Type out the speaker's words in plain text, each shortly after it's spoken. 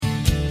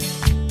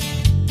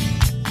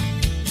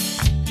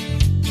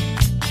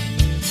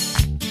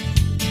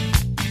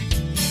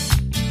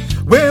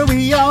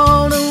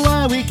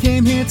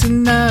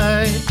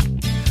tonight.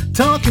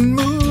 Talking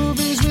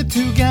movies with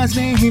two guys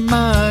named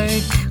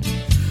Mike.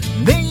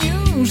 They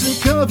usually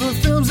cover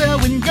films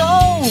that win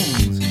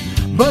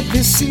gold, but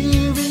this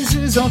series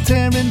is all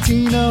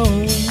Tarantino.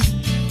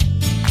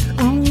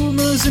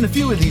 Uma's in a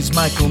few of these,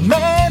 Michael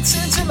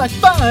Madsen's in like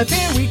 5.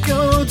 Here we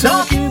go,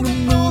 talking the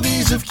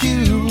movies of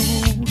Q.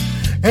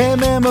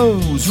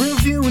 MMOs,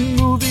 reviewing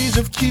movies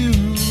of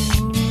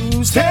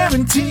Q's.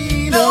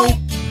 Tarantino,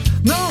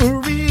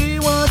 the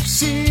rewatch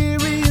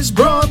series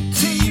brought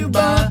to you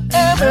by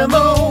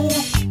MMO.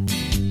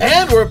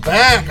 And we're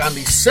back on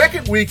the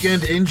second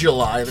weekend in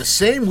July, the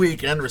same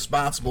weekend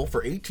responsible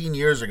for 18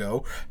 years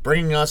ago,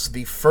 bringing us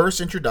the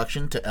first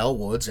introduction to Elle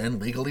Woods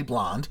and Legally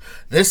Blonde.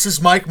 This is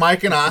Mike,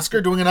 and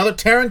Oscar doing another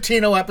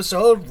Tarantino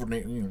episode.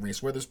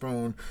 Reese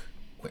Witherspoon,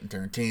 Quentin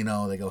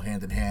Tarantino, they go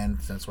hand in hand.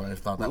 That's why I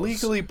thought that was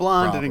Legally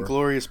Blonde proper. and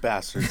Inglourious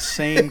Basterds,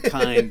 same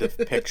kind of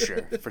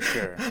picture, for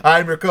sure.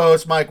 I'm your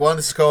co-host, Mike.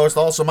 This is co-host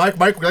also Mike.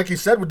 Mike, like you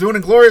said, we're doing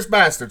Inglourious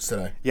Basterds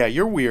today. Yeah,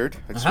 you're weird.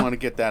 I just want to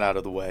get that out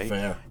of the way.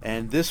 Fair.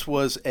 And this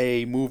was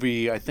a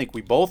movie I think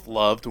we both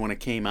loved when it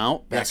came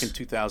out back Yes. in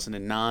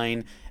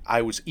 2009.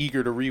 I was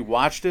eager to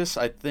rewatch this.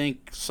 I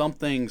think some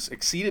things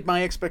exceeded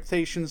my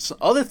expectations.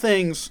 Other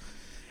things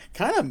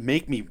kind of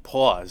make me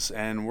pause,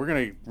 and we're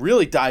going to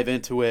really dive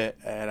into it,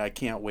 and I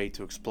can't wait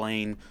to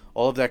explain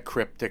all of that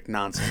cryptic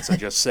nonsense I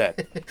just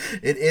said.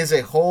 It is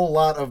a whole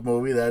lot of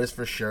movie, that is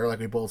for sure, like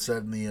we both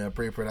said in the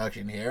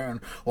pre-production here.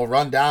 And we'll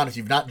run down, if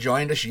you've not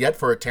joined us yet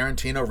for a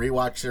Tarantino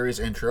rewatch series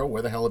intro,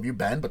 where the hell have you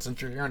been? But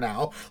since you're here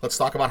now, let's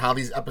talk about how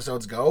these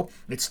episodes go.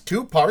 It's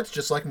 2 parts,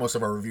 just like most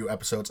of our review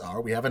episodes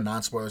are. We have a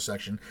non-spoiler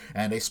section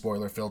and a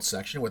spoiler-filled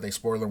section with a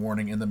spoiler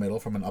warning in the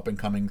middle from an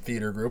up-and-coming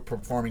theater group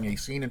performing a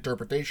scene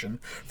interpretation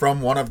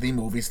from one of the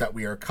movies that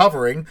we are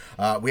covering.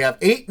 We have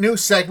 8 new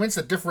segments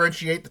that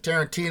differentiate the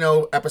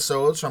Tarantino episodes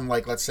from,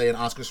 like, let's say an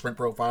Oscar Sprint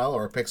Profile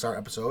or a Pixar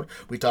episode.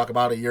 We talk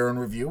about a year in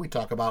review. We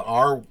talk about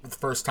our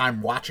first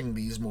time watching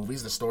these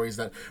movies, the stories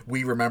that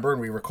we remember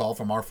and we recall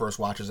from our first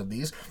watches of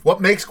these.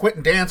 What makes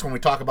Quentin dance when we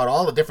talk about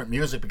all the different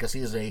music, because he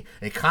is a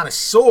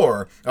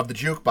connoisseur of the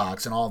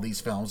jukebox in all these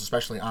films,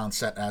 especially on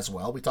set as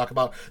well. We talk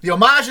about the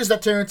homages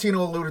that Tarantino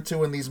alluded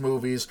to in these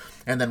movies.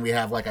 And then we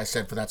have, like I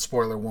said, for that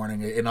spoiler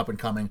warning, an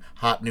up-and-coming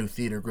hot new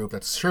theater group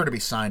that's sure to be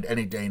signed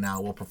any day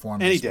now will perform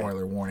the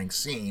spoiler warning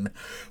scene.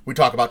 We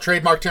talk about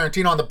trademark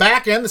Tarantino on the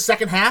back end, the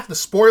second half, the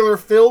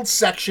spoiler-filled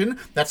section.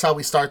 That's how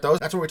we start those.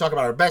 That's where we talk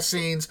about our best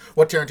scenes,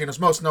 what Tarantino's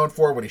most known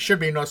for, what he should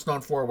be most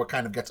known for, what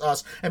kind of gets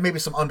us, and maybe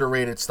some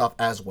underrated stuff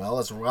as well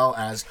as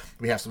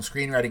we have some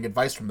screenwriting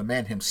advice from the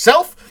man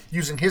himself,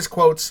 using his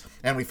quotes,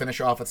 and we finish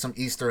off with some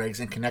Easter eggs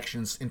and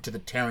connections into the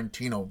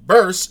Tarantino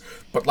verse.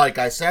 But like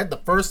I said,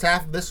 the first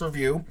half of this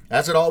review,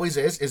 as it always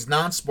is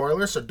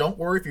non-spoiler, so don't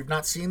worry if you've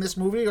not seen this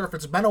movie, or if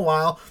it's been a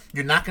while,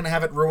 you're not going to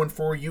have it ruined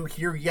for you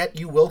here yet.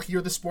 You will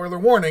hear the spoiler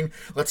warning.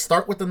 Let's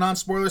start with the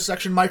non-spoiler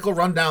section. Michael,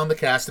 run down the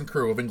cast and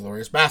crew of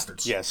Inglourious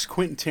Basterds. Yes,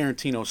 Quentin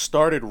Tarantino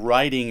started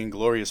writing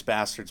Inglourious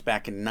Basterds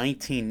back in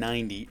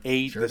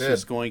 1998. Sure this did.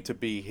 was going to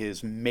be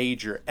his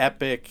major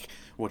epic,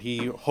 what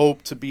he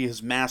hoped to be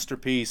his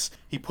masterpiece.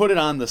 He put it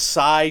on the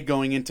side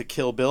going into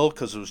Kill Bill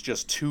because it was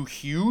just too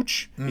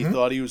huge. He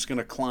thought he was going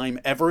to climb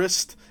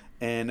Everest,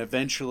 and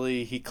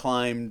eventually he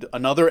climbed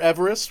another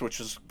Everest, which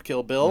is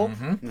Kill Bill,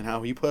 and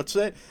how he puts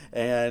it.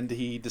 And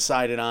he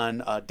decided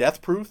on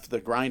Death Proof,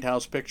 the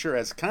Grindhouse picture,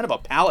 as kind of a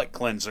palate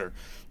cleanser.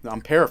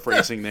 I'm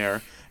paraphrasing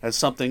there, as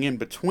something in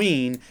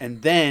between.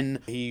 And then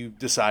he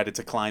decided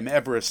to climb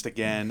Everest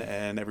again,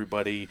 and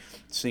everybody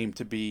seemed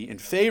to be in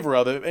favor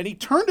of it. And he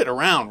turned it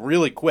around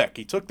really quick.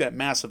 He took that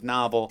massive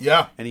novel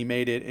and he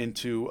made it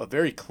into a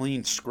very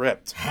clean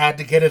script. Had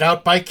to get it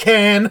out by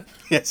Cannes.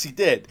 Yes, he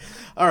did.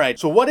 All right,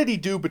 so what did he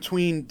do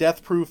between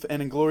Death Proof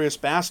and Inglourious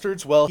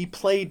Basterds? Well, he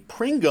played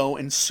Pringo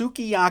in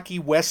Sukiyaki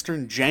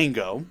Western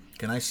Django.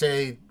 Can I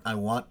say I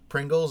want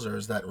Pringles, or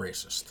is that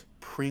racist?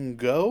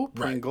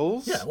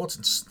 Pringles? Yeah, well,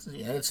 it's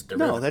a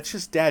No, that's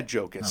just dad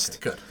jokist.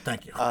 Okay, good.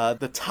 Thank you.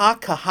 The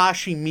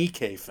Takahashi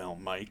Miike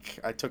film, Mike.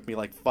 It took me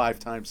like 5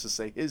 times to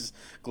say his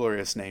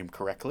glorious name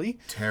correctly.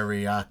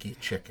 Teriyaki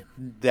chicken.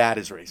 That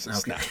is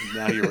racist. Okay.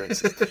 Now you're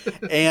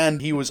racist.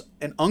 And he was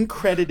an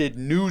uncredited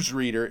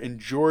newsreader in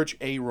George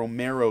A.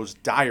 Romero's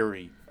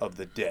Diary of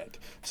the Dead.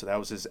 So that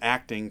was his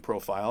acting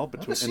profile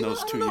in those 2 I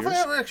don't know years. if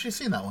I ever actually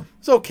seen that one.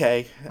 It's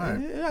okay.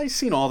 Right. I've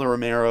seen all the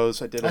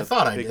Romeros. I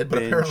thought I did,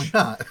 but apparently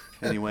not.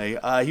 Anyway,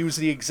 he was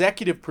the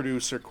executive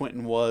producer,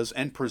 Quentin was,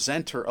 and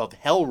presenter of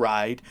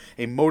Hellride,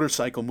 a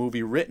motorcycle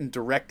movie written,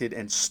 directed,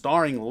 and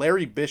starring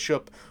Larry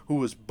Bishop, who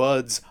was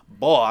Bud's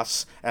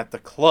boss at the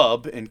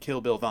club in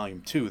Kill Bill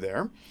Volume 2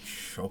 there.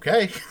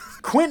 Okay.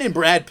 Quentin and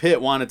Brad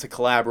Pitt wanted to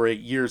collaborate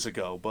years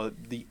ago,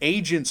 but the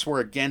agents were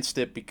against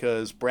it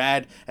because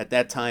Brad at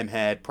that time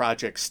had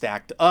projects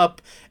stacked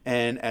up,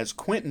 and as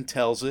Quentin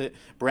tells it,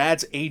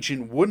 Brad's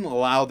agent wouldn't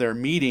allow their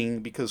meeting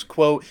because,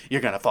 quote,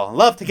 you're going to fall in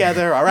love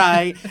together, all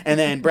right, and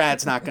then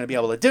Brad's not going to be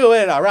able to do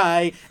it, all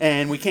right,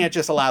 and we can't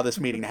just allow this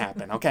meeting to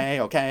happen,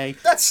 okay?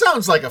 That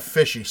sounds like a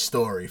fishy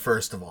story,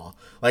 first of all.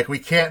 Like, we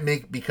can't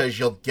make because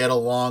you'll get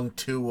along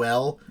too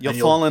well. You'll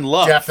fall in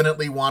love.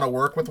 Definitely want to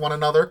work with one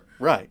another.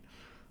 Right.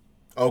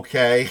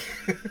 Okay.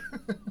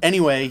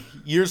 Anyway,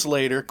 years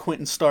later,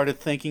 Quentin started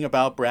thinking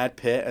about Brad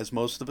Pitt, as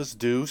most of us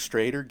do,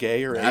 straight or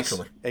gay or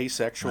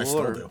asexual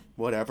or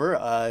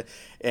whatever.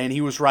 And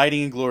he was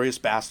writing Inglourious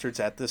Bastards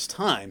at this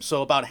time.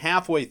 So about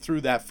halfway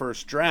through that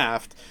first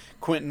draft,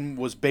 Quentin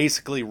was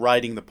basically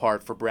writing the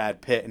part for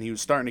Brad Pitt, and he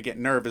was starting to get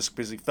nervous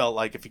because he felt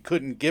like if he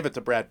couldn't give it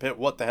to Brad Pitt,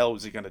 what the hell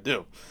was he going to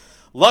do?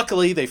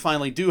 Luckily, they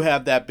finally do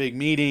have that big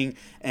meeting,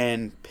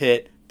 and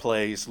Pitt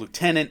plays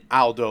Lieutenant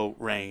Aldo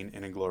Rain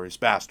in Inglourious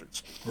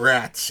Bastards.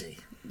 Ratsy.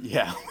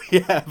 Yeah, we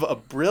have a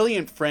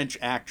brilliant French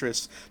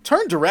actress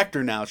turned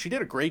director now. She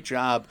did a great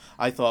job,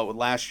 I thought, with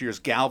last year's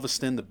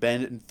Galveston, the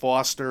Ben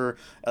Foster,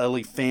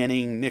 Ellie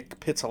Fanning, Nick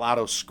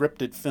Pizzolatto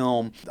scripted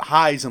film.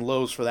 Highs and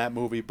lows for that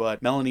movie,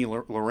 but Melanie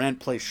Laurent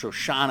plays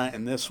Shoshana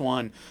in this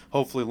one,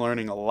 hopefully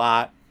learning a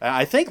lot.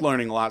 I think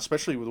learning a lot,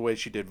 especially with the way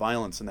she did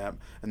violence in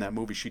that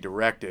movie she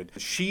directed.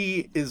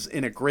 She is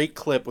in a great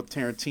clip with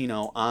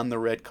Tarantino on the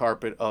red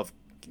carpet of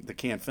the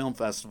Cannes Film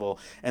Festival,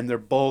 and they're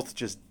both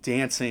just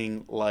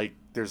dancing like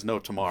there's no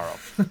tomorrow.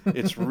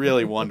 It's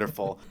really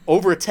wonderful.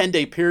 Over a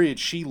 10-day period,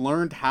 she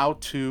learned how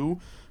to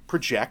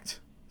project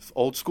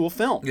old school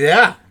film.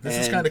 Yeah, this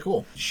is kind of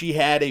cool. She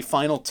had a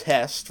final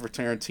test for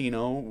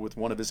Tarantino with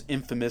one of his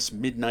infamous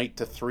midnight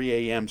to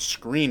 3 a.m.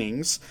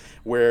 screenings,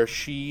 where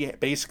she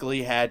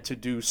basically had to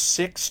do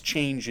 6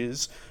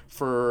 changes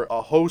for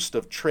a host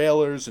of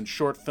trailers and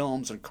short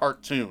films and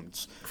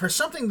cartoons. For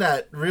something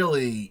that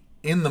really,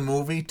 in the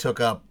movie,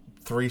 took up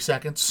 3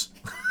 seconds,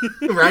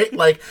 right?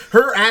 Like,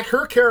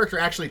 her character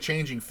actually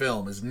changing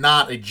film is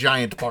not a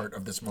giant part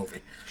of this movie.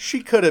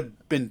 She could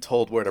have been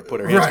told where to put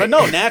her hands, right. But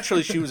no,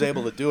 naturally she was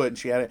able to do it,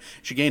 and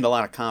she gained a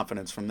lot of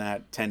confidence from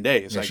that 10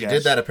 days, Yeah, I she guess.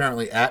 did that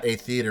apparently at a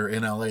theater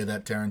in L.A.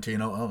 that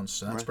Tarantino owns,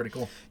 so that's pretty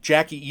cool.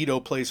 Jackie Ito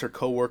plays her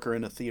co-worker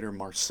in a theater,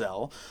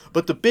 Marcel.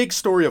 But the big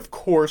story, of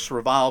course,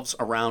 revolves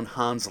around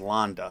Hans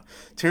Landa.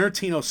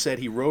 Tarantino said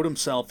he wrote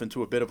himself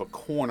into a bit of a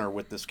corner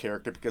with this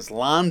character because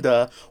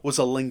Landa was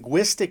a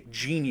linguistic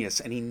genius,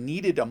 and he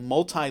needed a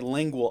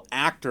multilingual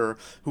actor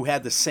who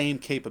had the same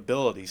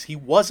capabilities. He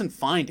wasn't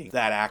finding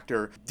that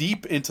actor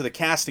deep into the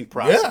casting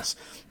process.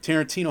 Yeah.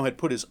 Tarantino had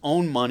put his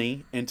own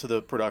money into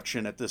the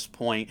production at this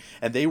point,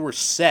 and they were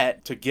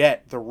set to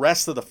get the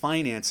rest of the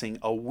financing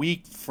a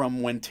week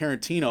from when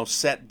Tarantino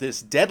set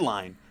this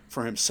deadline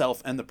for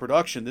himself and the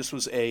production. This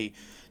was a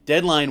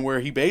deadline where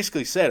he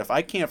basically said, if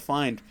I can't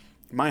find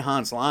my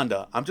Hans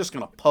Landa, I'm just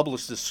going to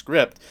publish this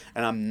script,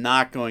 and I'm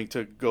not going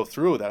to go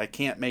through with it. I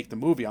can't make the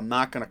movie. I'm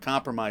not going to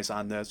compromise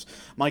on this.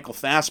 Michael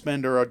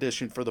Fassbender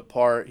auditioned for the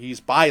part.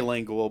 He's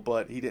bilingual,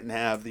 but he didn't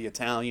have the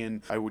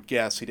Italian, I would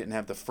guess. He didn't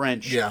have the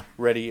French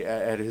ready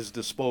at his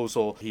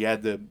disposal. He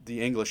had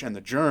the English and the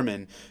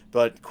German.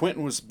 But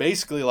Quentin was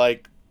basically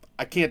like,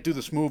 I can't do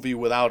this movie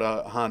without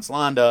a Hans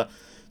Landa.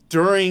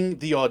 During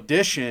the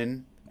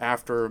audition,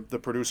 after the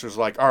producers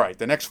were like, all right,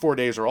 the next 4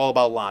 days are all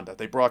about Landa.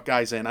 They brought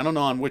guys in. I don't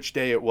know on which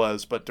day it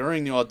was, but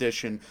during the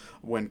audition,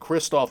 when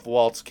Christoph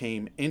Waltz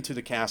came into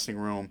the casting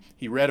room,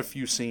 he read a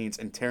few scenes,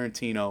 and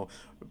Tarantino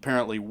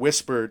apparently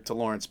whispered to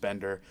Lawrence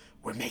Bender,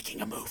 we're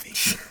making a movie.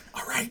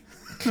 All right.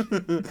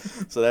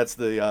 So that's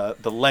the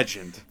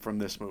legend from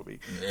this movie.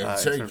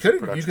 So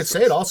you could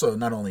say it also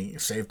not only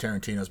saved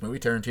Tarantino's movie.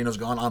 Tarantino's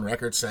gone on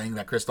record saying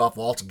that Christoph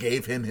Waltz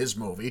gave him his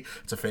movie.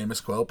 It's a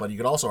famous quote, but you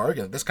could also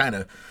argue that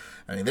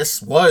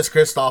this was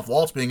Christoph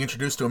Waltz being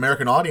introduced to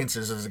American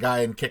audiences as a guy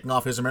and kicking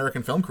off his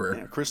American film career.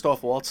 Yeah,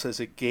 Christoph Waltz says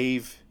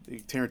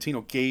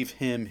Tarantino gave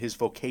him his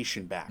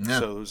vocation back. Yeah.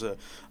 So it was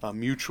a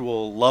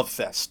mutual love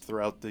fest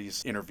throughout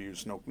these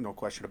interviews, no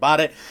question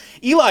about it.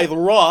 Eli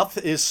Roth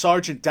is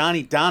Sergeant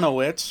Donnie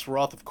Donowitz.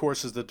 Roth, of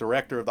course, is the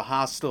director of the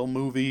Hostel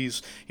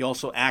movies. He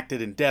also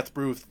acted in Death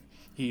Proof.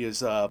 He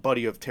is a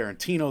buddy of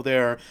Tarantino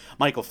there.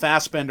 Michael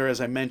Fassbender, as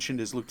I mentioned,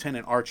 is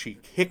Lieutenant Archie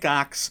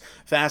Hickox.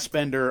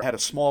 Fassbender had a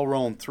small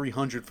role in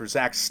 300 for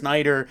Zack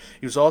Snyder.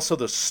 He was also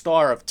the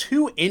star of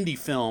 2 indie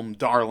film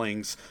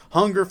darlings,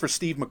 Hunger for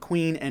Steve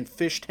McQueen and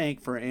Fish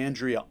Tank for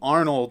Andrea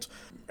Arnold.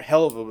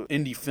 Hell of an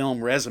indie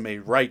film resume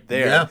right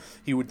there. Yeah.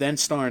 He would then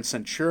star in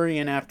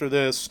Centurion after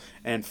this,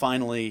 and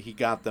finally he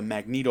got the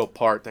Magneto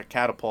part that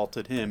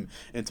catapulted him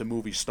into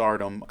movie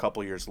stardom a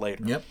couple years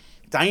later. Yep.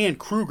 Diane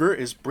Kruger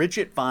is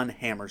Bridget von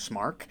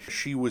Hammersmark.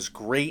 She was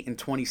great in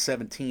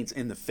 2017's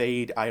In the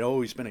Fade. I'd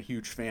always been a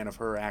huge fan of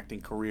her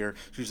acting career.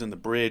 She was in The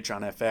Bridge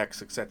on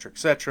FX, etc.,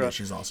 etc. Yeah,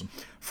 she's awesome.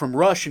 From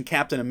Rush and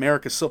Captain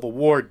America Civil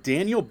War,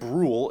 Daniel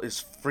Bruhl is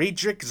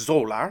Friedrich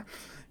Zoller,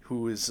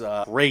 who is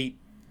great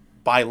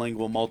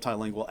bilingual,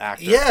 multilingual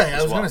actor. Yeah,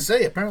 I was going to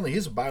say, apparently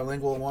he's a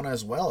bilingual one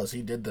as well, as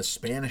he did the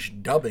Spanish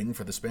dubbing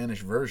for the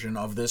Spanish version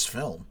of this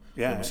film.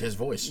 Yeah, it was his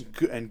voice.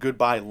 And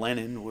Goodbye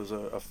Lenin was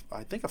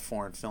I think a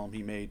foreign film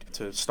he made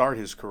to start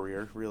his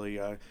career. Really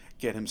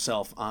get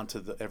himself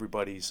onto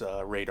everybody's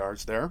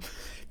radars there.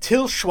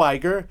 Till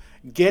Schweiger,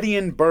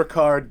 Gideon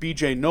Burkhardt,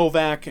 B.J.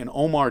 Novak, and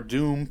Omar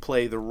Doom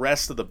play the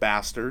rest of the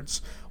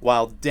bastards,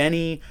 while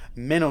Denny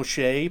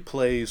Menochet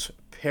plays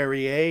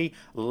Perrier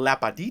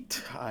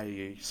Lapadite.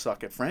 I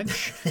suck at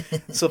French.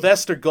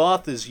 Sylvester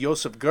Goth is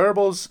Joseph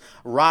Goebbels.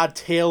 Rod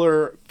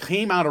Taylor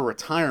came out of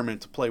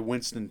retirement to play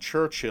Winston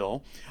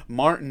Churchill.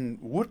 Martin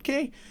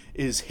Wuttke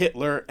is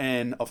Hitler.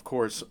 And, of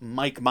course,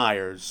 Mike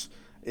Myers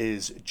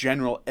is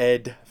General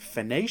Ed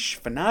Fenech.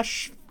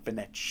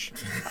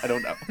 I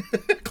don't know.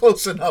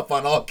 Close enough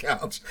on all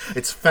counts.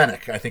 It's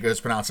Fennec, I think it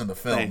was pronounced in the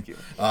film.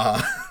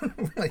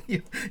 Thank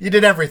you. You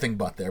did everything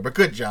but there, but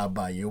good job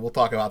by you. We'll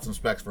talk about some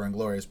specs for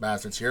Inglourious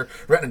Basterds here.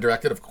 Written and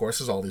directed, of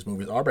course, as all these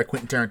movies are, by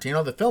Quentin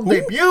Tarantino. The film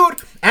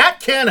debuted at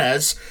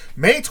Cannes,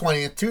 May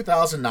 20th,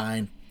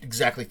 2009.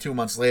 Exactly 2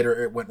 months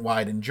later, it went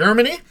wide in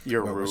Germany.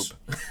 You're a rube.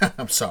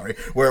 I'm sorry.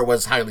 Where it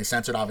was highly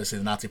censored. Obviously,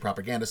 the Nazi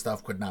propaganda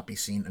stuff could not be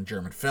seen in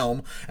German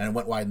film. And it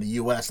went wide in the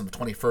U.S. on the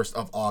 21st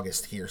of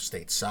August here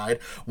stateside.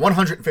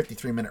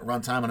 153-minute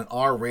runtime on an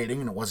R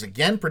rating, and it was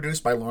again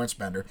produced by Lawrence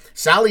Bender.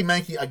 Sally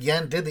Menke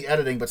again did the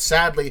editing, but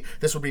sadly,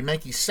 this would be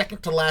Menke's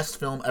second-to-last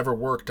film ever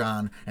worked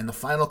on, and the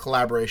final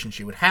collaboration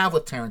she would have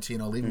with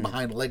Tarantino, leaving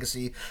behind a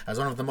legacy as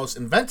one of the most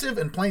inventive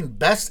and plain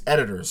best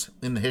editors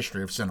in the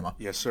history of cinema.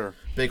 Yes, sir.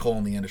 Big hole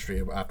in the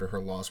industry after her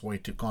loss,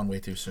 gone way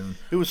too soon.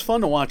 It was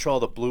fun to watch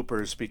all the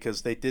bloopers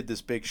because they did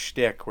this big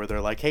shtick where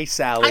they're like, "Hey,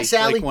 Sally." Hi,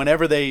 Sally. Like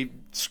whenever they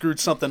screwed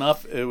something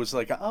up, it was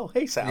like, "Oh,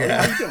 hey, Sally."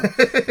 Yeah. How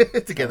you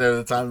doing? Together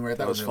at the time,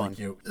 that was really fun.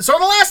 cute. So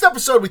in the last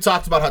episode, we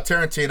talked about how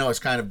Tarantino has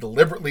kind of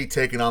deliberately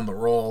taken on the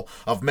role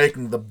of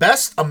making the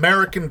best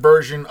American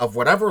version of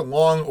whatever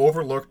long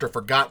overlooked or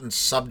forgotten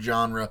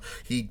subgenre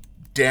he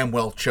damn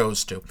well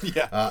chose to.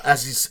 Yeah.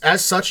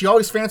 As such, he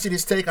always fancied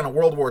his take on a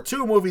World War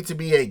II movie to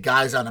be a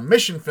guys on a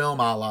mission film,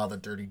 a la The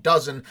Dirty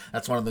Dozen.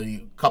 That's one of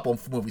the couple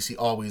of movies he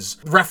always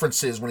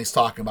references when he's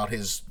talking about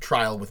his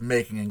trial with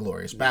making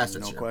Inglourious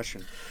Basterds. No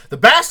question. The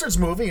Bastards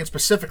movie, and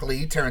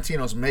specifically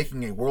Tarantino's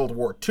making a World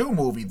War II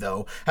movie,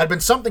 though, had been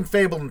something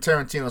fabled in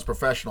Tarantino's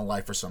professional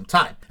life for some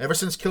time. Ever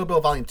since Kill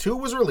Bill Volume 2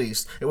 was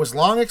released, it was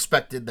long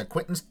expected that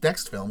Quentin's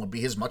next film would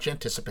be his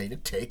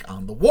much-anticipated take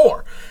on the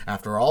war.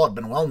 After all, it had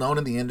been well known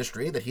in the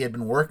industry that he had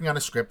been working on a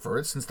script for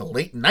it since the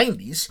late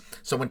 90s,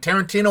 so when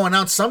Tarantino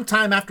announced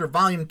sometime after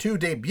Volume 2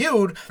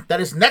 debuted that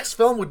his next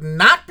film would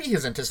not be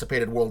his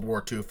anticipated World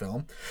War II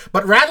film,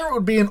 but rather it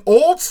would be an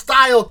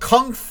old-style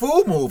kung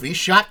fu movie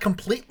shot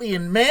completely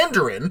in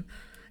Mandarin,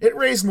 it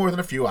raised more than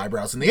a few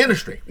eyebrows in the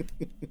industry.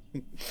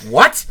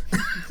 What?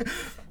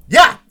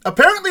 Yeah,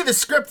 apparently the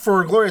script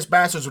for Inglourious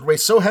Basterds would weigh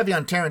so heavy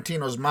on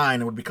Tarantino's mind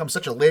and would become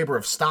such a labor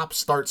of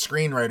stop-start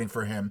screenwriting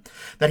for him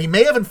that he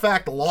may have in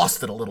fact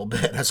lost it a little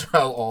bit, as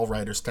well all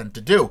writers tend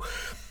to do.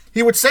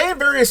 He would say in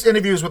various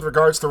interviews with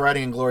regards to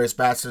writing Inglourious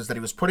Basterds that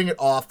he was putting it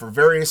off for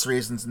various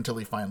reasons until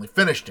he finally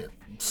finished it,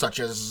 such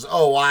as,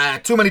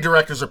 too many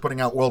directors are putting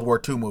out World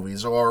War II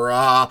movies, or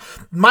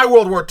my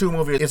World War II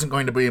movie isn't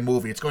going to be a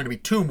movie, it's going to be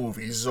 2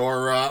 movies,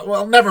 or,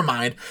 never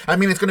mind,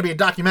 it's going to be a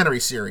documentary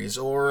series,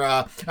 or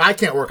I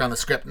can't work on the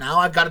script now,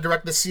 I've got to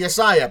direct this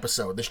CSI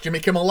episode, this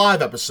Jimmy Kimmel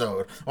Live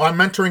episode, or I'm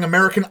mentoring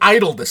American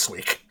Idol this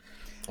week.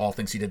 All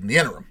things he did in the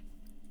interim.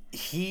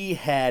 He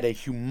had a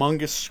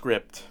humongous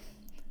script,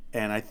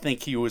 and I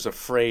think he was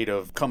afraid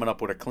of coming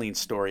up with a clean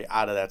story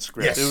out of that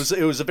script. Yes.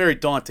 It was a very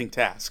daunting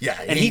task. Yeah,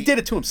 and he did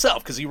it to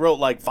himself because he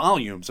wrote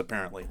volumes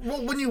apparently.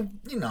 Well, when you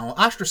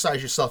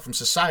ostracize yourself from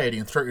society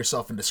and throw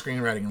yourself into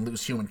screenwriting and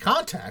lose human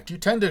contact, you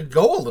tend to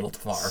go a little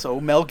far.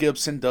 So Mel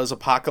Gibson does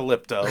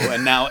Apocalypto,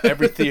 and now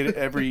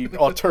every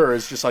auteur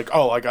is just like,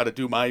 I got to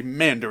do my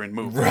Mandarin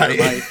movie,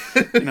 right?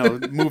 Or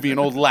my movie in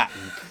Old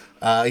Latin.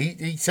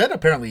 He said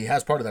apparently he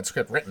has part of that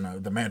script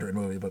written, the Mandarin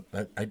movie,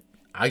 but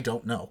I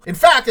don't know. In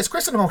fact, as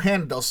Kristen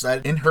Hohandel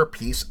said in her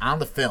piece on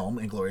the film,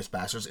 Inglourious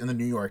Basterds, in the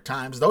New York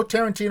Times, though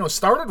Tarantino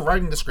started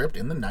writing the script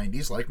in the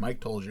 90s, like Mike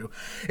told you,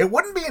 it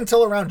wouldn't be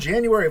until around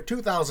January of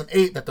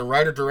 2008 that the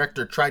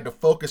writer-director tried to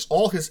focus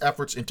all his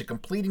efforts into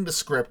completing the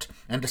script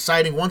and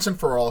deciding once and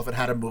for all if it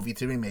had a movie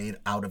to be made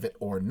out of it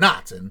or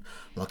not. And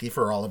lucky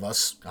for all of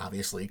us,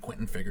 obviously,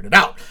 Quentin figured it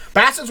out.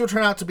 Bastards would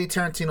turn out to be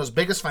Tarantino's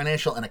biggest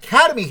financial and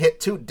Academy hit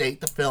to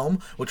date. The film,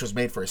 which was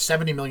made for a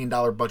 $70 million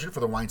budget for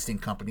the Weinstein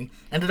Company,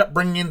 ended up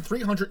bringing in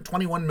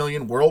 $321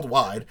 million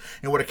worldwide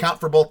and would account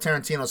for both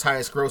Tarantino's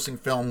highest grossing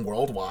film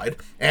worldwide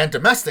and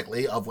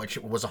domestically, of which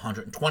it was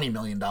 $120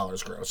 million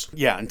gross.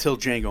 Yeah, until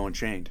Django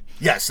Unchained.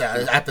 Yes,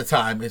 at the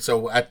time.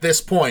 So at this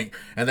point,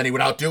 and then he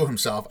would outdo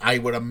himself. I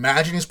would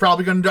imagine he's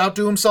probably going to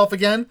outdo himself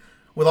again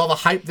with all the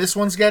hype this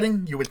one's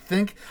getting, you would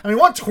think.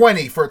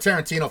 120 for a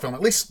Tarantino film,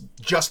 at least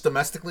just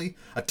domestically.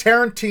 A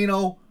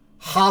Tarantino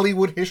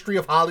Hollywood, history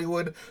of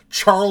Hollywood,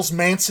 Charles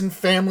Manson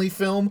family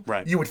film,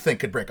 right, you would think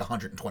could break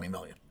 $120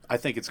 million. I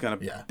think it's going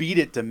to Yeah. beat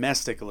it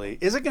domestically.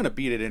 Is it going to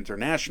beat it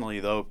internationally,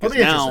 though? That'll Because be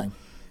now interesting.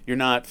 you're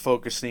not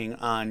focusing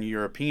on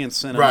European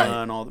cinema Right.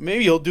 and all.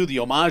 Maybe he'll do the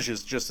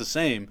homages just the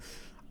same.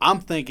 I'm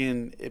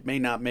thinking it may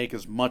not make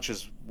as much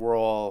as we're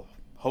all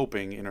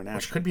hoping Which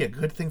internationally. could be a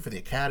good thing for the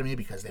Academy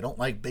because they don't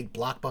like big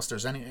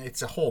blockbusters.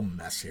 It's a whole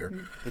mess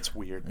here. It's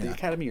weird. The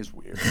Academy is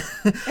weird.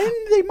 And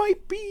they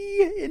might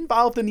be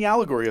involved in the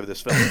allegory of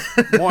this film.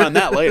 More on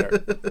that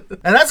later.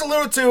 And that's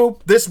alluded to,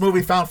 this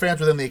movie found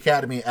fans within the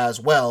Academy as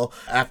well.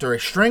 After a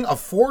string of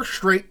 4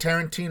 straight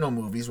Tarantino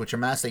movies, which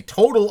amassed a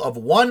total of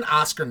 1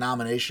 Oscar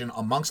nomination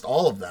amongst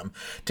all of them,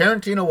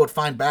 Tarantino would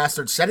find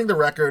Bastards setting the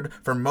record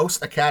for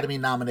most Academy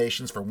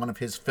nominations for one of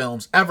his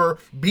films ever,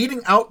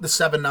 beating out the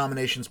 7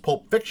 nominations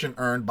Pulp Fiction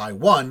earned by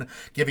 1,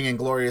 giving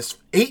Inglourious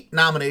 8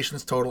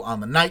 nominations total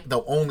on the night,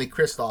 though only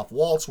Christoph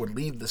Waltz would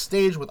leave the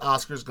stage with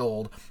Oscars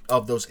gold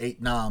of those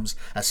 8 noms,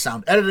 as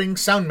sound editing,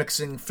 sound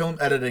mixing, film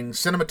editing,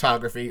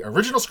 cinematography,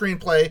 original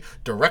screenplay,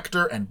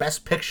 director, and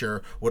best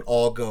picture would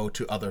all go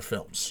to other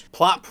films.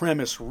 Plot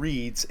premise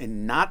reads,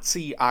 in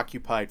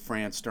Nazi-occupied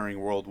France during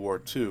World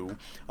War II,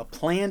 a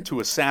plan to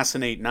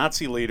assassinate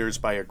Nazi leaders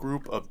by a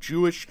group of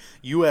Jewish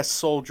U.S.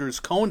 soldiers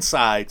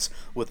coincides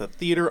with a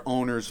theater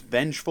owner's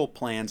vengeful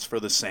plans for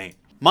the same.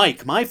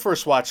 Mike, my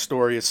first watch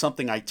story is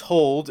something I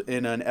told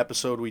in an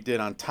episode we did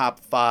on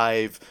top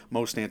 5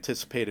 most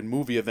anticipated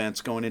movie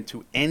events going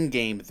into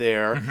Endgame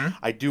there.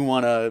 I do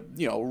want to,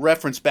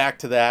 reference back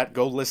to that.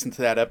 Go listen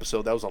to that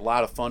episode. That was a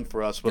lot of fun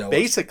for us. But Yeah, it was.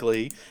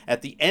 basically,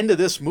 at the end of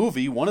this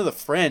movie, one of the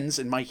friends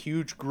in my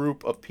huge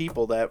group of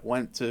people that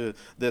went to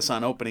this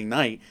on opening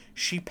night,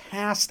 she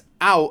passed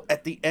out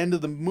at the end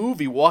of the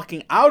movie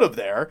walking out of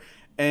there.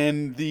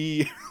 And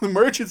the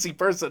emergency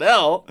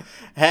personnel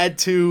had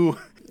to...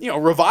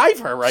 revive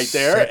her right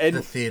there. Set And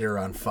the theater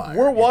on fire.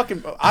 we're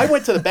walking. I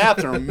went to the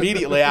bathroom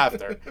immediately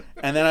after,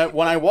 and then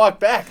when I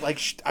walked back, like,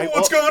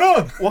 What's going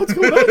on? What's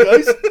going on,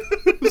 guys?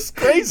 It was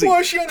crazy.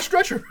 Why is she on a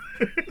stretcher?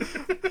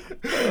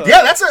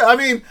 Yeah,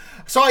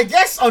 so I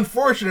guess,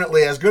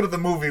 unfortunately, as good as the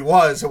movie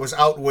was, it was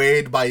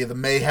outweighed by the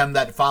mayhem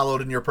that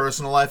followed in your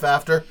personal life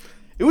after.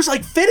 It was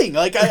like fitting.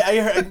 Like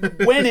I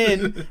went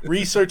in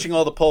researching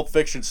all the Pulp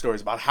Fiction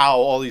stories about how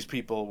all these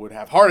people would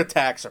have heart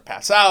attacks or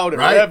pass out or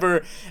Right.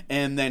 whatever,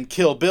 and then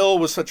Kill Bill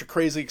was such a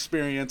crazy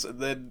experience. And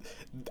then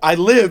I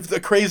lived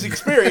a crazy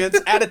experience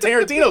at a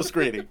Tarantino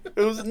screening.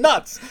 It was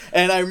nuts.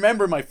 And I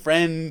remember my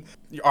friend,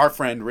 our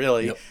friend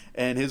really, Yep.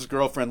 and his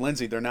girlfriend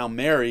Lindsay. They're now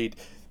married.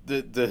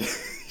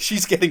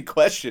 She's getting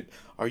questioned.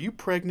 Are you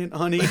pregnant,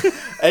 honey?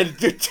 And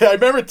I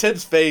remember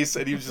Tim's face,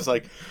 and he was just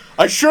like,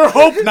 I sure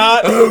hope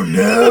not. Oh,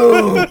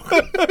 no.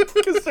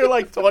 Because they're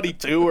like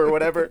 22 or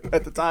whatever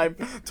at the time.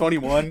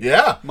 21.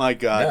 Yeah. My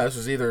God. Yeah, this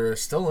was either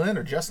still in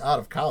or just out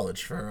of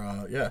college for,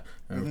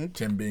 Mm-hmm.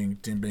 Tim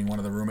being one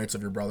of the roommates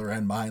of your brother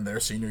and mine their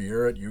senior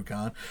year at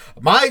UConn.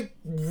 My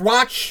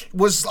watch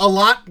was a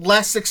lot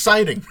less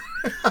exciting.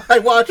 I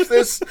watched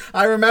this,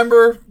 I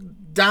remember,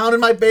 down in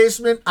my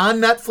basement on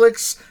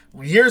Netflix.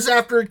 Years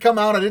after it come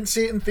out, I didn't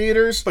see it in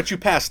theaters. But you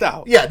passed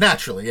out. Yeah,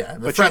 naturally, yeah. The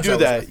But you friends I do was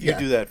that. with, You yeah.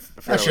 do that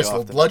That's fairly just a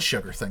often. blood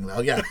sugar thing,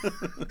 though, yeah.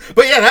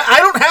 But yeah, I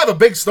don't have a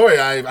big story.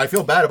 I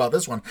feel bad about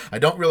this one. I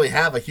don't really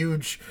have a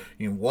huge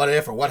what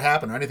if or what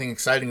happened or anything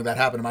exciting that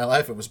happened in my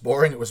life. It was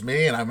boring. It was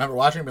me. And I remember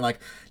watching it and being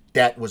like,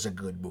 that was a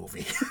good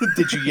movie.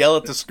 Did you yell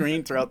at the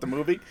screen throughout the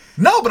movie?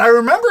 No, but I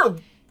remember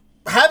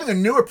having a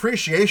new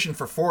appreciation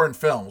for foreign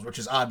films, which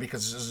is odd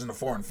because this isn't a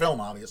foreign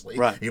film, obviously,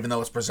 Right. even though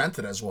it's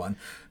presented as one.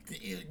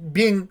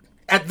 Being,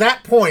 at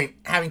that point,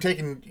 having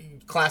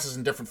taken classes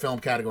in different film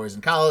categories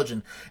in college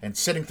and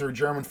sitting through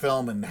German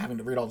film and having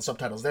to read all the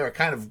subtitles there, it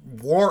kind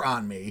of wore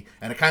on me,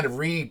 and it kind of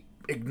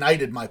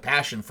reignited my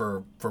passion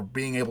for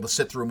being able to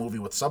sit through a movie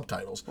with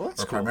subtitles, Well,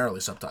 that's or cool.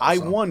 primarily subtitles. I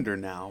so. wonder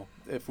now,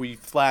 if we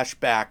flash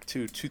back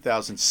to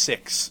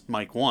 2006,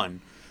 Mike 1,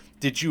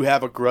 did you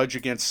have a grudge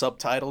against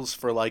subtitles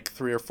for like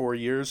 3 or 4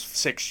 years,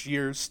 6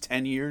 years,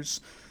 10 years?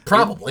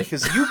 Probably.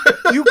 Because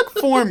you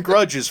form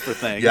grudges for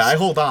things. Yeah, I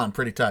hold on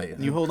pretty tight.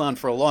 You hold on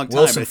for a long time.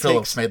 Wilson It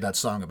Phillips takes- made that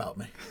song about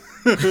me.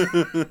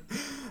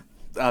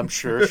 I'm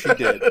sure she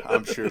did.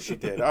 I'm sure she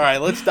did. All right,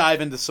 let's dive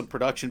into some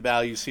production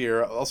values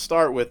here. I'll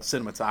start with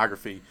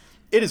cinematography.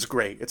 It is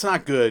great. It's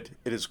not good.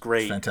 It is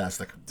great.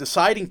 Fantastic.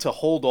 Deciding to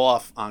hold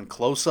off on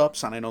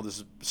close-ups, and I know this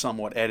is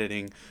somewhat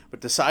editing, but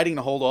deciding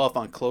to hold off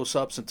on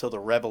close-ups until the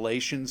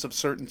revelations of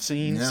certain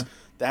scenes, Yeah.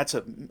 that's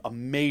a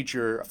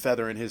major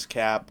feather in his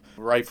cap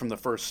right from the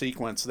first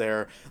sequence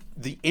there.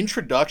 The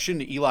introduction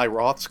to Eli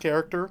Roth's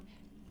character,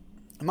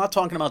 I'm not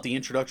talking about the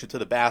introduction to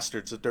the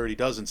Bastards, the Dirty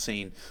Dozen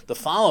scene, the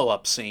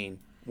follow-up scene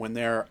when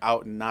they're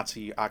out in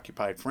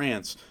Nazi-occupied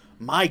France.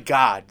 My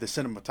God, the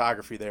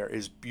cinematography there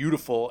is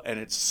beautiful, and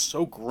it's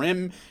so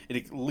grim, and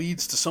it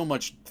leads to so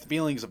much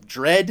feelings of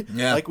dread.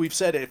 Yeah. Like we've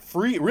said, it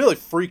really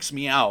freaks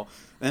me out.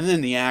 And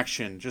then the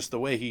action, just the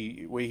way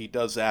he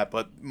does that.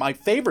 But my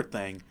favorite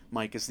thing,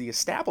 Mike, is the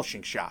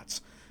establishing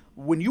shots.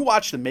 when you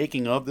watch the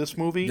making of this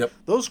movie, Yep.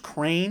 those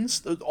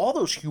cranes, all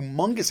those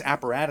humongous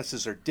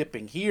apparatuses are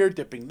dipping here,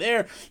 dipping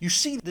there. You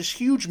see this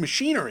huge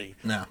machinery.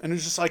 Yeah. And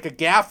there's just like a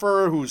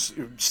gaffer who's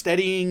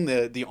steadying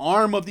the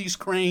arm of these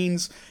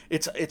cranes.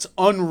 It's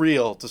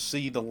unreal to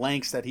see the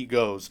lengths that he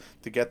goes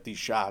to get these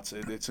shots.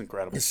 It's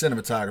incredible. His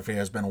cinematography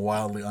has been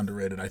wildly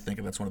underrated, I think,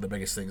 and that's one of the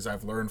biggest things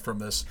I've learned from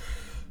this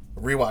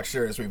rewatch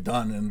series we've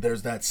done. And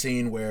there's that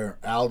scene where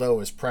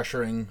Aldo is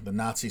pressuring the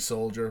Nazi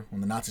soldier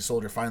when the Nazi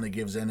soldier finally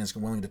gives in and is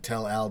willing to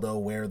tell Aldo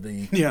where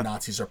the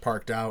Nazis are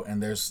parked out,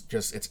 and there's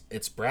just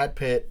it's Brad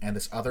Pitt and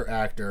this other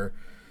actor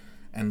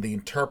and the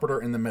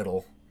interpreter in the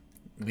middle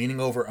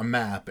leaning over a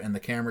map, and the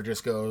camera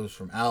just goes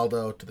from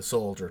Aldo to the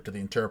soldier to the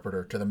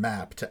interpreter to the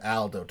map to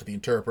Aldo to the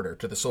interpreter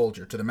to the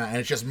soldier to the map, and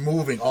it's just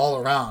moving all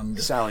around.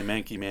 Sally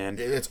Menke, man.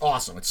 It's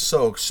awesome. It's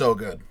so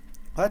good.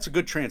 Well, that's a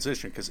good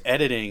transition because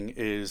editing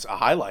is a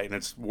highlight and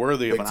it's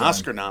worthy of Big an time.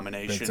 Oscar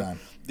nomination. Big time.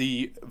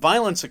 The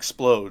violence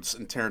explodes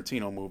in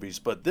Tarantino movies,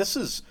 but this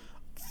is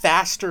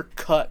faster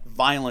cut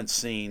violence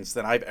scenes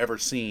than I've ever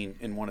seen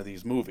in one of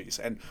these movies.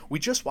 And we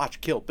just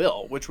watched Kill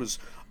Bill, which was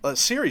a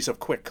series of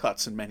quick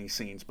cuts in many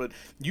scenes, but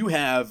you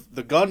have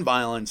the gun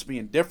violence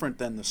being different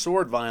than the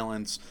sword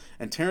violence,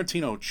 and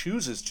Tarantino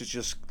chooses to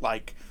just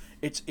like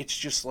it's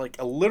just like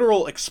a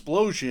literal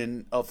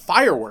explosion of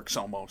fireworks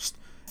almost.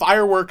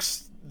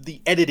 Fireworks,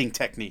 the editing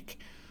technique.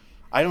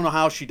 I don't know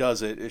how she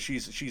does it.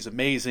 She's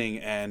amazing,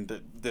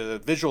 and the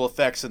visual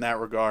effects in that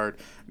regard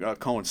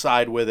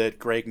coincide with it.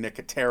 Greg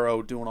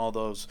Nicotero doing all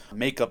those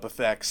makeup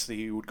effects.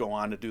 He would go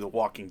on to do The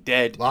Walking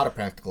Dead. A lot of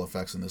practical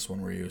effects in this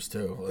one were used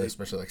too,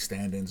 especially like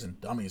stand-ins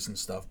and dummies and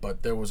stuff.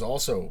 But there was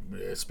also,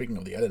 speaking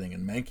of the editing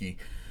in Menke,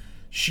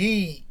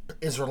 she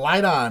is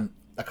relied on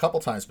a couple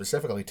times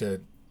specifically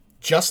to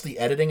just the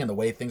editing and the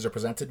way things are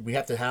presented. We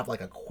have to have like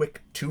a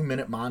quick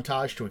 2-minute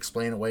montage to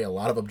explain away a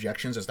lot of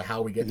objections as to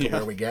how we get to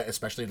where we get,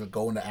 especially to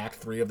go into Act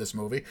 3 of this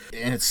movie.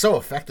 And it's so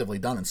effectively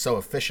done and so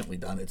efficiently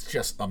done. It's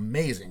just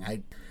amazing.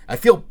 I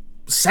feel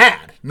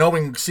sad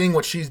seeing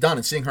what she's done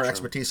and seeing her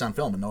expertise on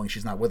film and knowing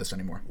she's not with us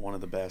anymore. One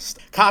of the best.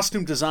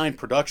 Costume design,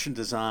 production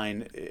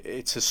design,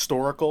 it's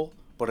historical,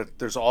 but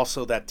there's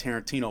also that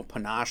Tarantino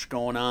panache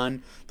going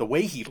on. The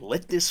way he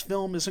lit this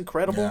film is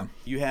incredible. Yeah.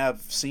 You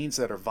have scenes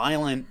that are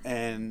violent,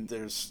 and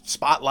there's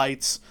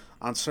spotlights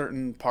on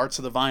certain parts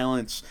of the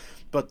violence,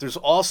 but there's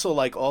also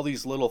like all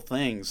these little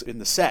things in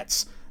the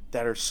sets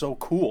that are so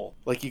cool.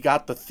 Like you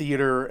got the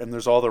theater, and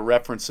there's all the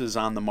references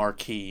on the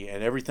marquee,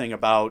 and everything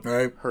about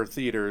her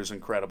theater is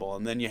incredible.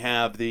 And then you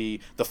have the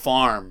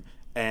farm,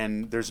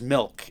 and there's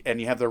milk, and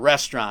you have the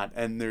restaurant,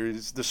 and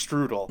there's the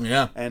strudel.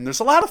 Yeah. And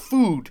there's a lot of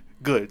food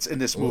goods in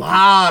this movie. A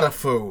lot of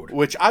food.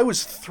 Which I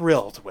was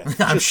thrilled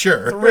with. I'm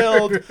sure.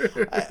 Thrilled.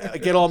 I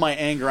get all my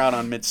anger out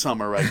on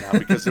Midsommar right now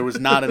because there was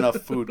not enough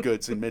food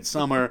goods in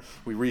Midsommar.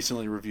 We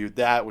recently reviewed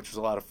that, which was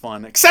a lot of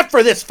fun, except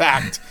for this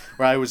fact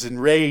where I was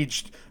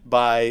enraged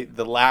by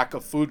the lack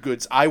of food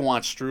goods. I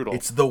want strudel.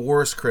 It's the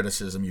worst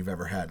criticism you've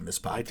ever had in this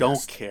podcast. I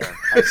don't care.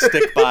 I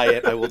stick by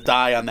it. I will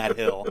die on that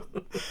hill.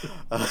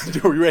 Are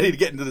we ready to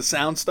get into the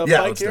sound stuff, Yeah,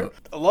 Mike, let's here? do it.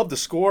 I love the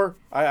score.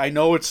 I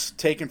know it's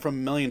taken from a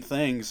million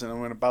things, and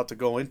I'm about to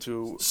go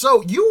into.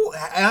 So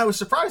and I was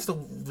surprised to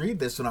read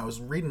this when I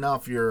was reading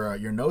off your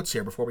notes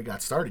here before we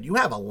got started. You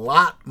have a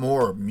lot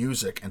more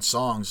music and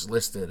songs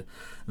listed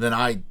than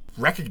I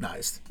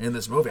recognized in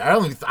this movie. I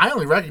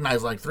only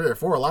recognized like 3 or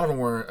 4. A lot of them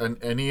were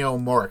Ennio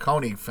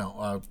Morricone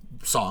film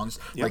songs,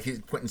 like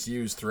Quentin's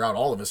used throughout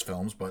all of his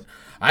films, but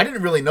I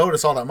didn't really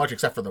notice all that much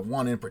except for the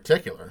one in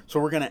particular. So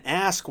we're going to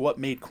ask what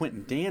made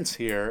Quentin dance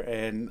here,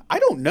 and I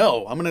don't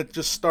know. I'm going to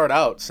just start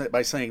out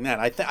by saying that.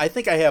 I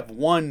think I have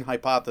one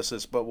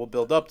hypothesis, but we'll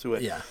build up to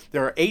it. Yeah.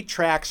 There are 8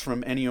 tracks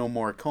from Ennio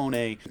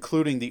Morricone,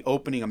 including the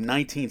opening of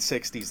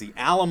 1960's The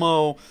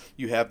Alamo.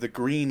 You have The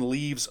Green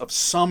Leaves of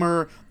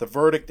Summer, The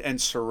Verdict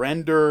and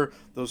Surrender.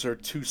 Those are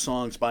 2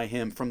 songs by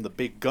him from The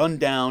Big Gun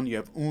Down. You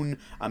have Un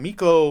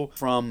Amico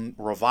from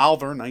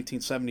Revolver,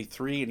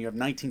 1973, and you have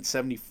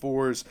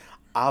 1974's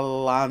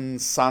Alan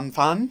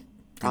Sanfan.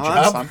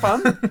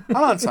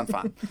 Alan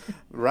Sanfan.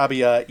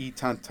 Rabia y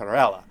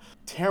Tarantella.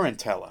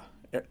 Tarantella.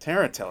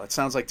 It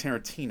sounds like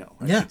Tarantino,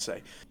 I should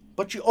say.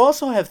 But you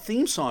also have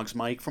theme songs,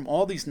 Mike, from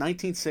all these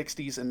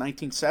 1960s and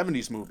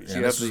 1970s movies.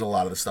 Yeah, this was a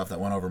lot of the stuff that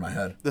went over my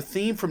head. The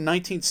theme from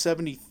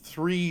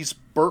 1973's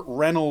Burt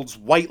Reynolds'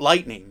 White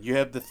Lightning. You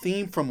have the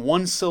theme from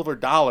One Silver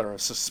Dollar, a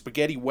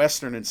spaghetti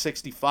western in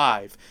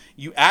 65.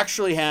 You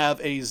actually have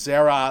a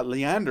Zara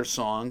Leander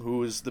song,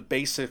 who is the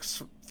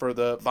basics for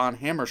the von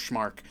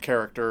Hammerschmark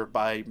character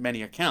by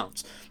many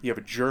accounts. You have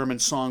a German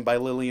song by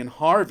Lillian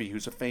Harvey,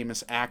 who's a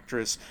famous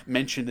actress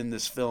mentioned in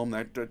this film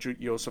that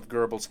Joseph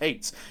Goebbels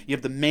hates. You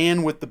have The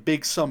Man with the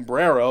Big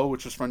Sombrero,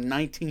 which was from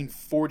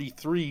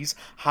 1943's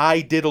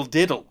Hi Diddle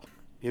Diddle.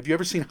 Have you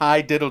ever seen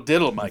Hi Diddle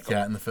Diddle, Michael?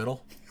 Cat and the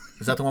Fiddle?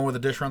 Is that the one where the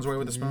dish runs away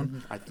with the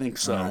spoon? I think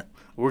so.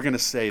 We're going to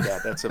say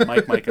that. That's a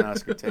Mike, and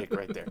Oscar take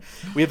right there.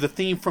 We have the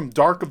theme from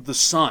Dark of the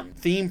Sun,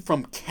 theme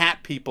from Cat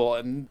People,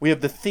 and we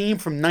have the theme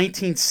from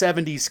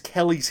 1970's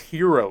Kelly's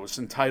Heroes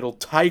entitled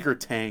Tiger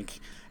Tank.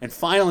 And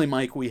finally,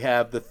 Mike, we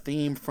have the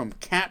theme from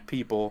Cat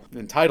People,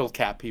 entitled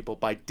Cat People,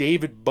 by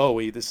David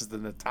Bowie. This is the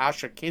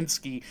Natasha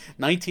Kinski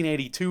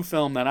 1982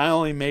 film that I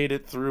only made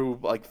it through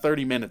like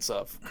 30 minutes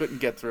of. Couldn't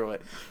get through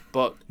it.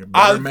 But You're a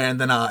better man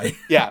than I.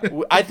 Yeah,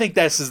 I think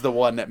this is the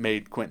one that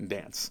made Quentin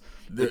dance.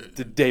 The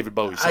David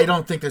Bowie song. I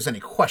don't think there's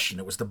any question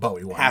it was the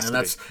Bowie one. Has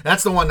and to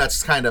that's the one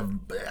that's kind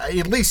of,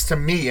 at least to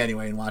me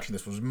anyway, in watching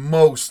this, was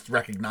most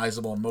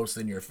recognizable and most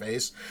in your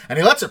face. And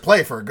he lets it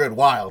play for a good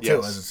while too,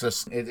 Yes. as it's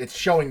just it's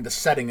showing the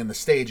setting and the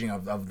staging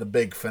of the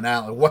big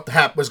finale, what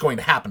was going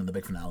to happen in the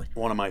big finale.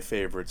 One of my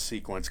favorite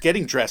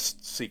getting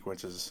dressed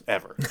sequences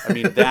ever. I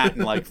mean, that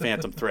and like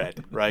Phantom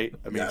Thread, right?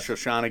 I mean, Yes.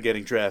 Shoshana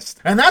getting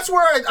dressed. And that's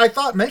where I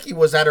thought Mickey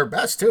was at her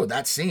best too.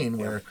 That scene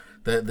where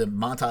the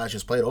montage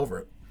is played over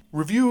it.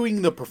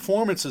 Reviewing the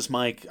performances,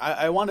 Mike,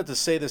 I wanted to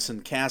say this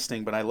in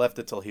casting, but I left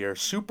it till here.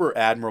 Super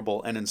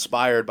admirable and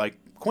inspired by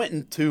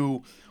Quentin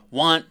to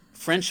want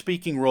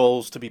French-speaking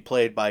roles to be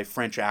played by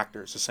French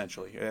actors,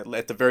 essentially.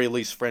 At the very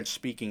least,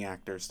 French-speaking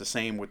actors. The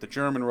same with the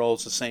German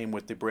roles, the same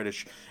with the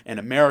British and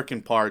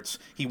American parts.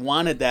 He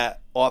wanted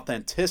that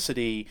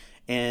authenticity,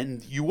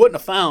 and you wouldn't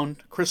have found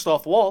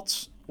Christoph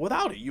Waltz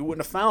without it. You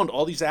wouldn't have found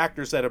all these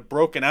actors that have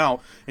broken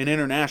out in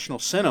international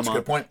cinema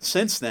good point.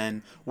 since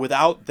then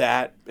without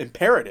that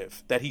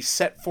imperative that he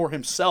set for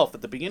himself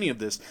at the beginning of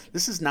this.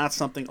 This is not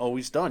something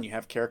always done. You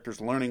have characters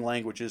learning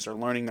languages or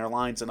learning their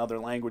lines in other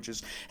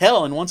languages.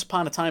 Hell, and Once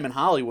Upon a Time in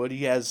Hollywood,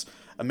 he has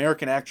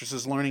American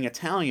actresses learning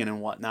Italian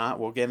and whatnot.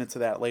 We'll get into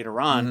that later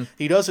on. Mm-hmm.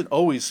 He doesn't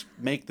always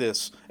make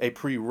this a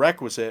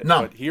prerequisite,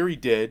 No. but here he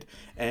did,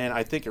 and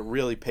I think it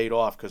really paid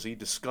off because he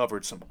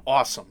discovered some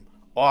awesome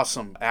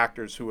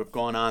actors who have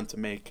gone on to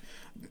make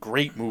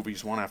great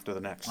movies one after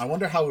the next. I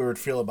wonder how we would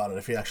feel about it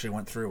if he actually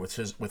went through with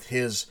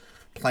his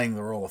playing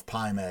the role of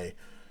Pai Mei,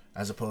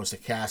 as opposed to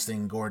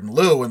casting Gordon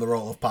Liu in the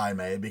role of Pai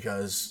Mei.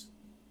 Because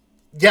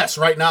yes,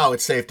 right now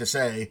it's safe to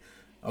say,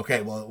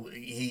 okay, well,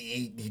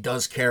 he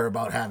does care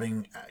about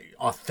having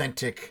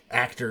authentic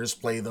actors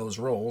play those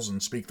roles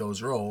and speak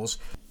those roles.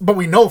 But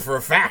we know for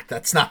a fact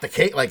that's not the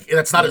case. Like,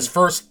 that's not his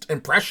first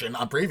impression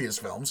on previous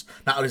films,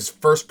 not his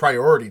first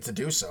priority to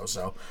do so.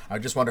 So I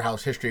just wonder how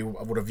history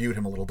would have viewed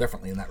him a little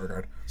differently in that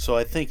regard. So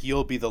I think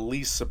you'll be the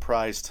least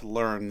surprised to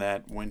learn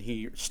that when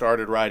he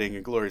started writing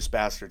Inglourious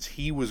Bastards,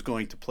 he was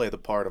going to play the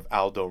part of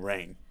Aldo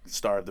Rain,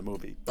 star of the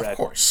movie. Of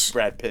course.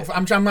 Brad Pitt.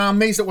 I'm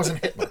amazed it wasn't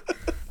Hitler.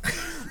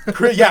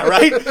 Yeah,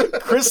 right?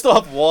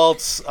 Christoph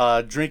Waltz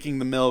drinking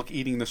the milk,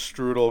 eating the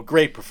strudel.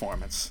 Great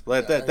performance.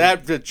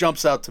 That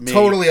jumps out to me.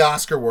 Totally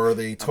Oscar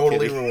worthy,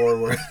 totally kidding.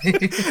 reward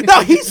worthy.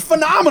 No, he's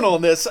phenomenal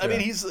in this. I mean,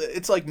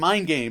 it's like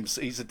Mind Games.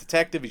 He's a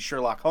detective. He's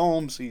Sherlock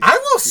Holmes. I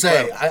will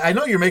say, I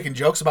know you're making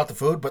jokes about the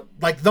food, but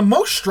like the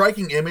most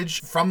striking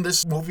image from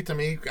this movie to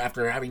me,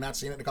 after having not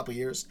seen it in a couple of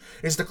years,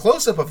 is the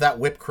close-up of that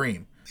whipped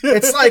cream.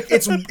 It's like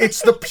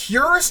it's the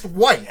purest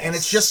white, and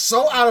it's just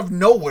so out of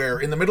nowhere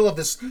in the middle of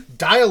this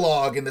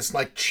dialogue and this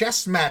like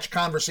chess match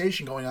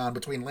conversation going on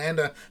between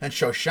Landa and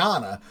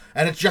Shoshana,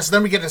 and it's just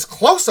then we get this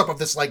close up of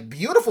this like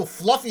beautiful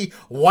fluffy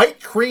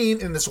white cream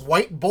in this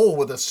white bowl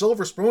with a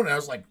silver spoon, and I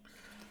was like,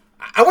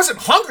 I wasn't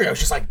hungry. I was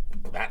just like,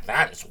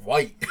 that is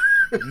white.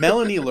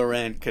 Melanie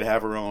Laurent could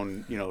have her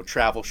own,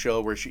 travel show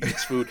where she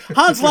eats food.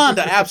 Hans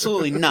Landa,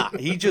 absolutely not.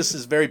 He just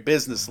is very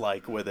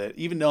businesslike with it,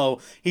 even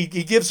though he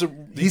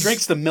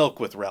drinks the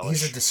milk with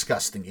relish. He's a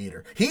disgusting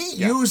eater. He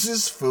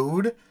uses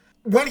food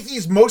when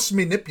he's most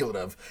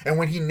manipulative, and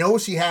when he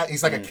knows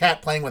he's like a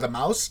cat playing with a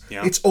mouse.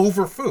 Yeah. It's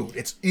over food.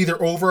 It's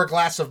either over a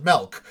glass of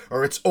milk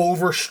or it's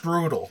over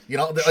strudel.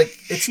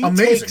 It's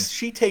amazing.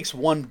 She takes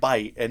one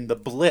bite, and the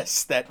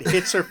bliss that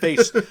hits her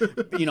face,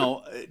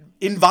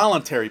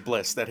 involuntary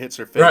bliss that hits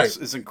her face, Right.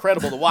 is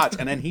incredible to watch.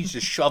 And then he's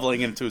just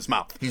shoveling it into his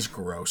mouth. He's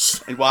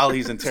gross. And while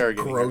he's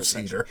interrogating her, Gross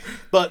essentially. eater.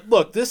 But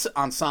look, this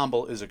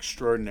ensemble is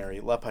extraordinary.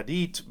 La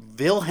Padite,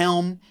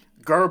 Wilhelm,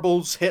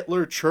 Goebbels,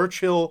 Hitler,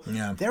 Churchill.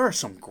 Yeah. There are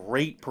some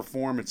great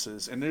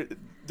performances, and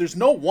there's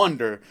no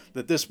wonder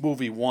that this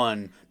movie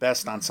won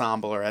Best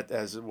Ensemble, or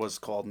as it was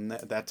called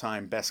at that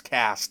time, Best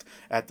Cast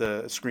at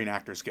the Screen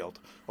Actors Guild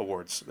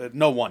Awards.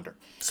 No wonder.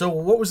 So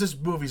what was this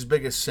movie's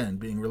biggest sin,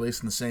 being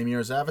released in the same year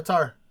as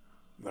Avatar?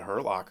 The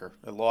Hurt Locker.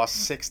 It lost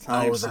 6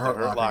 times it was to the the Hurt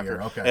Hurt Locker Locker.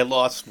 year, okay. It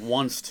lost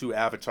once to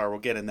Avatar. We'll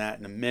get in that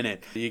in a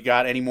minute. You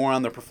got any more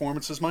on the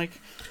performances, Mike?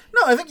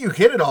 No, I think you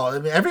hit it all. I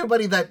mean,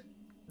 everybody that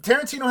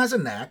Tarantino has a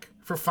knack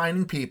for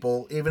finding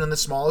people, even in the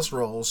smallest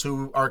roles,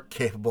 who are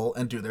capable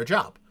and do their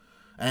job.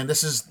 And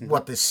this is the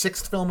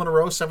 7th film in a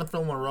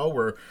row,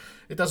 where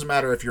it doesn't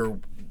matter if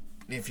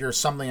you're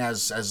something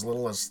as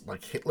little as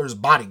like Hitler's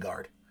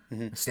bodyguard,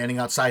 standing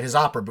outside his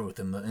opera booth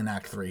in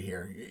Act 3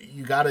 here.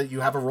 You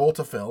have a role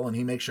to fill, and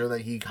he makes sure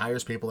that he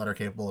hires people that are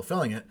capable of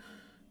filling it.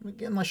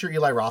 Unless you're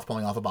Eli Roth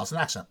pulling off a Boston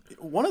accent.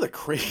 One of the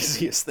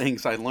craziest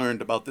things I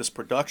learned about this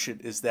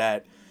production is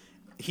that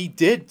he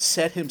did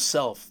set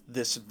himself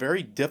this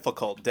very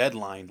difficult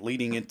deadline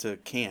leading into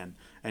Cannes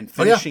and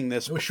finishing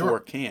this It was before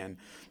short. Cannes,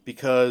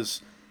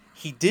 because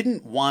he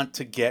didn't want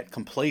to get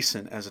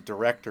complacent as a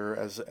director,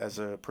 as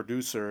a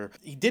producer.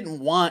 He didn't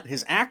want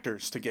his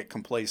actors to get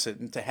complacent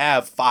and to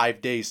have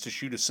 5 days to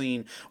shoot a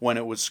scene when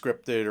it was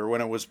scripted or when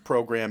it was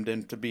programmed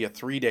in to be a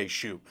 3-day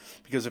shoot.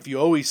 Because if you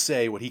always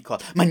say what he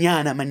called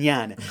mañana,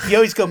 mañana, you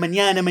always go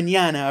mañana,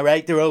 mañana, all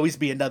right? There will always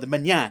be another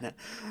mañana.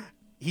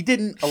 He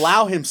didn't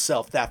allow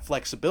himself that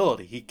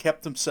flexibility. He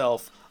kept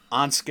himself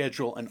on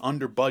schedule and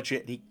under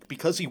budget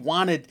because he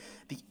wanted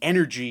the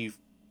energy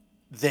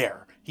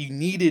there. He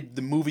needed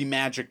the movie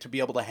magic to be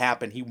able to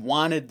happen. He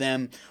wanted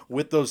them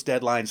with those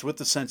deadlines, with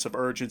the sense of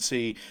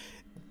urgency.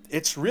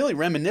 It's really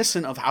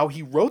reminiscent of how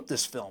he wrote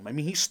this film. I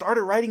mean, he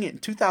started writing it in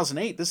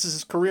 2008. This is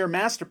his career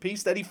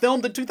masterpiece that he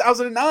filmed in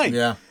 2009.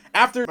 Yeah.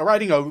 After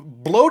writing a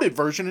bloated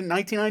version in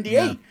 1998.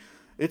 Yeah.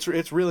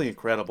 It's really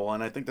incredible,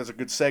 and I think that's a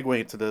good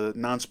segue into the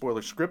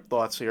non-spoiler script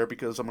thoughts here,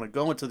 because I'm going to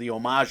go into the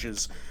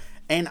homages.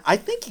 And I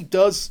think he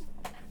does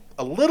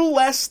a little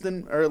less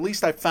than, or at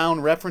least I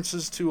found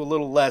references to a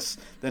little less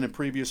than in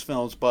previous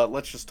films, but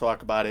let's just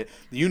talk about it.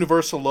 The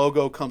Universal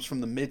logo comes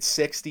from the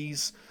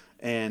mid-'60s.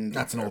 And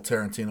that's an old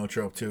Tarantino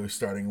trope, too,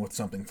 starting with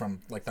something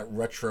from like that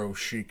retro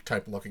chic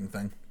type looking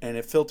thing. And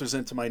it filters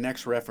into my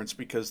next reference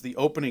because the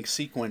opening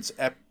sequence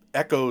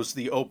echoes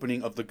the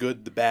opening of The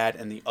Good, the Bad,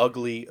 and the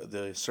Ugly,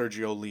 the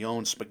Sergio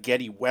Leone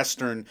spaghetti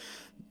western.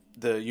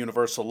 The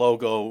Universal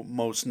logo,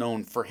 most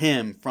known for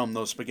him from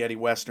those spaghetti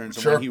westerns.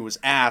 And Sure. when he was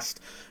asked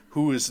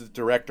who is the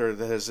director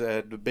that has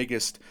had the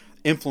biggest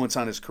influence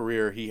on his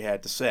career, he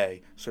had to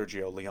say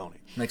Sergio Leone.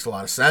 Makes a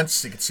lot of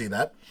sense. You can see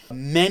that.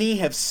 Many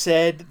have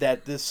said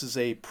that this is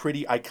a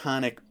pretty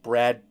iconic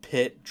Brad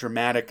Pitt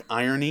dramatic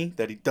irony,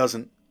 that he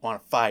doesn't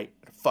want to fight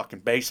in a fucking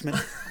basement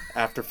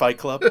after Fight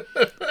Club.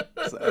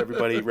 So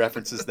everybody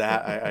references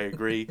that. I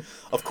agree.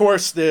 Of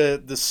course,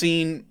 the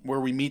scene where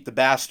we meet the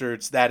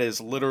bastards, that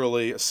is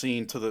literally a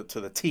scene to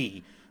the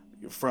T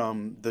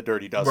from The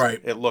Dirty Dozen.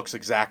 Right. It looks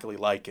exactly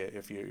like it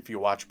if you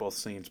watch both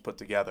scenes put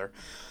together.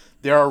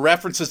 There are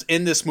references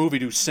in this movie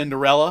to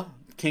Cinderella,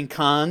 King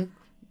Kong,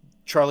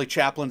 Charlie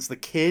Chaplin's The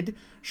Kid,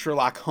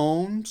 Sherlock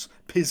Holmes,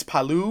 Piz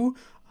Palu,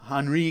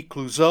 Henri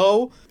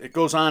Clouseau. It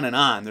goes on and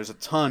on. There's a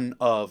ton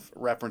of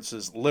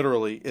references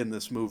literally in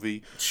this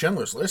movie.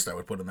 Schindler's List, I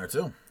would put in there,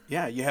 too.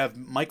 Yeah, you have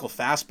Michael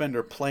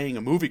Fassbender playing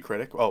a movie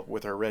critic. Oh,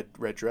 with her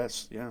red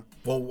dress, yeah.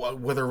 Well,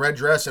 with her red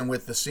dress and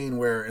with the scene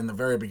where, in the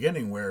very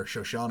beginning, where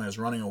Shoshana is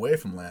running away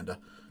from Landa.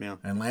 Yeah.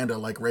 And Landa,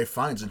 like Rafe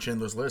Fiennes in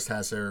Schindler's List,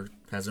 has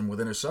him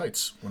within her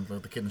sights, when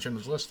the kid in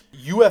Schindler's List.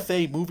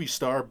 UFA movie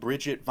star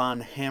Bridget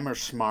von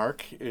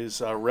Hammersmark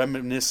is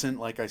reminiscent,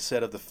 like I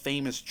said, of the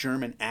famous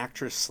German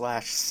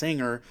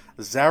actress/singer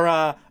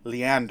Sarah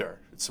Leander.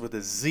 It's with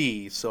a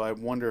Z, so I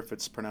wonder if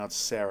it's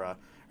pronounced Sarah.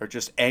 Or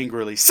just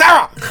angrily,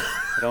 Sarah!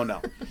 I don't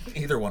know.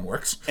 Either one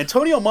works.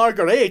 Antonio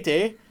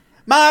Margarete,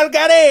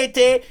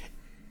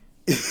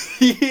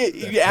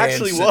 he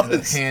actually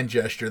was. The hand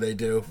gesture they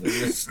do.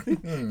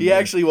 He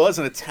actually was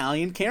an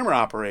Italian camera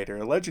operator,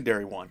 a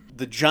legendary one.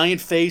 The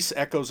giant face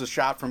echoes a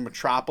shot from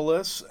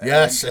Metropolis.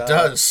 Yes, it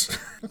does.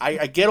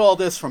 I get all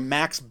this from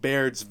Max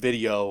Baird's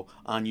video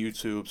on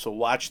YouTube, so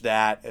watch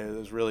that. It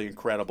was really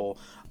incredible.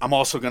 I'm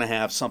also going to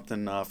have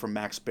something from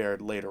Max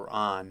Baird later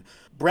on.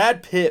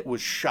 Brad Pitt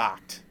was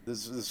shocked.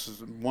 This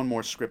is one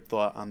more script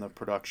thought on the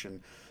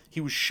production.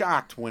 He was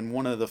shocked when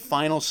one of the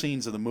final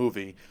scenes of the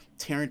movie,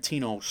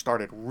 Tarantino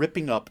started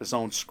ripping up his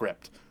own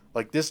script.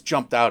 Like, this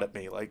jumped out at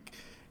me. Like,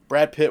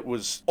 Brad Pitt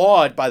was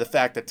awed by the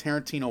fact that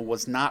Tarantino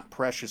was not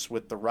precious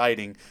with the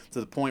writing, to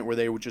the point where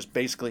they would just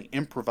basically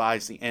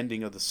improvise the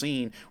ending of the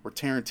scene, where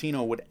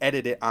Tarantino would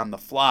edit it on the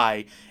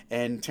fly.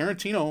 And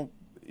Tarantino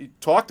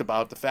talked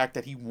about the fact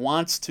that he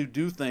wants to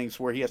do things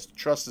where he has to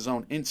trust his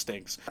own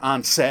instincts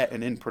on set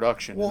and in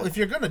production. Well, if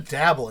you're going to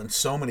dabble in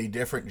so many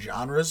different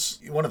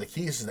genres, one of the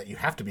keys is that you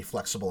have to be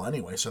flexible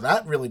anyway. So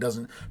that really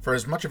doesn't, for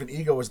as much of an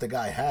ego as the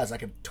guy has, I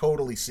could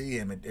totally see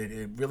him.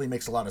 It really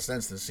makes a lot of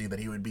sense to see that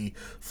he would be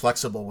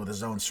flexible with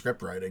his own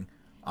script writing,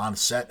 on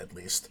set at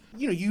least.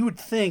 You know, you would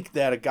think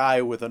that a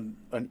guy with an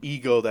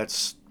ego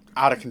that's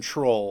out of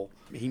control,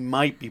 he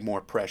might be more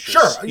precious.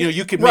 Sure. You know,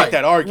 you could make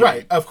that argument.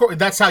 Right. Of course,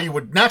 that's how you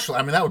would naturally,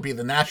 I mean, that would be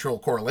the natural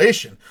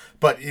correlation.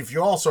 But if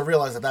you also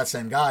realize that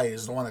same guy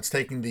is the one that's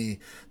taking the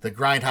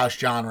grindhouse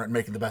genre and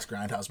making the best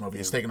grindhouse movie.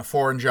 He's taking a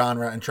foreign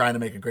genre and trying to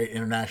make a great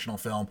international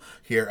film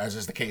here, as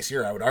is the case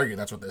here. I would argue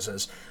that's what this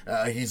is.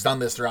 He's done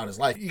this throughout his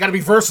life. You got to be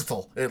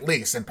versatile, at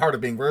least. And part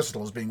of being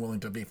versatile is being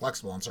willing to be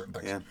flexible on certain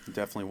things. Yeah, it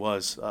definitely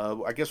was.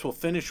 I guess we'll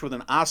finish with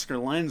an Oscar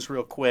lens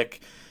real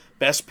quick.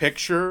 Best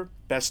Picture,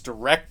 Best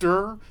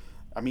Director.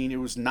 I mean, it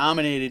was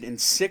nominated in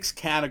 6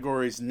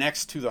 categories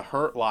next to The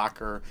Hurt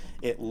Locker.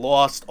 It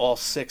lost all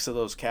 6 of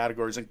those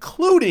categories,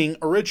 including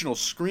Original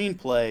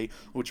Screenplay,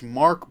 which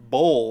Mark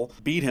Bowl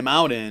beat him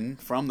out in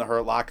from The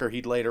Hurt Locker.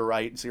 He'd later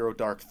write Zero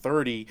Dark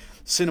 30.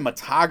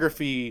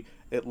 Cinematography,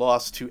 it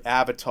lost to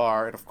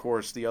Avatar. And, of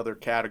course, the other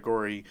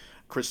category,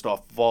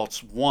 Christoph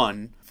Waltz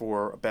won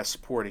for Best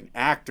Supporting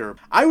Actor.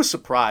 I was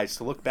surprised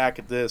to look back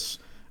at this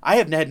I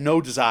have had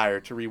no desire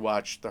to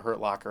rewatch The Hurt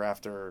Locker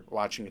after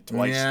watching it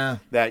twice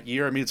that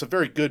year. I mean, it's a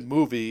very good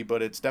movie,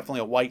 but it's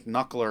definitely a white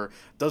knuckler.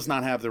 Does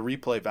not have the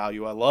replay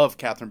value. I love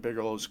Catherine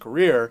Bigelow's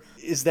career.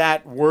 Is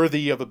that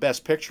worthy of a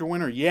Best Picture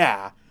winner?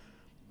 Yeah.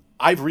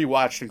 I've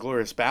rewatched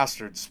Inglourious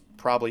Basterds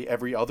probably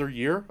every other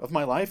year of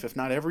my life, if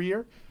not every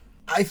year.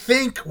 I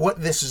think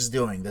what this is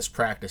doing, this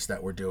practice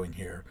that we're doing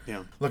here,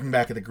 looking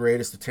back at the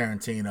greatest of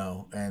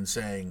Tarantino and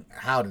saying,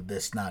 how did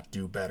this not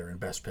do better in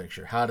Best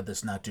Picture? How did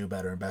this not do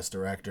better in Best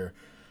Director?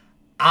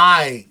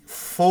 I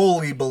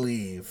fully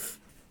believe,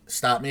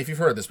 stop me if you've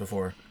heard this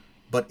before,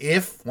 but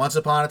if Once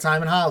Upon a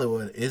Time in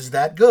Hollywood is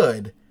that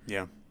good,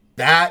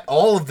 that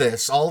all of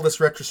this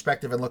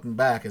retrospective and looking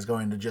back is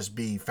going to just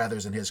be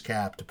feathers in his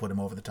cap to put him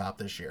over the top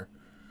this year.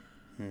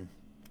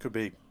 Could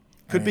be.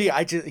 Could be.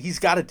 He's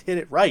got to hit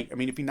it right. I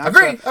mean, if he not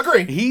agree.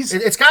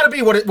 It's got to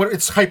be what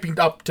it's hyping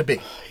up to be.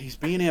 He's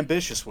being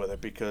ambitious with it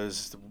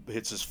because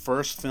it's his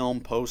first film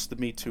post the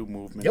Me Too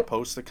movement,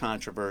 post the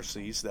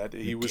controversies that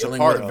he was a part of.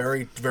 Dealing with a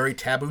very, very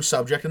taboo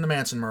subject in the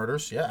Manson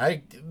murders. Yeah,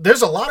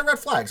 there's a lot of red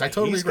flags. I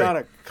totally agree. He's got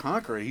to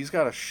conquer it. He's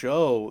got to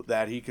show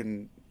that he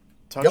can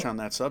touch on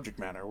that subject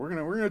matter. We're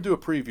gonna do a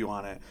preview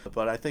on it,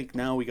 but I think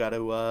now we got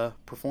to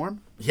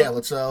perform. Yeah,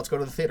 let's go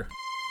to the theater.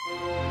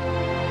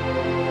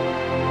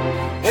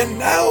 And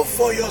now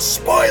for your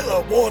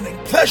spoiler warning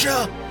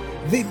pleasure,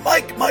 the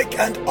Mike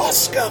and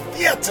Oscar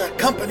Theatre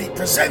Company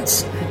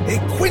presents a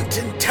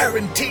Quentin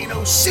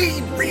Tarantino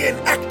scene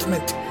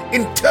reenactment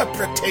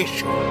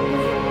interpretation.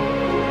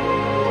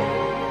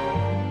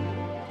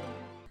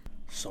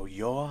 So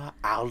you're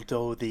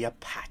Aldo the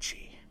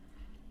Apache.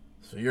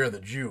 So you're the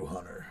Jew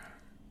hunter.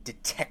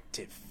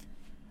 Detective.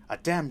 A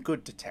damn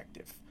good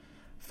detective.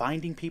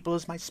 Finding people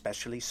is my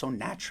specialty, so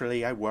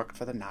naturally I worked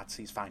for the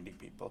Nazis finding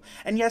people.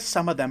 And yes,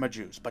 some of them are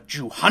Jews, but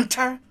Jew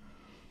hunter?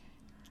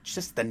 It's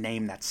just the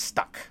name that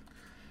stuck.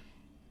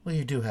 Well,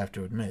 you do have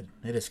to admit,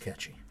 it is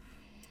catchy.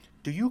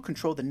 Do you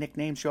control the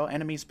nicknames your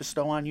enemies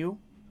bestow on you?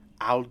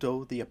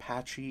 Aldo the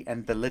Apache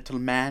and the Little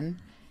Man?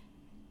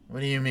 What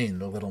do you mean,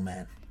 the Little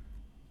Man?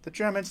 The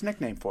Germans'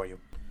 nickname for you.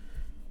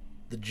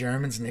 The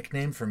Germans'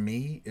 nickname for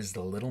me is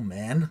the Little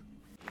Man?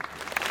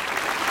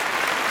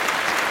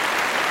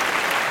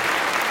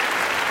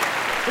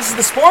 This is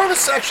the spoiler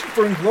section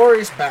for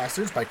Inglourious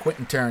Basterds by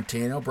Quentin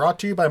Tarantino, brought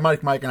to you by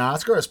Mike, and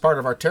Oscar as part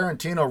of our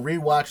Tarantino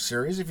rewatch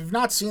series. If you've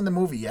not seen the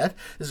movie yet,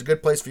 this is a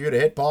good place for you to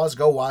hit pause,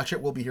 go watch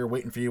it. We'll be here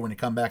waiting for you when you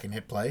come back and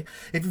hit play.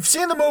 If you've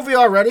seen the movie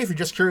already, if you're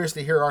just curious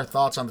to hear our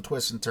thoughts on the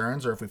twists and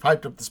turns, or if we've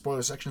hyped up the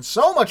spoiler section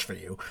so much for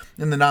you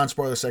in the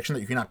non-spoiler section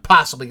that you cannot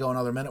possibly go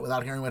another minute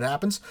without hearing what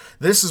happens,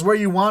 this is where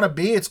you want to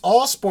be. It's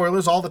all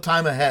spoilers all the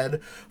time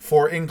ahead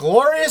for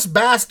Inglourious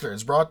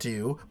Basterds, brought to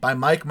you by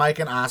Mike,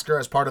 and Oscar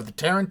as part of the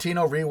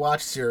Tarantino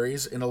rewatch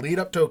series in a lead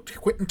up to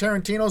Quentin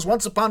Tarantino's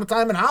Once Upon a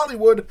Time in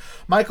Hollywood.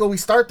 Michael, we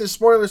start this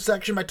spoiler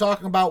section by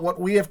talking about what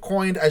we have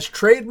coined as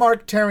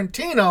trademark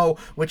Tarantino,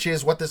 which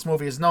is what this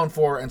movie is known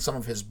for and some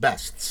of his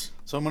bests.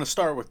 So I'm going to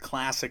start with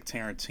classic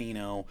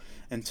Tarantino,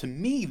 and to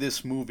me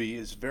this movie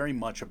is very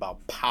much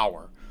about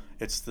power.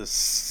 It's the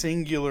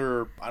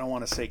singular, I don't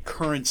want to say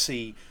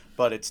currency,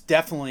 but it's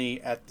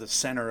definitely at the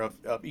center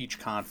of each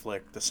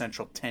conflict, the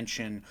central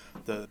tension,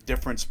 the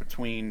difference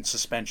between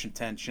suspension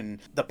tension.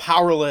 The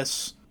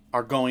powerless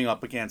are going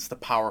up against the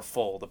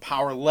powerful. The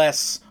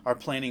powerless are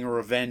planning a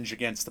revenge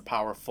against the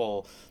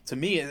powerful. To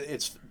me,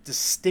 it's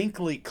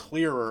distinctly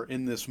clearer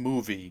in this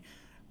movie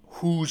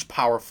who's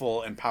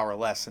powerful and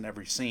powerless in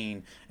every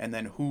scene, and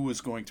then who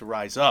is going to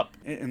rise up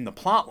in the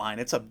plot line.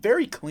 It's a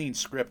very clean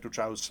script, which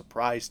I was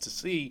surprised to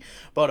see,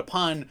 but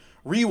upon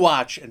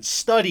rewatch and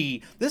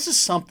study, this is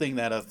something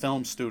that a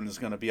film student is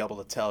going to be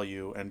able to tell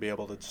you and be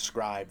able to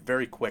describe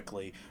very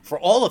quickly for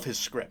all of his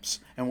scripts.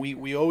 And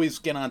we always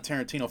get on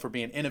Tarantino for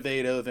being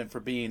innovative and for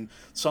being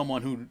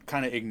someone who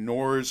kind of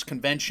ignores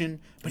convention,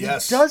 but he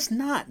does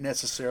not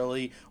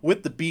necessarily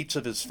with the beats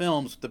of his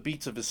films, with the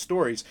beats of his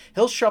stories.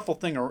 He'll shuffle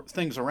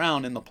things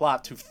around in the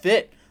plot to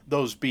fit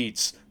those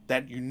beats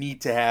that you need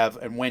to have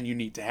and when you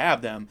need to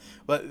have them.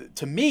 But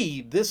to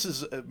me, this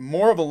is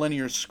more of a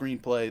linear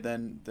screenplay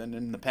than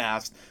in the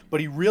past,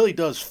 but he really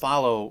does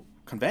follow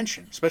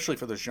convention, especially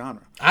for this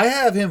genre. I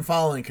have him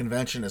following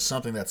convention as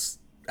something that's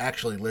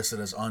actually listed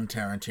as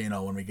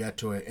un-Tarantino when we get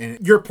to it.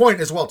 And your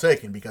point is well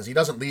taken, because he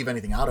doesn't leave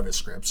anything out of his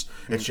scripts.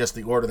 It's just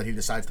the order that he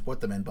decides to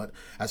put them in. But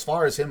as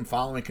far as him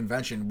following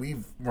convention,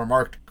 we've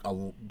remarked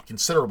a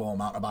considerable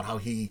amount about how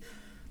he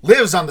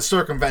lives on the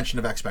circumvention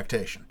of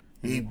expectation.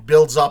 He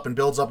builds up and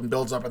builds up and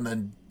builds up and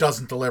then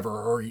doesn't deliver,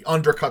 or he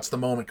undercuts the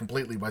moment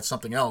completely by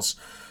something else.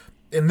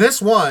 In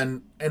this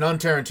one, and on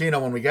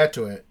Tarantino, when we get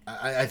to it,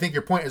 I think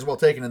your point is well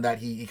taken in that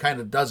he kind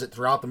of does it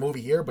throughout the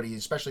movie here, but he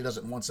especially does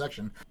it in one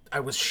section. I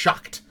was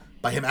shocked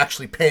by him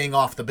actually paying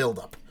off the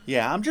buildup.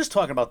 Yeah, I'm just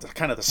talking about the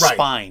kind of the Right,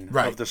 spine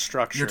right. of the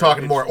structure. You're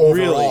talking It's more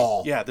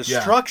overall. Really, the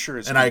structure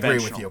is and I agree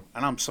with conventional, you.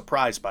 and I'm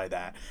surprised by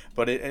that.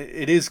 But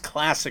it is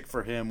classic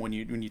for him when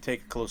you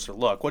take a closer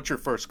look. What's your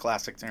first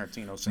classic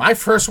Tarantino scene? My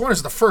first one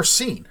is the first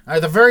scene,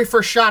 the very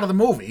first shot of the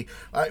movie.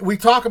 We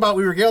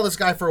regale this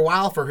guy for a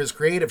while for his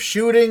creative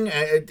shooting.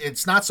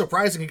 It's not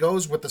surprising he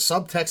goes with the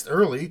subtext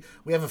early.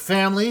 We have a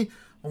family.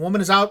 A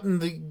woman is out in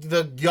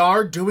the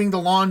yard doing the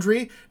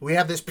laundry. We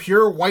have this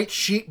pure white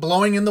sheet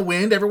blowing in the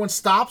wind. Everyone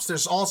stops.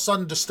 There's all of a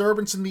sudden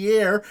disturbance in the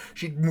air.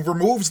 She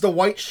removes the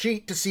white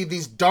sheet to see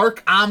these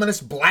dark, ominous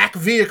black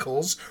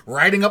vehicles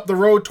riding up the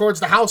road towards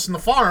the house and the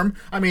farm.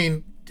 I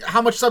mean,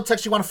 how much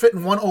subtext you want to fit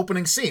in one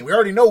opening scene? We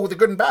already know who the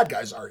good and bad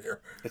guys are here.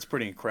 It's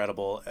pretty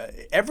incredible.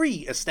 Every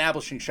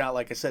establishing shot,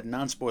 like I said,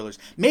 non-spoilers,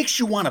 makes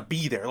you want to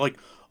be there. Like,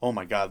 oh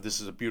my God,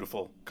 this is a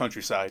beautiful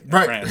countryside in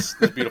France.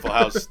 This beautiful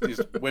house.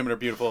 These women are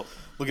beautiful.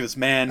 Look at this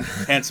man,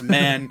 handsome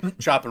man,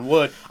 chopping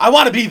wood. I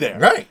want to be there.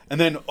 Right. And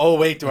then, oh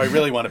wait, do I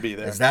really want to be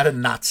there? Is that a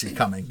Nazi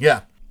coming?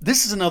 Yeah.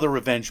 This is another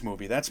revenge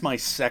movie. That's my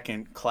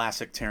second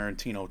classic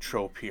Tarantino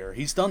trope here.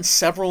 He's done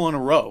several in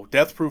a row.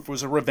 Death Proof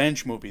was a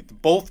revenge movie.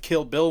 Both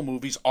Kill Bill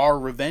movies are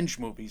revenge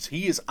movies.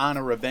 He is on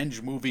a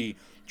revenge movie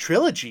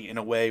trilogy in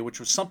a way, which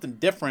was something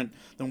different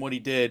than what he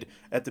did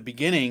at the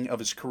beginning of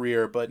his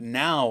career, but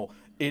now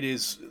it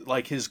is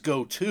like his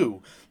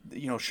go-to.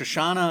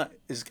 Shoshana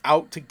is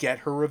out to get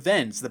her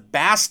revenge. The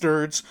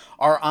bastards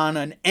are on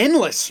an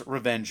endless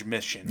revenge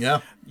mission.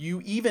 Yeah.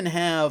 You even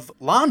have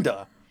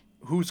Landa,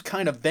 who's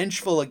kind of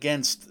vengeful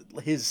against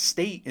his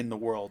state in the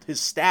world,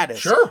 his status,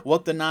 Sure.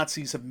 what the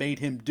Nazis have made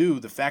him do,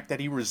 the fact that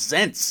he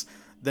resents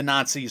the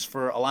Nazis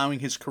for allowing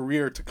his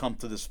career to come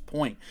to this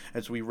point.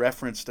 As we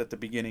referenced at the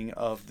beginning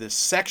of this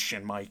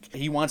section, Mike,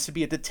 he wants to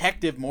be a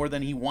detective more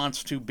than he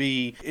wants to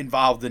be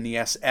involved in the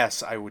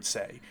SS, I would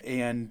say.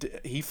 And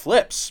he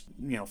flips,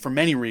 for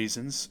many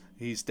reasons.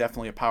 He's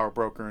definitely a power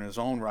broker in his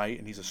own right,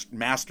 and he's a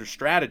master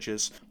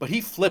strategist, but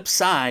he flips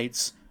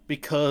sides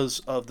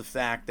because of the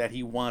fact that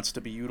he wants to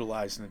be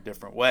utilized in a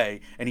different way,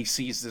 and he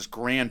sees this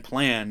grand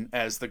plan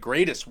as the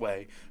greatest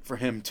way for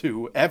him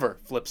to ever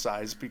flip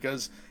sides,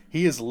 because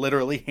he has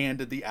literally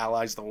handed the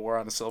Allies the war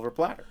on a silver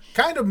platter.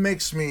 Kind of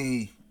makes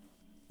me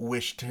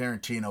wish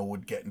Tarantino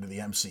would get into the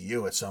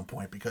MCU at some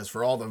point, because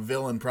for all the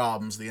villain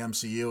problems the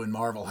MCU and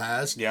Marvel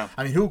has,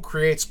 I mean, who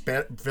creates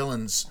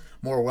villains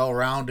more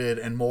well-rounded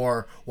and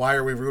more, why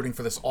are we rooting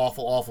for this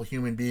awful, awful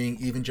human being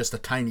even just a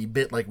tiny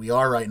bit like we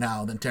are right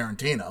now, than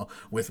Tarantino,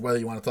 with whether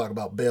you want to talk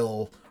about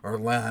Bill or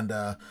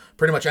Landa,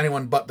 pretty much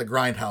anyone but the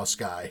Grindhouse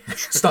guy,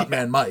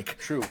 Stuntman Mike.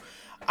 True.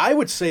 I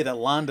would say that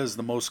Landa is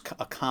the most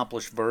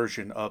accomplished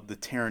version of the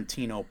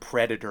Tarantino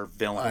Predator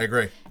villain. I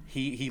agree.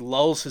 He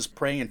lulls his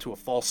prey into a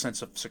false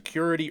sense of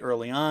security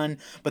early on,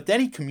 but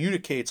then he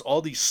communicates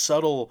all these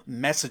subtle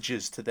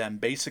messages to them,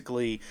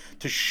 basically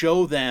to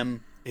show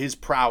them his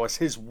prowess,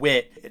 his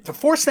wit, to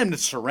force them to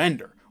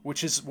surrender,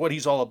 which is what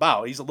he's all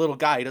about. He's a little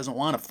guy. He doesn't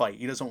want to fight.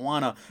 He doesn't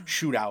want to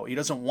shoot out. He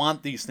doesn't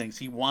want these things.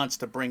 He wants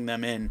to bring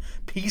them in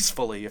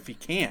peacefully if he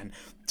can.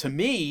 To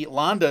me,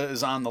 Landa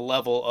is on the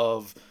level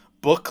of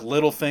Book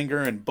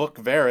Littlefinger and Book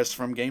Varys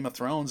from Game of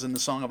Thrones in The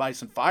Song of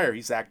Ice and Fire.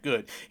 He's that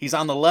good. He's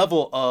on the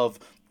level of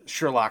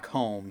Sherlock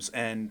Holmes,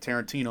 and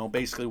Tarantino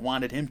basically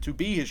wanted him to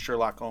be his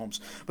Sherlock Holmes.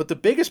 But the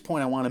biggest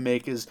point I want to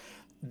make is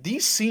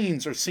these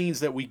scenes are scenes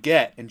that we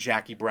get in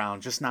Jackie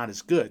Brown, just not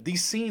as good.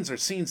 These scenes are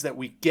scenes that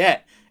we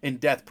get in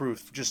Death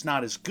Proof, just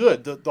not as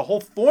good. The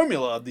whole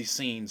formula of these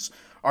scenes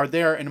are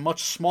there in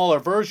much smaller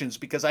versions,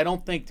 because I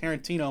don't think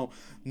Tarantino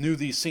knew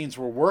these scenes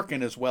were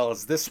working as well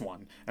as this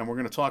one. And we're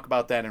going to talk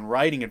about that in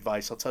writing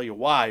advice. I'll tell you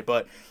why.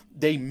 But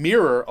they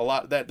mirror a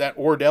lot that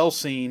Ordell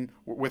scene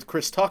with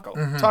Chris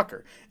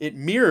Tucker. It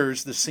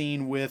mirrors the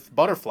scene with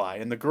Butterfly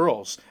and the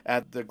girls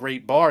at the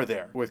great bar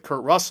there with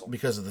Kurt Russell.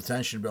 Because of the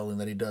tension building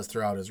that he does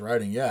throughout his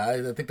writing. Yeah,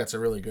 I think that's a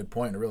really good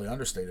point, a really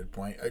understated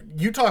point.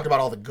 You talked about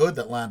all the good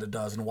that Landa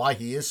does and why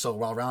he is so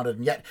well-rounded,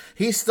 and yet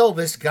he's still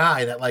this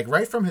guy that, like,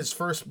 right from his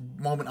first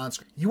moment on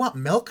screen, you want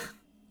milk?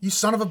 You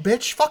son of a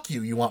bitch, fuck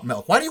you want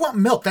milk. Why do you want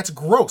milk? That's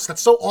gross.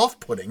 That's so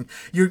off-putting.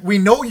 We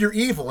know you're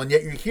evil, and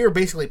yet you're here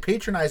basically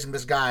patronizing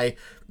this guy,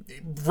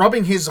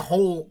 rubbing his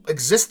whole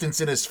existence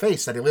in his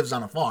face that he lives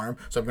on a farm,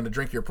 so I'm going to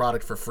drink your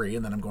product for free,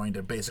 and then I'm going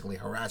to basically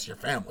harass your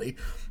family.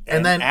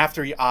 And then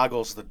after he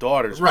ogles the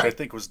daughters, which I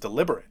think was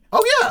deliberate.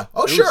 Oh, yeah.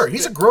 Oh, sure.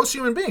 He's a gross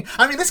human being.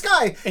 I mean, this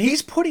guy... And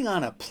he's putting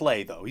on a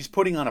play, though. He's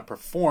putting on a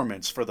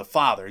performance for the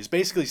father. He's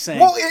basically saying,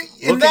 look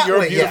at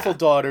your beautiful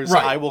daughters.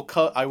 Right. I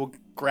will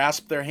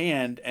grasp their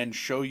hand and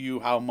show you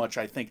how much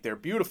I think they're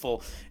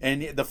beautiful.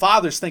 And the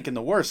father's thinking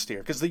the worst here,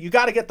 because you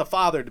got to get the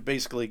father to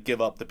basically give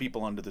up the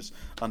people under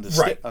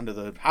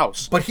the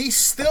house. But he's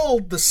still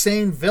the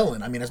same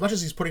villain. I mean, as much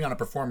as he's putting on a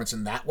performance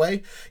in that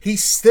way,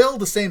 he's still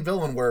the same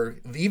villain, where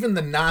even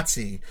the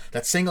Nazi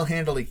that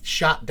single-handedly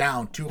shot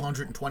down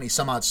 220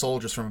 some odd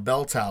soldiers from a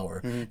bell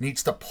tower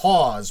needs to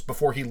pause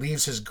before he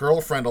leaves his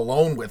girlfriend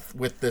alone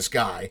with this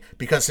guy,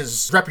 because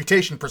his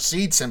reputation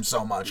precedes him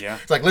so much. Yeah.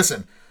 It's like,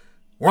 listen,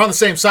 we're on the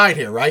same side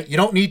here, right? You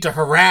don't need to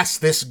harass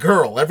this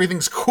girl.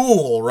 Everything's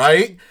cool,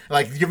 right?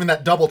 Like, giving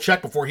that double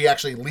check before he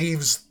actually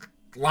leaves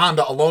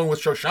Londa alone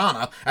with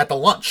Shoshana at the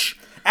lunch.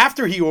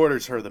 After he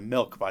orders her the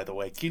milk, by the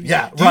way. Do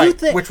you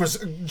think, which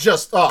was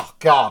just, oh,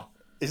 God.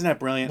 Isn't that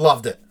brilliant?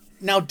 Loved it.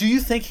 Now, do you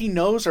think he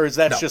knows, or is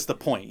that just the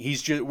point?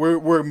 He's just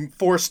we're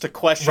forced to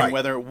question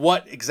whether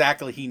what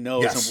exactly he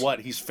knows and what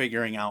he's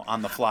figuring out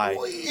on the fly.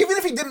 Well, even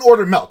if he didn't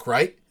order milk,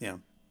 right? Yeah.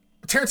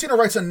 Tarantino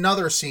writes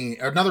another scene,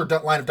 another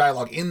line of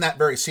dialogue in that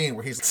very scene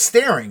where he's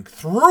staring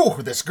through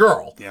this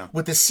girl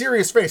with this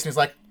serious face, and he's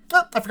like,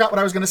 I forgot what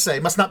I was going to say.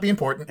 Must not be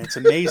important. It's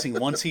amazing.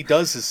 Once he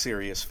does his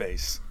serious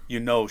face, you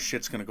know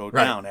shit's going to go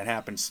down. It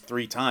happens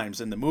 3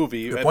 times in the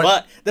movie.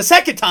 But the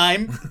second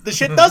time, the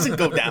shit doesn't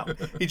go down.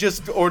 He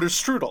just orders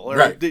strudel.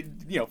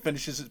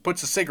 Or,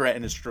 puts a cigarette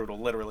in his strudel,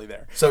 literally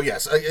there. So,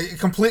 yes, I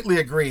completely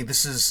agree.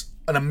 This is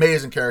an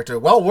amazing character.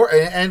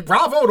 And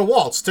bravo to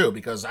Waltz, too,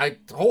 because I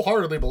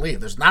wholeheartedly believe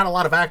there's not a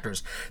lot of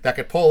actors that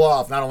could pull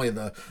off not only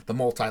the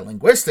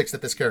multilinguistics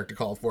that this character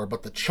called for,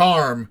 but the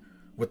charm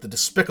with the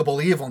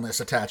despicable evilness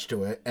attached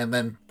to it, and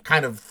then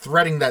kind of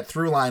threading that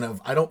through line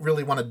of, I don't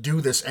really want to do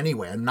this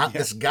anyway. I'm not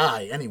this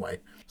guy anyway.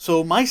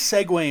 So my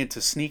segue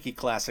into Sneaky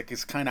Classic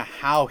is kind of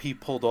how he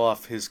pulled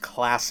off his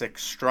classic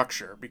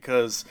structure,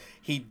 because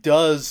he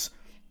does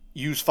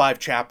use 5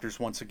 chapters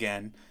once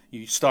again.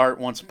 You start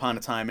Once Upon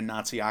a Time in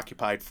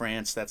Nazi-occupied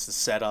France. That's the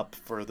setup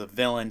for the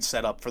villain,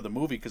 setup for the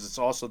movie, because it's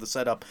also the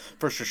setup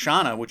for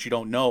Shoshana, which you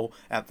don't know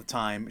at the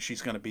time.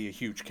 She's going to be a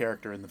huge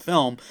character in the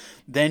film.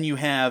 Then you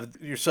have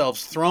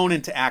yourselves thrown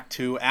into Act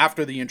 2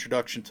 after the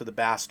introduction to the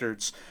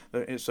Bastards.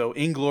 So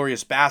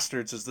Inglourious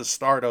Bastards is the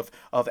start of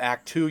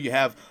Act 2. You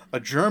have a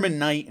German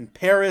night in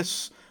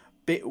Paris,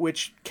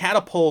 which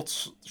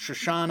catapults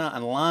Shoshana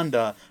and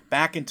Londa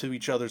back into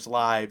each other's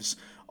lives,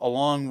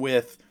 along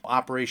with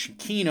Operation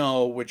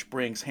Kino, which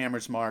brings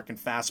Hammersmark and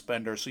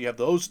Fassbender. So you have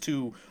those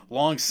 2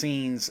 long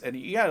scenes, and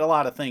you got a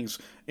lot of things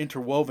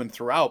interwoven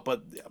throughout.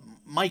 But,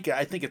 Mike,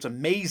 I think it's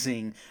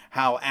amazing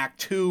how Act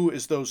 2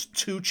 is those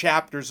 2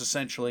 chapters,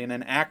 essentially, and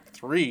then Act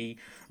 3,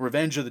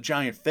 Revenge of the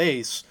Giant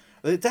Face,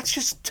 that's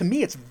just, to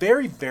me, it's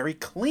very, very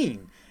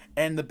clean.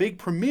 And the big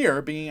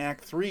premiere being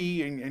Act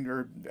 3,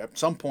 and at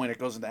some point it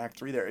goes into Act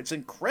 3 there. It's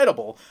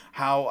incredible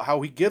how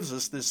he gives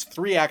us this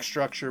 3-act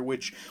structure,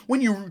 which,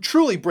 when you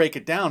truly break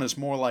it down, is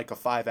more like a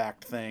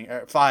 5-act thing,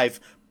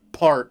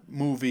 5-part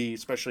movie,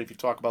 especially if you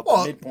talk about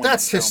the midpoint.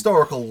 That's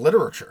historical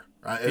literature.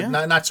 Right?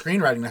 Not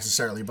screenwriting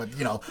necessarily, but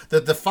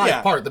the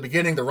 5-part, the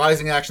beginning, the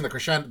rising action, the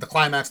crescendo, the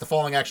climax, the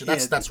falling action,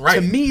 that's right.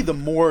 To me, the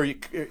more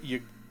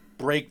you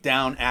break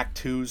down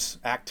Act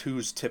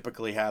 2s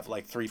typically have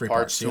like 3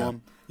 parts to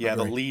them. Yeah,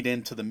 the lead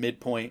into the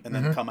midpoint, and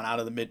then coming out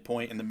of the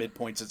midpoint, and the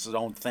midpoint's its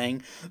own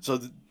thing.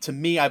 So to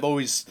me, I've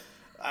always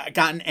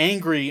gotten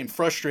angry and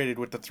frustrated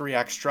with the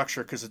 3-act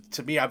structure, because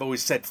to me, I've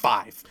always said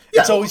 5.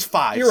 It's always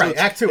 5. You're right.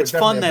 Act 2 is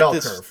definitely a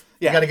bell curve.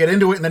 Yeah. You got to get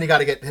into it, and then you got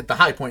to hit the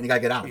high point, and you got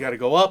to get out. You got to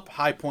go up,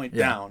 high point,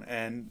 down,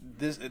 and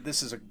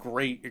this is a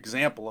great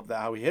example of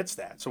how he hits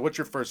that. So what's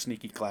your first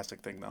Sneaky Classic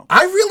thing, though?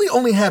 I really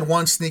only had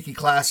one Sneaky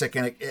Classic,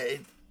 and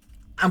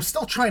I'm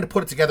still trying to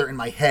put it together in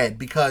my head,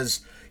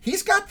 because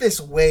he's got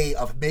this way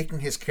of making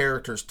his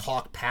characters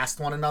talk past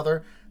one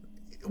another.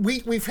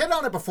 We've hit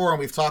on it before, and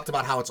we've talked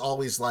about how it's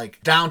always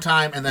like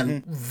downtime and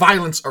then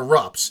violence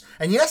erupts.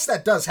 And yes,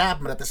 that does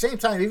happen, but at the same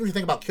time, even if you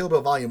think about Kill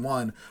Bill Volume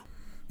 1,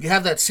 you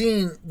have that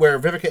scene where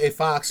Vivica A.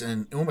 Fox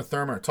and Uma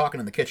Thurman are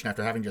talking in the kitchen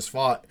after having just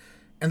fought,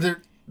 and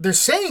they're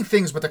saying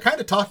things, but they're kind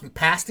of talking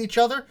past each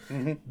other.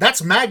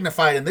 That's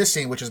magnified in this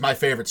scene, which is my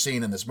favorite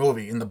scene in this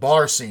movie, in the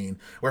bar scene,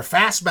 where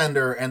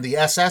Fassbender and the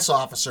SS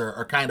officer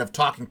are kind of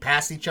talking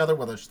past each other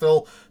while they're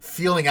still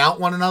feeling out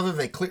one another.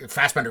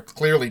 Fassbender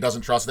clearly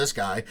doesn't trust this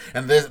guy,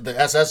 and the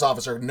SS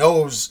officer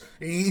knows,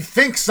 he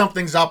thinks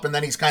something's up, and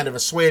then he's kind of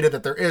assuaded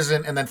that there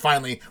isn't, and then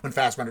finally, when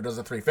Fassbender does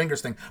the 3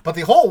 fingers thing. But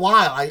the whole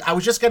while, I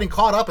was just getting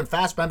caught up in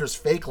Fassbender's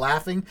fake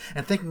laughing,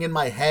 and thinking in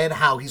my head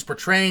how he's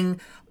portraying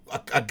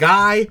a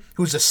guy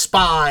who's a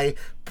spy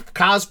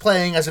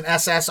cosplaying as an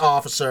SS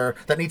officer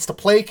that needs to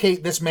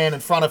placate this man in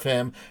front of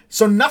him.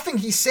 So nothing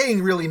he's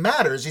saying really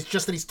matters. It's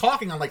just that he's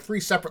talking on like 3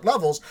 separate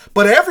levels,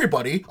 but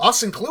everybody,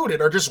 us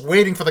included, are just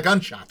waiting for the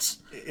gunshots.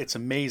 It's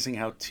amazing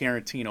how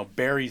Tarantino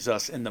buries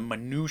us in the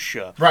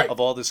minutia of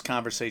all this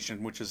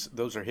conversation,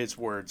 those are his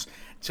words,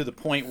 to the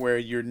point where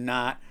you're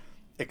not...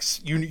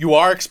 You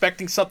are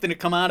expecting something to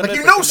come out of it.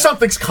 You know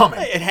something's coming.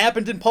 It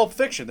happened in Pulp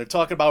Fiction. They're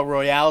talking about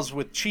Royales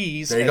with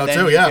cheese. There you go,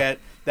 too, get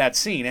that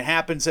scene. It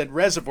happens at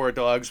Reservoir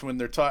Dogs when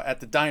they're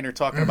at the diner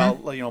talking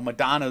about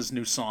Madonna's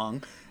new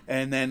song,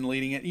 and then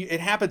leading it.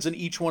 It happens in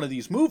each one of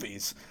these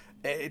movies.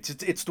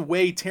 It's the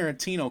way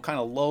Tarantino kind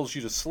of lulls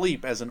you to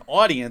sleep as an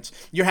audience.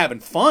 You're having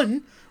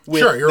fun.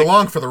 Sure, you're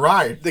along for the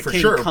ride, the for King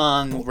sure.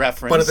 Kong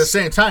reference. But at the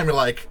same time, you're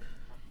like,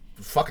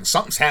 fucking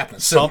something's happening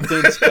soon.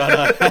 Something's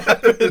gonna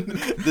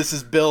happen. This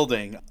is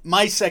building.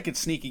 My second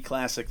Sneaky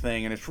Classic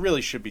thing, and it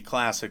really should be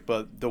classic,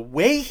 but the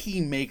way he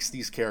makes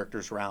these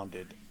characters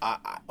rounded,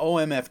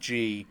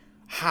 OMFG,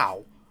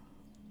 how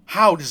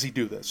does he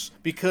do this?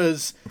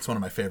 Because it's one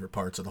of my favorite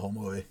parts of the whole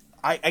movie.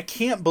 I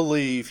can't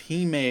believe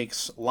he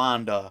makes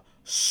Landa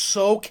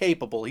so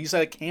capable. He's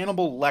a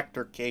Hannibal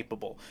Lecter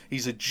capable.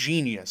 He's a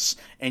genius,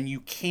 and you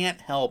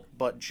can't help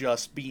but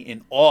just be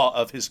in awe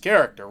of his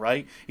character,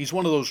 right? He's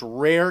one of those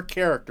rare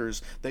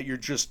characters that you're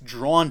just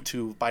drawn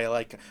to by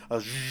like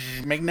a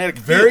magnetic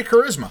field. Very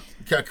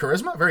very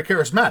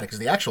charismatic is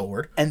the actual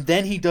word. And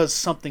then he does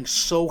something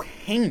so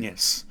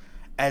heinous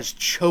as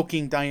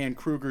choking Diane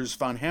Kruger's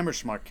von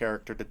Hammersmark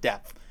character to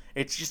death.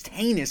 It's just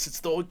heinous.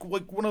 It's like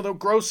one of the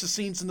grossest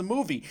scenes in the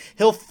movie.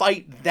 He'll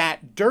fight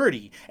that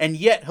dirty, and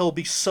yet he'll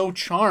be so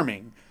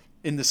charming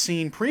in the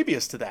scene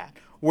previous to that,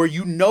 where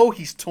you know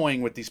he's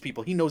toying with these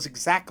people. He knows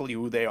exactly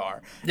who they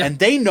are, and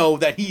they know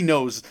that he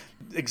knows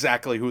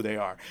exactly who they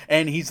are.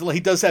 And he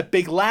does that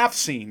big laugh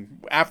scene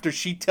after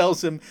she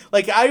tells him.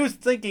 Like, I was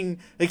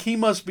thinking, like, he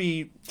must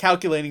be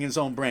calculating his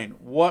own brain.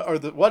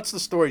 What's the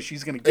story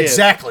she's going to give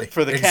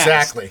for the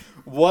cast?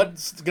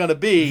 What's going to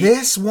be?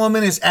 This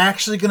woman is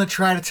actually going to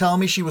try to tell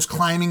me she was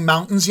climbing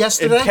mountains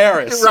yesterday? In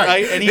Paris,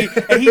 right? And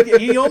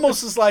he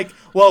almost is like,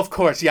 well, of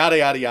course, yada,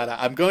 yada, yada.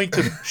 I'm going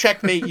to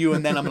checkmate you,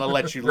 and then I'm going to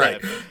let you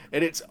live. Right.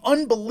 And it's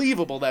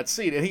unbelievable, that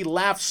scene. And he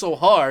laughs so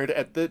hard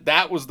at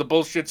that was the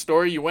bullshit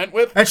story you went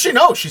with. And she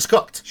knows she's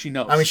cooked. She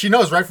knows. I mean, she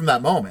knows right from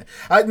that moment.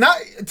 Not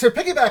to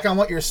piggyback on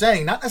what you're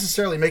saying, not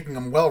necessarily making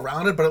them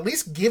well-rounded, but at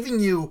least giving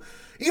you...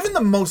 Even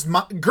the most...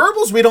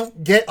 Goebbels, we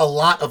don't get a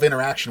lot of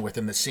interaction with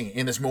in this scene,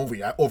 in this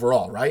movie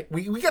overall, right?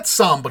 We get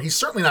some, but he's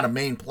certainly not a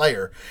main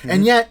player. Mm-hmm.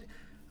 And yet,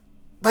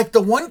 like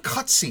the one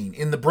cutscene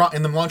in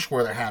the lunch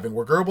where they're having,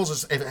 where Goebbels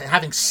is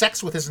having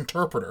sex with his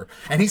interpreter,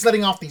 and he's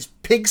letting off these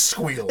pig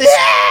squeals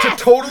to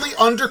totally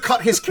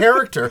undercut his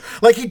character.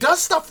 Like, he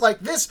does stuff like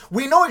this.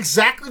 We know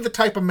exactly the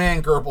type of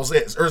man Goebbels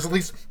is, or is at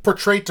least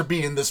portrayed to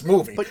be in this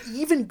movie. But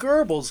even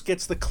Goebbels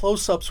gets the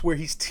close-ups where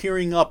he's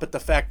tearing up at the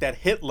fact that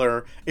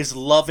Hitler is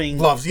loves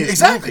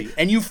his movie.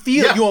 And you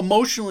feel, you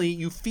emotionally,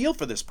 you feel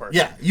for this person.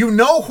 Yeah, you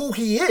know who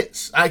he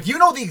is. You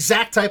know the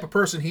exact type of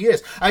person he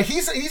is.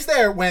 He's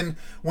there when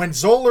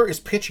Zoller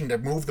is pitching to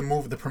move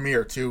the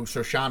premiere to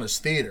Shoshana's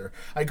theater.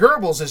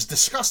 Goebbels is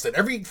disgusted.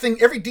 Every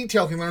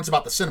detail he learns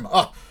about the cinema.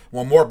 Oh,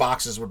 well, more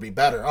boxes would be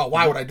better. Oh,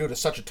 why would I do to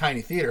such a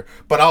tiny theater?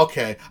 But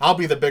okay, I'll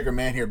be the bigger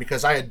man here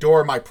because I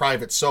adore my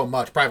Private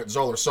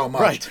Zoller so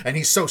much. Right. And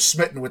he's so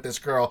smitten with this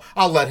girl.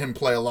 I'll let him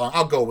play along.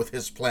 I'll go with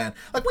his plan.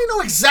 Like, we know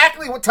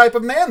exactly what type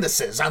of man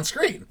this is on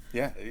screen.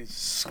 Yeah, he's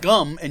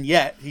scum, and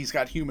yet he's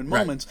got human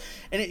moments.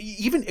 Right.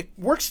 And it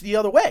works the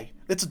other way.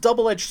 It's a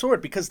double-edged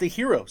sword because the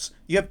heroes.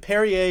 You have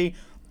Perrier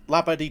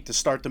Lapidite to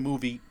start the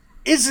movie.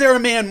 Is there a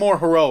man more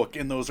heroic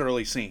in those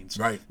early scenes?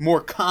 Right.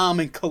 More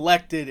calm and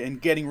collected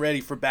and getting ready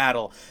for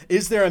battle?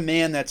 Is there a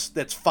man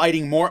that's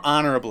fighting more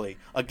honorably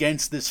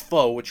against this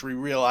foe, which we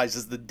realize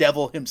is the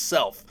devil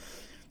himself?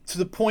 To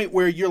the point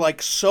where you're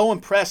like so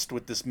impressed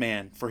with this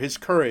man for his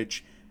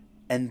courage,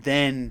 and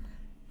then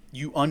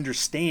you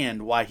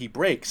understand why he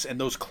breaks,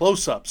 and those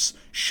close-ups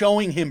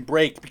showing him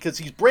break, because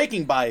he's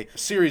breaking by a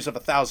series of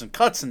 1,000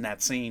 cuts in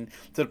that scene,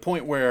 to the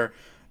point where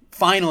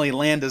finally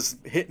Landa's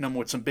hitting him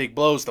with some big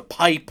blows. The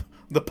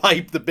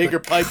bigger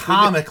pipe.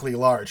 Comically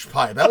large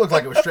pipe. That looked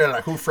like it was straight out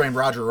of Who Framed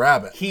Roger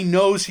Rabbit. He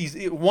knows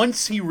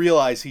once he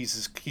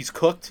realizes he's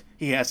cooked,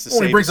 he has to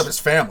save he brings up his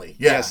family.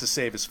 Yeah. He has to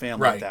save his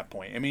family at that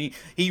point. I mean,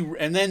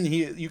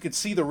 you can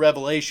see the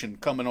revelation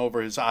coming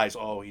over his eyes.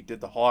 Oh, he did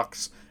the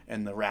Hawks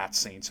and the rat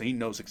scene, so he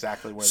knows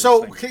exactly where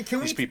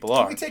these people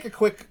are. Can we take a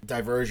quick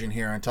diversion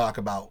here and talk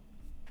about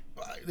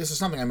this is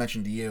something I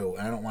mentioned to you,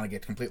 and I don't want to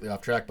get completely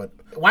off track, but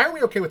why are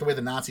we okay with the way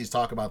the Nazis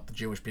talk about the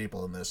Jewish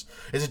people in this?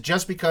 Is it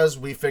just because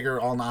we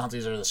figure all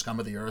Nazis are the scum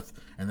of the earth,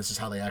 and this is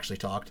how they actually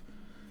talked?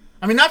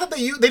 I mean, not that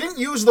they didn't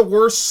use the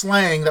worst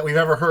slang that we've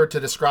ever heard to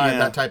describe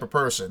that type of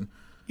person.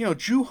 You know,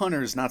 Jew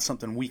hunter is not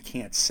something we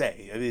can't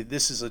say. I mean,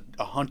 this is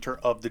a hunter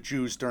of the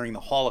Jews during the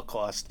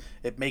Holocaust.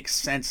 It makes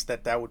sense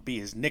that would be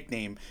his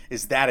nickname.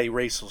 Is that a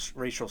racial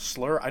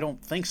slur? I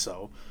don't think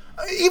so.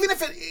 Even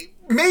if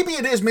maybe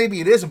it is, maybe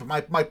it isn't.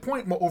 But my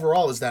point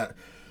overall is that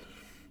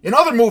in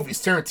other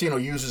movies,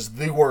 Tarantino uses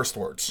the worst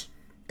words,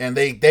 and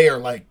they're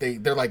like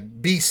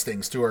bee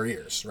stings to our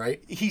ears,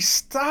 right? He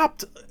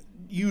stopped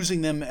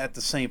using them at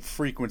the same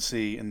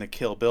frequency in the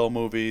Kill Bill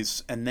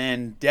movies, and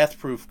then Death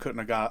Proof could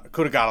have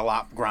got a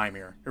lot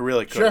grimier. It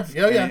really could.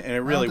 Sure, yeah. And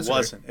it really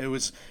wasn't. It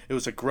was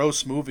a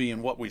gross movie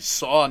in what we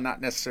saw,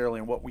 not necessarily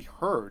in what we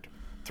heard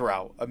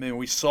throughout. I mean,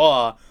 we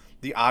saw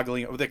the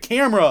ogling. The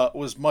camera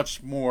was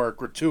much more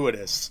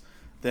gratuitous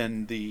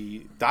than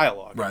the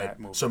dialogue in that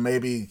movie. So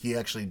maybe he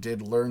actually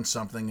did learn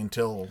something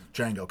until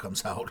Django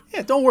comes out.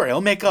 Yeah, don't worry.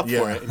 He'll make up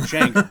for it in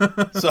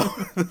Django. So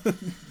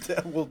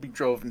that will be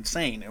drove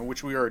insane,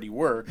 which we already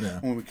were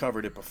when we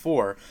covered it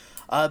before.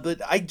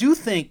 But I do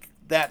think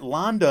that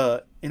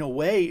Landa, in a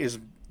way, is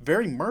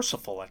very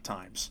merciful at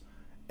times.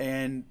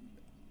 And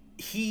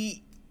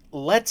he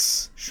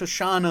lets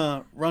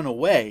Shoshana run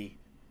away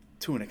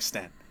to an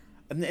extent.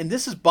 And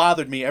this has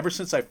bothered me ever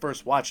since I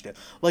first watched it.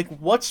 Like,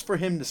 what's for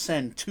him to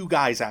send two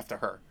guys after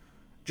her?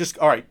 Just,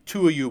 all right,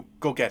 two of you,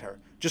 go get her.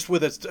 Just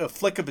with a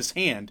flick of his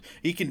hand,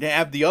 he can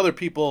have the other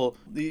people.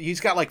 He's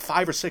got like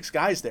 5 or 6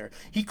 guys there.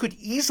 He could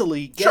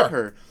easily get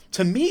her.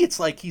 To me, it's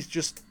like he's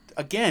just,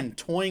 again,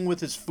 toying with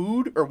his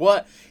food or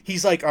what.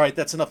 He's like, all right,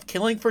 that's enough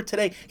killing for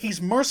today.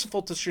 He's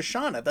merciful to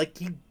Shoshana. Like,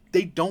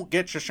 they don't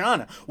get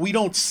Shoshana. We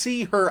don't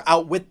see her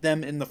out with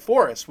them in the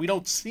forest. We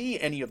don't see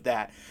any of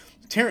that.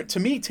 To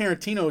me,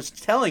 Tarantino is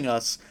telling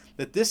us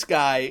that this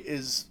guy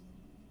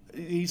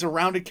he's a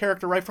rounded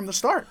character right from the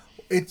start.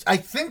 I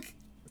think,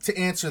 to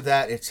answer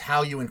that, it's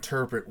how you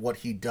interpret what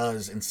he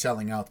does in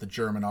selling out the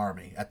German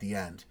army at the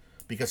end.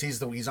 Because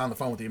he's on the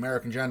phone with the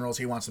American generals.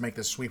 He wants to make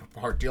this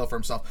sweetheart deal for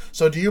himself.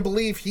 So do you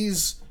believe he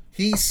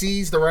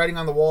sees the writing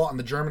on the wall and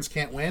the Germans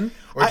can't win?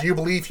 Or do you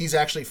believe he's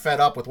actually fed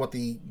up with what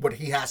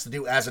he has to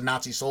do as a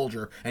Nazi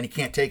soldier and he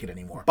can't take it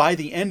anymore? By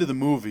the end of the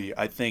movie,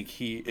 I think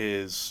he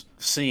is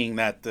seeing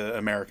that the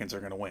Americans are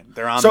going to win.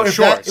 They're on the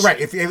shores.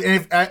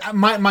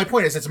 My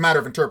point is, it's a matter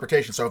of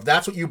interpretation. So if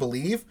that's what you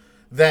believe,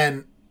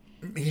 then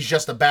he's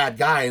just a bad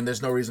guy and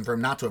there's no reason for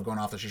him not to have gone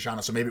off the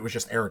Shoshana. So maybe it was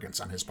just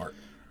arrogance on his part.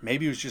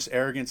 Maybe it was just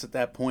arrogance at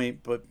that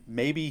point, but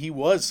maybe he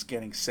was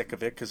getting sick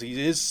of it because he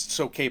is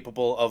so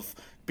capable of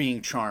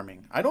being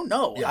charming. I don't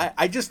know. Yeah.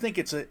 I just think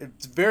it's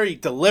very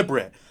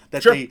deliberate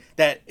that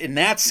that in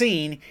that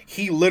scene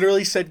he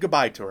literally said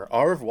goodbye to her.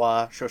 Au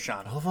revoir,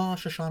 Shoshana. Au revoir,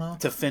 Shoshana.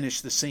 To finish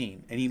the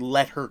scene, and he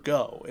let her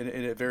go in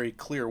a very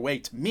clear way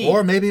to me.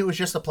 Or maybe it was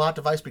just a plot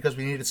device because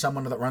we needed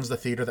someone that runs the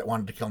theater that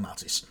wanted to kill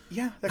Nazis.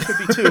 Yeah, that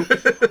could be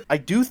too. I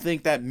do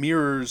think that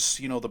mirrors,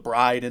 the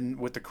bride and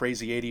with the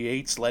crazy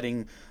 88s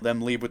letting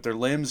them leave with their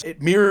limbs.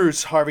 It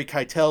mirrors Harvey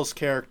Keitel's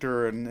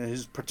character and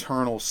his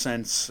paternal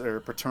sense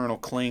or paternal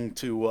cling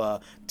to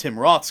Tim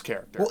Roth's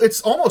character. Well,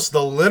 it's almost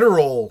the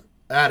literal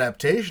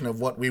adaptation of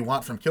what we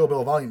want from Kill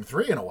Bill Volume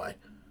 3 in a way.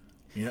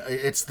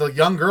 It's the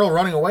young girl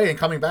running away and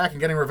coming back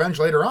and getting revenge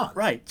later on.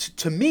 Right.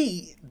 To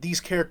me, these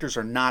characters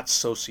are not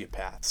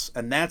sociopaths,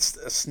 and that's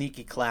a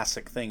sneaky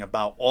classic thing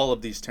about all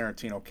of these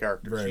Tarantino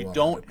characters. You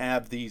don't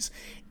have these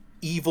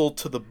evil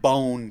to the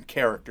bone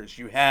characters.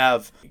 You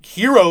have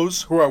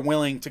heroes who are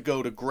willing to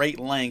go to great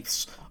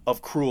lengths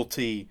of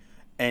cruelty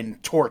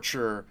and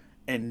torture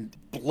and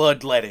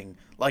bloodletting,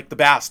 like the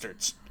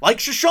bastards. Like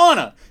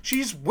Shoshana.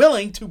 She's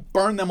willing to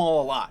burn them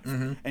all alive.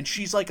 Mm-hmm. And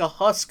she's like a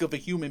husk of a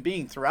human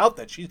being throughout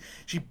that. She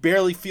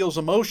barely feels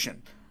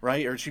emotion,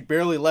 right? Or she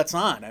barely lets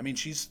on. I mean,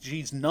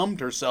 she's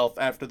numbed herself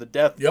after the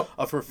death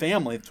of her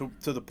family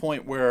to the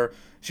point where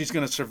she's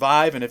going to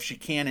survive, and if she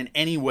can in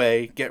any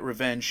way get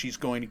revenge, she's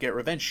going to get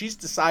revenge. She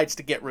decides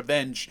to get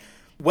revenge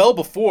well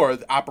before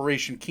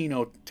Operation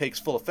Kino takes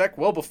full effect,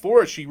 well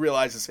before she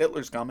realizes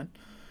Hitler's coming.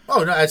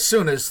 Oh, no, as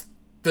soon as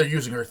they're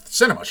using her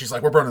cinema, she's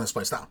like, we're burning this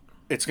place down.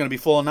 It's going to be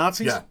full of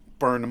Nazis? Yeah.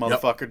 Burn the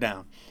motherfucker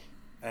down.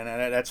 And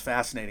that's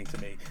fascinating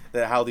to me,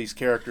 that how these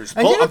characters,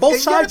 both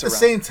sides at the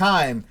same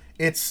time,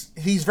 Tarantino's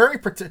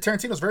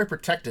Tarantino's very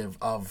protective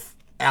of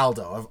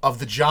Aldo, of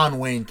the John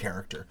Wayne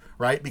character,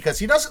 right? Because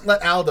he doesn't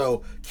let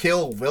Aldo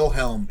kill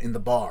Wilhelm in the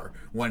bar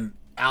when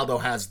Aldo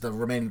has the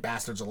remaining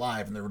bastards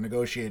alive and they're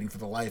negotiating for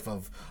the life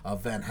of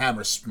Van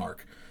Hammersmark.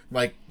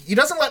 Like, he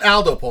doesn't let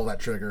Aldo pull that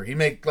trigger. He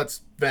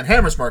lets Van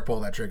Hammersmark pull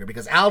that trigger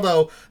because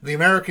Aldo, the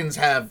Americans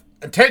have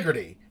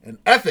integrity and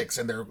ethics,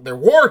 and they're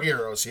war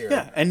heroes here.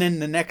 Yeah, and then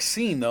the next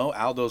scene, though,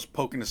 Aldo's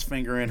poking his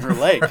finger in her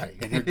leg,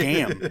 in her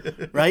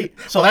gam, right?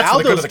 So that's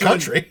Aldo's the good of the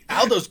country.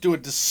 Aldo's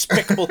doing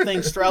despicable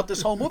things throughout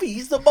this whole movie.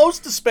 He's the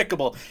most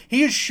despicable.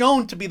 He is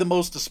shown to be the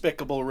most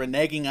despicable,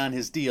 reneging on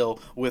his deal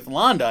with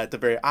Londa at the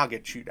very, I'll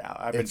get chewed out.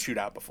 I've been chewed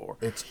out before.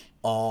 It's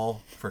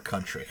all for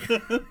country.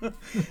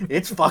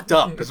 It's fucked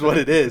up is what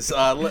it is.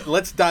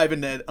 Let's dive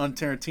into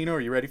Un-Tarantino.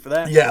 Are you ready for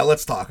that? Yeah,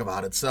 let's talk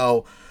about it.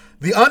 So,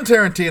 the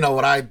Un-Tarantino,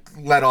 what I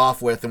led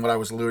off with and what I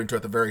was alluding to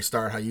at the very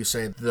start, how you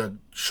say the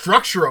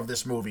structure of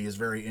this movie is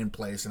very in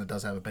place and it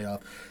does have a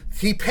payoff.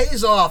 He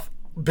pays off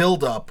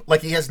build-up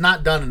like he has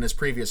not done in his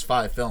previous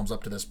 5 films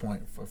up to this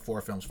point.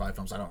 4 films, 5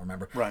 films, I don't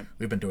remember. Right.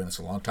 We've been doing this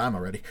a long time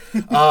already.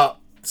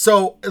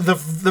 So the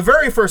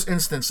very first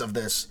instance of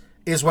this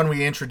is when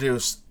we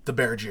introduce the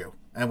Bear Jew.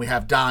 And we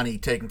have Donnie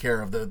taking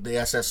care of the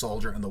SS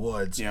soldier in the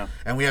woods. Yeah.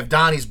 And we have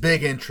Donnie's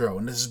big intro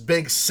and this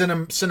big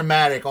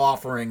cinematic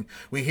offering.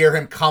 We hear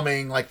him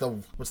coming like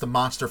what's the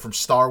monster from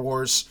Star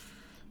Wars?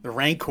 The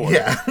Rancor.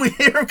 Yeah, we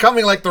hear him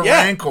coming like the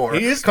Rancor.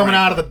 He is coming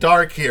out of the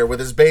dark here with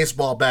his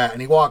baseball bat,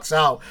 and he walks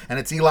out, and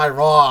it's Eli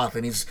Roth,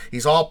 and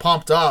he's all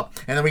pumped up.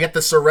 And then we get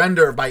the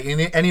Surrender by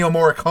Ennio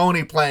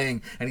Morricone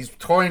playing, and he's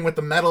toying with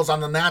the medals on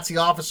the Nazi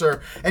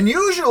officer. And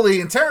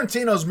usually in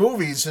Tarantino's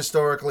movies,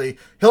 historically,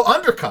 he'll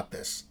undercut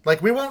this.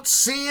 Like, we won't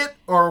see it,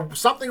 or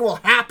something will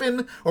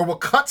happen, or we'll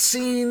cut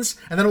scenes,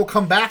 and then we'll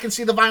come back and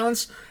see the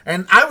violence.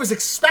 And I was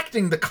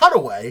expecting the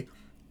cutaway.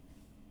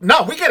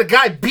 No, we get a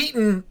guy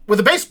beaten with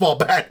a baseball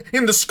bat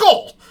in the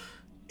skull.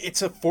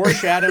 It's a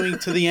foreshadowing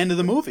to the end of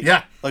the movie.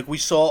 Yeah. Like, we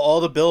saw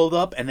all the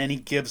build-up, and then he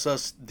gives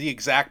us the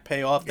exact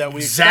payoff that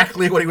we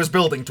Exactly expected. what he was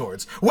building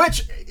towards.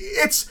 Which,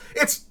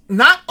 it's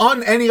not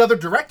on any other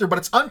director, but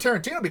it's on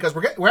Tarantino, because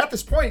we're at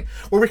this point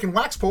where we can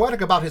wax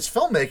poetic about his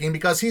filmmaking,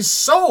 because he's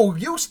so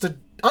used to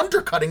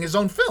undercutting his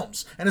own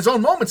films and his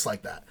own moments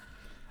like that.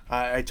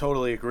 I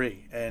totally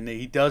agree. And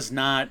he does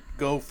not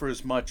go for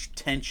as much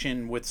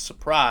tension with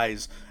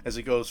surprise as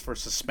he goes for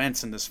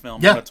suspense in this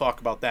film. Yeah. We're going to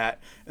talk about that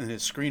in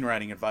his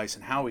screenwriting advice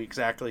and how he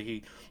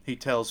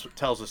tells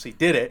us he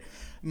did it.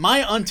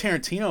 My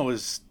un-Tarantino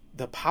is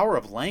the power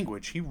of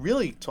language. He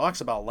really talks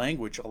about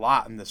language a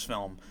lot in this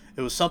film.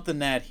 It was something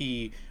that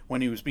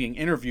when he was being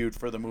interviewed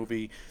for the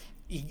movie,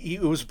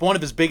 it was one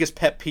of his biggest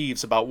pet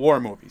peeves about war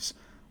movies.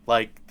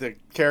 Like, the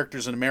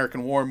characters in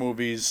American war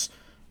movies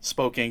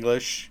spoke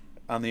English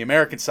on the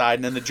American side,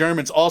 and then the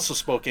Germans also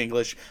spoke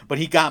English, but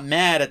he got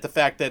mad at the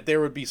fact that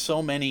there would be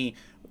so many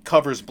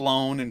covers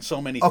blown and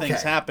so many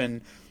things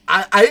happen.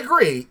 I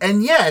agree,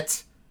 and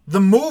yet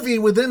the movie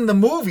within the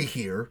movie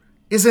here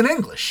is in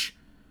English.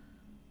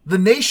 The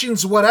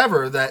nation's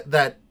whatever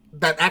that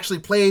actually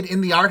played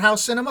in the art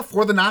house cinema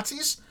for the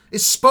Nazis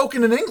is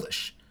spoken in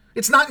English.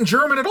 It's not in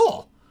German at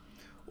all.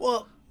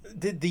 Well,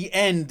 the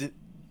end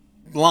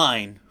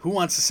line, who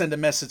wants to send a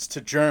message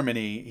to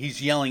Germany,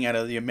 he's yelling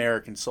at the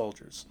American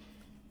soldiers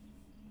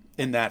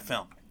in that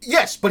film.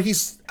 Yes, but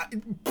he's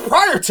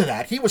prior to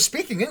that, he was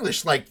speaking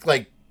English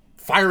like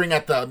firing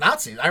at the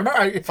Nazis. I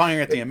remember firing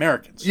at the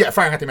Americans. Yeah,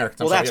 firing at the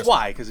Americans. That's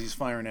why, because he's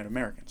firing at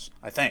Americans,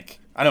 I think.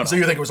 I don't know. So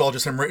you think it was all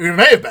just him? It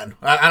may have been.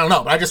 I don't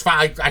know, but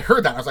I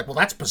heard that. And I was like, well,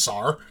 that's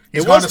bizarre.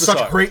 He's gone to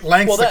such great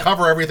lengths to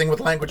cover everything with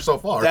language so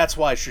far. That's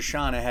why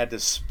Shoshana had to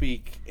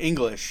speak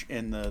English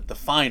in the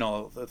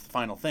final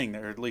thing,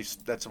 or at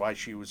least that's why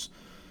she was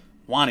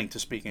wanting to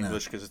speak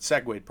English, because it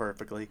segued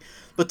perfectly.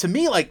 But to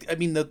me,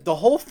 the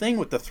whole thing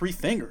with the three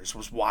fingers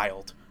was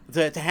wild.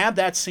 To have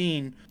that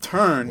scene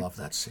turn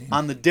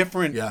on the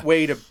different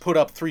way to put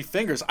up three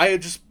fingers.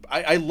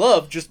 I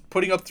love just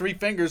putting up three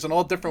fingers in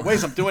all different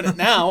ways. I'm doing it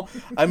now.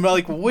 I'm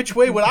like, which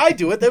way would I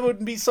do it? That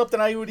wouldn't be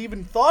something I would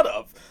even thought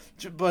of.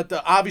 But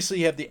obviously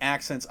you have the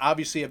accents.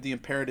 Obviously you have the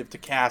imperative to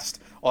cast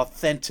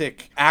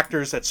authentic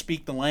actors that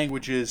speak the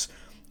languages.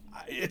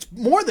 It's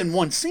more than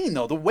one scene,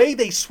 though. The way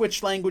they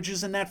switch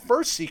languages in that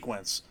first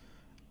sequence.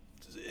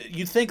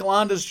 You think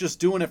Landa's just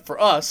doing it for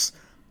us,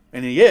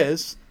 and he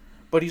is.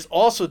 But he's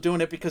also doing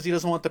it because he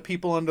doesn't want the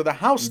people under the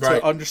house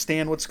to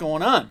understand what's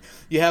going on.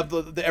 You have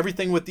the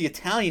everything with the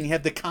Italian. You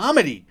have the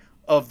comedy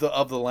of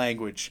the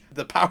language,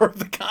 the power of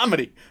the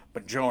comedy.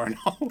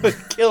 Buongiorno,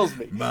 it kills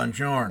me.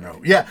 Buongiorno,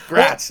 yeah.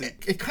 Grazie. Well,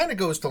 it kind of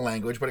goes to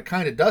language, but it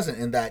kind of doesn't.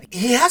 In that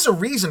he has a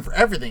reason for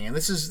everything, and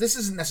this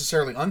isn't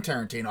necessarily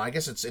un-Tarantino. I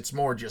guess it's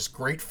more just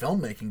great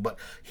filmmaking. But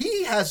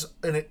he has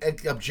an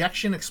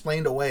objection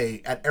explained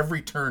away at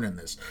every turn in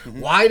this. Mm-hmm.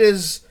 Why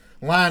does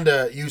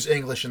Landa use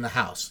English in the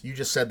house? You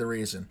just said the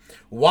reason.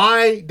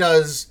 Why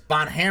does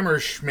Von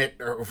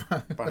Hammerschmidt or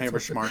Von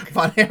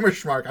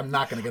Hammerschmark? I'm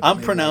not going to get. I'm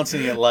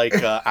pronouncing it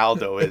like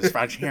Aldo is.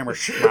 Von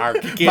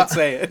Hammerschmark. You can't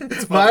say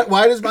it.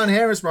 Why does Von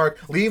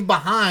Hammerschmark leave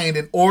behind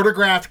an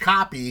autographed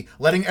copy,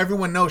 letting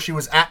everyone know she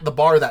was at the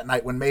bar that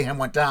night when Mayhem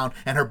went down,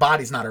 and her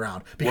body's not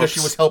around because she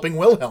was helping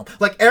Wilhelm?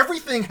 Like,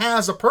 everything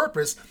has a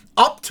purpose,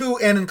 up to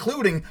and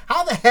including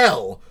how the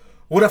hell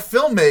would a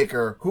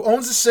filmmaker who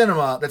owns a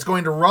cinema that's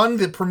going to run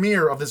the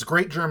premiere of this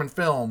great German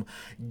film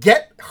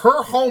get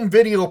her home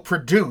video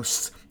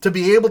produced to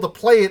be able to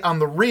play it on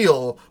the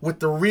reel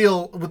with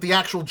the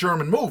actual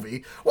German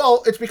movie?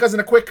 Well, it's because in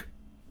a quick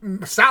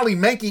Sally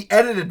Menke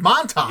edited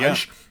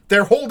montage,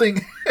 they're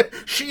holding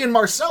she and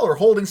Marcel are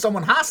holding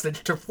someone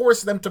hostage to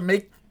force them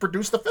to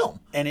produce the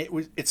film. And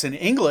it's in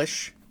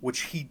English,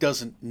 which he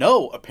doesn't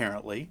know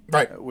apparently.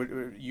 Right.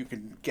 You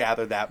can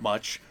gather that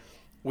much,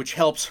 which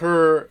helps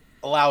her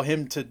allow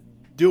him to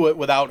do it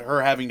without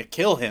her having to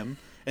kill him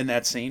in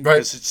that scene,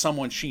 because it's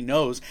someone she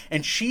knows,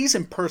 and she's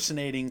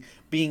impersonating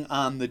being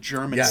on the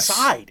German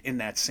side in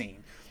that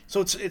scene.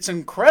 So it's an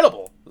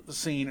incredible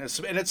scene,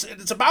 and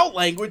it's about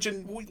language,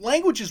 and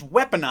language is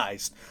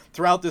weaponized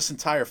throughout this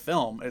entire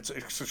film. It's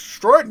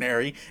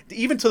extraordinary,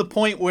 even to the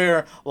point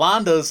where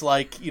Landa's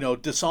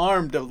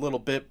disarmed a little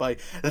bit by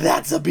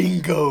 "That's a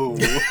bingo,"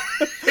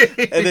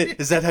 and then,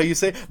 is that how you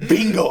say it?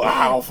 Bingo?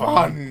 How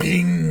fun!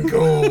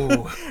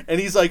 Bingo! And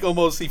he's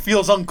he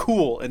feels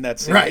uncool in that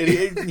scene. Right.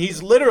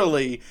 He's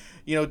literally.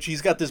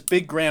 She's got this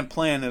big grand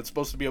plan, and it's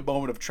supposed to be a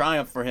moment of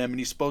triumph for him, and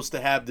he's supposed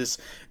to have this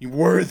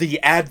worthy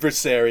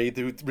adversary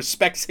who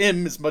respects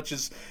him as much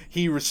as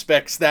he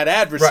respects that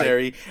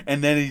adversary,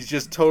 and then he's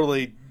just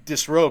totally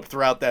disrobed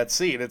throughout that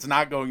scene. It's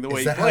not going the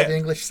way he planned. Is that how the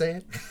English say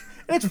it?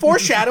 And it's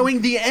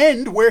foreshadowing the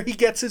end where he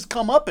gets his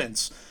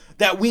comeuppance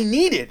that we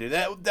needed.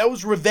 That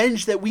was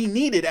revenge that we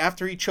needed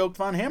after he choked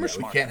Von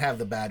Hammerschmark. We can't have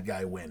the bad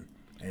guy win.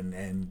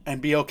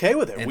 And be okay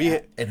with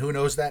it. And who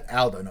knows that?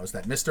 Aldo knows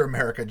that. Mr.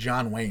 America,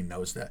 John Wayne,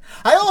 knows that.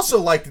 I also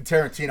liked in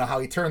Tarantino how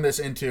he turned this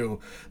into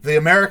the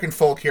American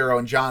folk hero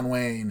in John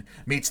Wayne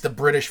meets the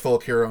British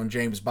folk hero in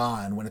James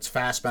Bond when it's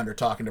Fassbender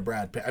talking to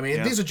Brad Pitt. I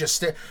mean, these are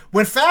just...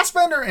 when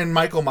Fassbender and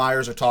Michael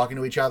Myers are talking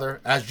to each other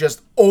as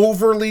just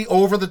overly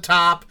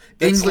over-the-top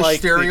English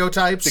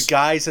stereotypes. The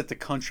guys at the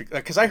country...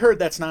 Because I heard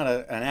that's not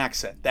an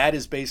accent. That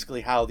is basically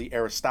how the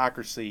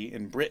aristocracy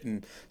in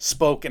Britain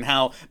spoke, and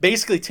how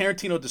basically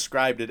Tarantino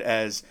described it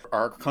as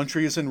our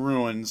country is in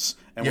ruins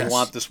and Yes. we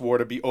want this war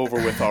to be over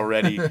with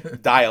already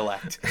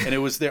dialect. And it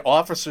was their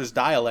officers'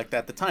 dialect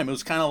at the time. It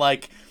was kind of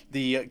like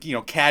the,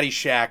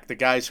 Caddyshack, the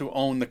guys who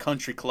own the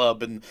country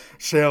club and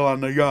sail on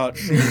the yacht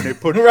scene. They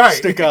Right.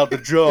 stick out the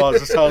jaws.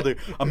 That's how the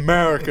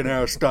American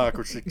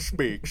aristocracy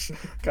speaks,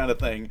 kind of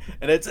thing.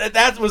 And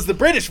that was the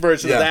British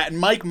version Yeah. of that. And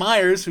Mike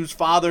Myers, whose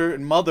father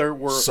and mother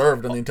were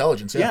Served in the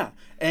intelligence. yeah,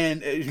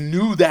 and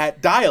knew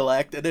that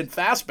dialect, and then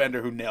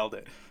Fassbender, who nailed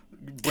it.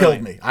 Killed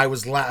Brilliant. me. I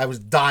was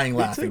dying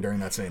laughing during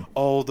that scene.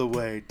 All the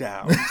way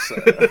down. So.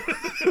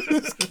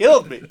 It's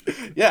killed me.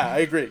 Yeah, I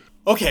agree.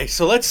 Okay,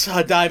 so let's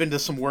dive into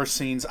some worse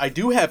scenes. I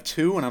do have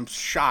two, and I'm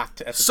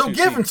shocked at the So two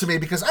give them scenes. to me,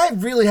 because I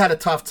really had a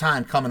tough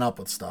time coming up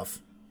with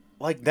stuff.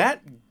 Like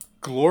that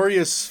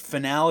glorious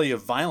finale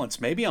of violence.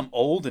 Maybe I'm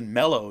old and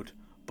mellowed,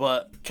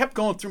 but kept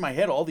going through my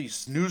head all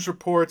these news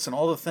reports and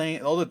all the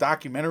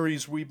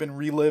documentaries we've been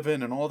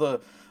reliving and all the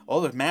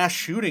mass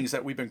shootings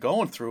that we've been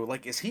going through.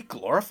 Like, is he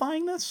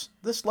glorifying this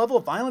level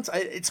of violence?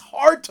 It's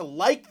hard to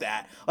like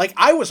that. Like,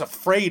 I was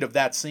afraid of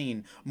that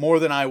scene more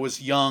than I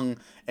was young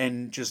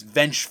and just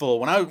vengeful.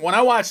 When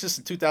I watched this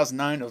in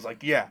 2009, I was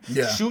like, yeah.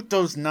 Shoot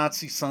those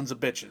Nazi sons of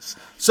bitches.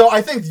 So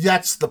I think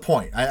that's the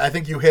point. I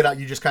think you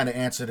just kind of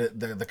answered it,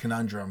 the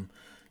conundrum.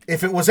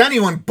 If it was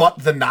anyone but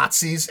the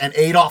Nazis and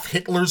Adolf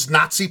Hitler's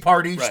Nazi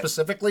party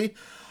specifically,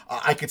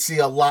 I could see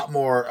a lot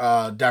more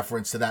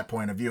deference to that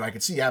point of view. I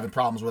could see you having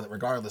problems with it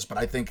regardless, but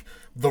I think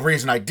the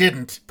reason I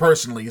didn't,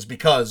 personally, is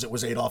because it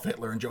was Adolf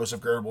Hitler and Joseph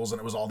Goebbels, and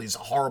it was all these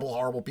horrible,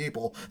 horrible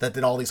people that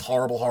did all these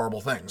horrible,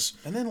 horrible things.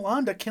 And then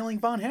Landa killing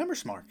von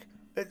Hammersmark.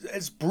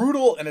 It's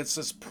brutal, and it's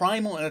as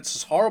primal, and it's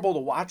as horrible to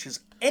watch as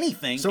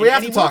anything. So we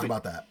have to talk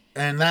about that.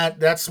 And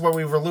that's what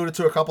we've alluded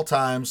to a couple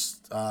times.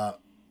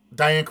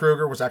 Diane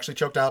Kruger was actually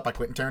choked out by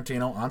Quentin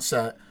Tarantino on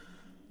set.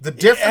 The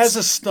difference, as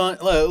a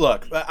stunt,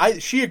 look,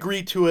 she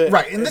agreed to it.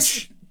 right? And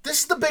this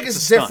is the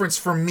biggest stunt. difference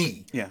for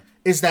me. Yeah.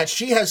 Is that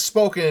she has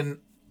spoken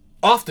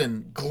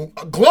often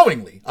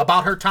glowingly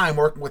about her time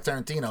working with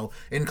Tarantino,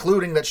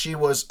 including that she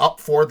was up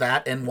for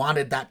that and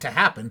wanted that to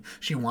happen.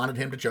 She wanted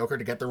him to Joker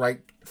to get the right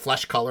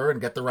flesh color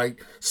and get the right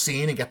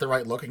scene and get the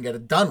right look and get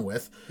it done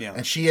with. Yeah.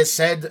 And she has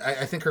said,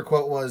 I think her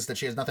quote was that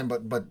she has nothing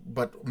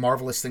but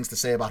marvelous things to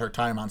say about her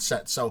time on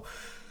set. So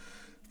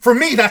for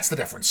me, that's the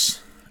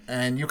difference.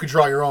 And you could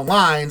draw your own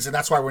lines, and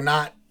that's why we're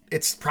not.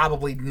 It's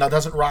probably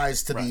doesn't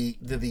rise to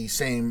the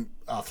same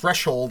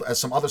threshold as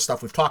some other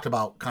stuff we've talked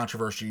about,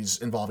 controversies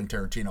involving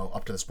Tarantino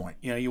up to this point.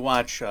 You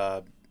watch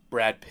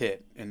Brad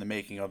Pitt in the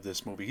making of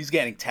this movie. He's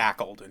getting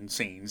tackled in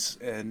scenes,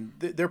 and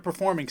they're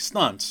performing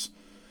stunts.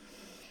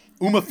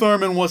 Uma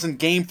Thurman wasn't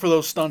game for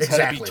those stunts.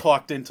 Had to be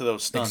talked into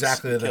those stunts.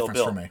 Exactly the Kill difference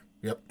Bill. for me.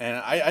 Yep. And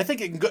I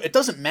think it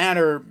doesn't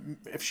matter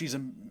if she's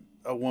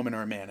a woman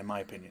or a man, in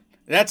my opinion.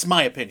 That's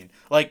my opinion.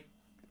 Like,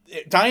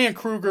 Diane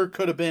Kruger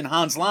could have been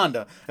Hans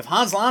Landa. If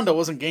Hans Landa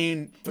wasn't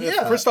game,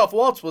 if Christoph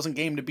Waltz wasn't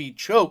game to be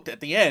choked at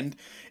the end,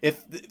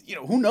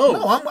 who knows?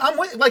 No, I'm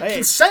with,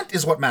 consent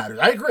is what matters.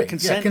 I agree.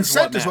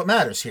 Consent is what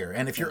matters here.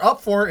 And if you're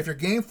up for it, if you're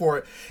game for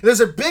it, there's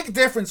a big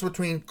difference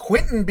between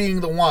Quentin being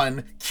the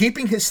one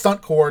keeping his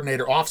stunt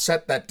coordinator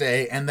offset that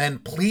day and then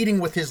pleading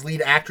with his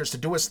lead actress to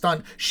do a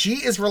stunt she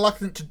is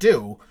reluctant to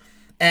do,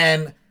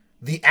 and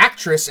the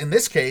actress, in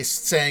this case,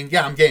 saying,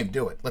 yeah, I'm game,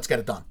 do it. Let's get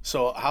it done.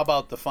 So how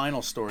about the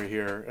final story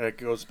here? It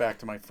goes back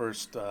to my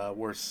first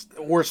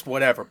worst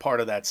whatever part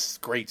of that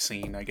great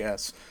scene, I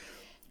guess.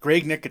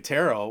 Greg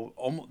Nicotero,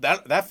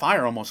 that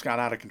fire almost got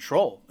out of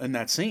control in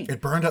that scene.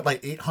 It burned at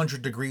like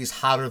 800 degrees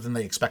hotter than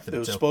they expected it to. It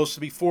was supposed to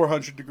be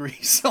 400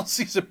 degrees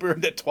Celsius. It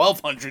burned at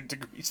 1,200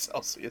 degrees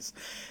Celsius.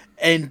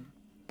 And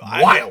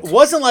wild. It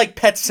wasn't like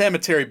Pet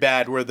Sematary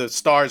bad where the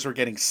stars were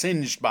getting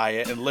singed by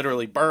it and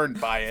literally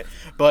burned by it,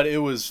 but it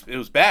was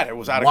bad. It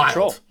was out of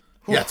control.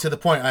 Yeah, to the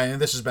point,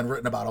 and this has been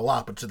written about a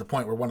lot, but to the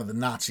point where one of the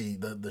Nazi,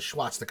 the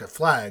swastika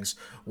flags,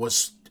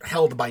 was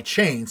held by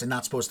chains and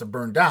not supposed to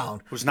burn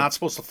down. It was not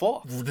supposed to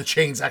fall. The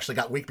chains actually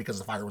got weak because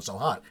the fire was so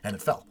hot, and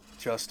it fell.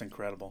 Just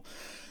incredible.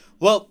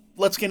 Well,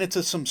 let's get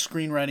into some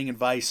screenwriting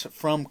advice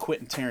from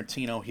Quentin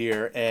Tarantino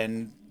here,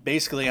 and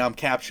basically, I'm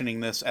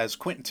captioning this as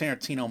Quentin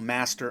Tarantino,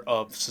 master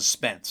of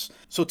suspense.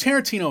 So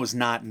Tarantino is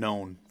not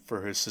known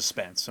for his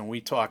suspense, and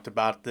we talked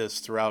about this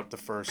throughout the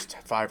first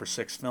 5 or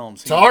 6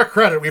 films. To our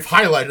credit, we've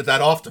highlighted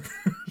that often.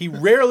 He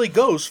rarely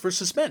goes for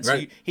suspense.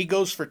 Right. He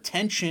goes for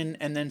tension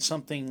and then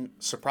something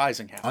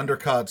surprising happens.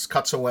 Undercuts,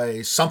 cuts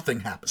away,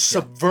 something happens.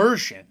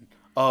 Subversion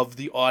of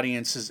the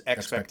audience's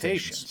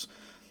expectations.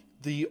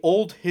 The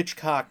old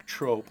Hitchcock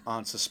trope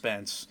on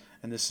suspense,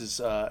 and this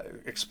is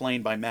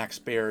explained by Max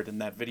Baird in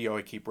that video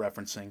I keep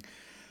referencing,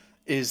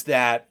 is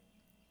that,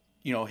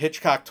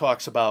 Hitchcock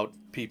talks about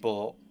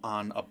people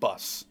on a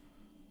bus,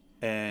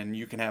 and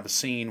you can have a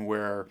scene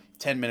where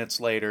 10 minutes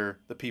later,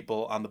 the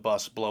people on the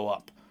bus blow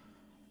up.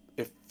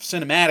 If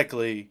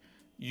cinematically,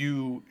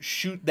 you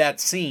shoot that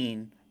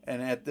scene,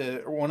 and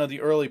at one of the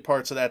early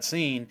parts of that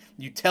scene,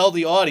 you tell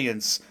the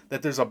audience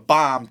that there's a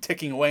bomb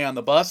ticking away on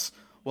the bus,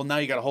 well, now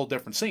you got a whole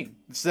different scene.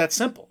 It's that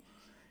simple.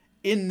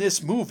 In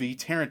this movie,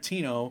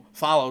 Tarantino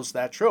follows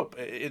that trope.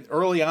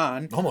 Early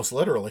on, Almost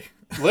literally.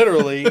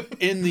 literally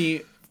in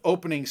the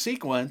opening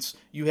sequence,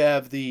 you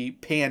have the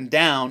pan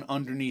down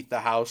underneath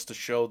the house to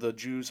show the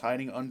Jews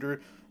hiding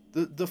under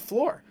the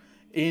floor.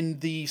 In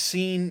the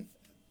scene,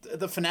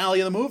 the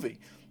finale of the movie,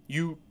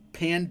 you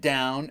pan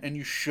down and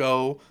you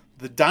show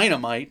the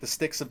dynamite, the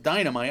sticks of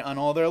dynamite on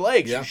all their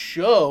legs. Yeah. You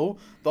show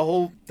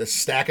the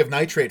stack of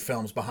nitrate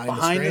films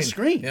behind the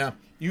screen. Yeah.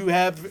 You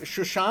have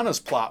Shoshana's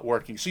plot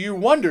working. So you're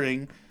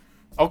wondering,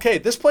 okay,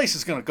 this place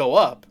is going to go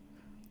up.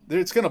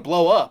 It's going to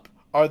blow up.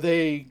 Are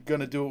they going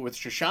to do it with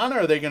Shoshana, or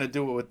are they going to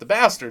do it with the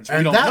bastards?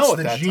 We don't know at that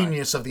time. That's the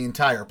genius of the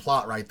entire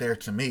plot right there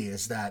to me,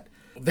 is that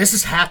this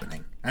is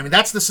happening. I mean,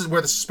 this is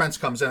where the suspense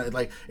comes in.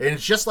 And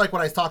it's just like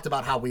what I talked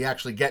about, how we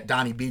actually get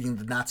Donnie beating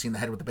the Nazi in the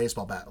head with the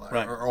baseball bat,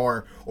 right.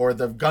 or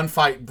the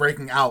gunfight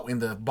breaking out in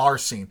the bar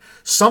scene.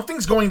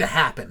 Something's going to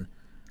happen.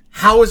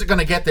 How is it going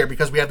to get there?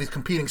 Because we have these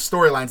competing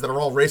storylines that are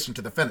all racing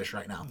to the finish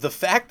right now. The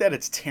fact that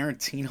it's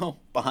Tarantino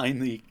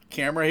behind the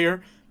camera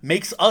here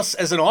makes us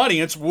as an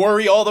audience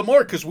worry all the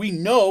more, because we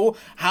know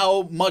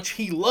how much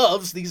he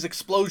loves these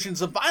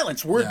explosions of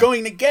violence. We're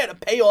going to get a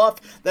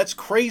payoff that's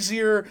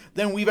crazier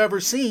than we've ever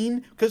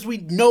seen, because we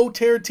know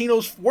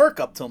Tarantino's work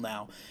up till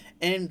now.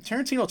 And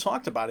Tarantino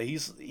talked about it.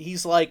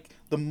 He's like,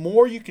 the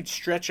more you can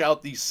stretch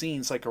out these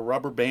scenes like a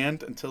rubber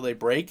band until they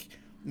break,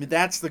 I mean,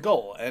 that's the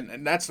goal,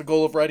 and that's the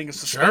goal of writing a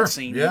suspense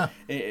scene. Yeah.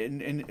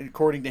 And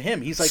according to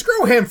him, he's like,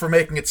 screw him for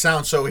making it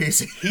sound so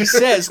easy. He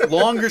says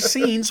longer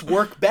scenes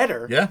work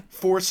better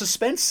for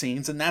suspense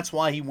scenes, and that's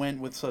why he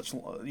went with such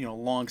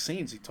long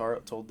scenes. He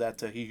told that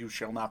to He Who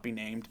Shall Not Be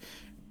Named,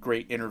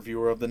 great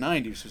interviewer of the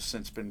 90s, who's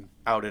since been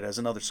outed as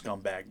another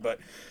scumbag. But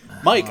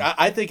Mike,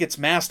 I think it's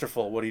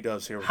masterful what he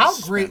does here. With how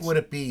great would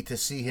it be to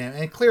see him?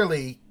 And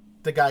clearly,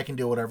 the guy can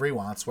do whatever he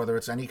wants, whether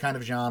it's any kind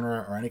of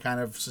genre or any kind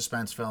of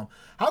suspense film.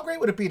 How great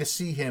would it be to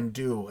see him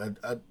do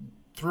a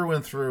through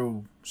and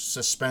through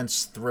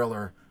suspense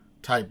thriller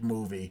type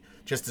movie,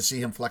 just to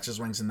see him flex his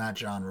wings in that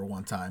genre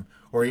one time,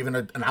 or even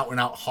an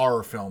out-and-out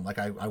horror film like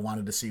I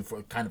wanted to see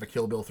for kind of a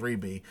Kill Bill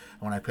 3B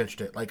when I pitched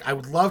it. Like, I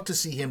would love to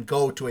see him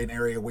go to an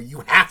area where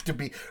you have to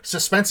be,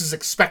 suspense is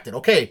expected.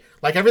 Okay,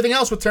 like everything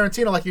else with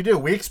Tarantino, like you do,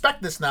 we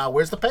expect this now.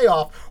 Where's the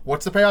payoff?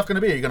 What's the payoff going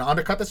to be? Are you going to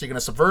undercut this? Are you going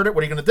to subvert it?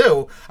 What are you going to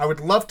do? I would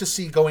love to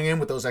see, going in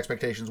with those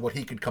expectations, what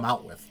he could come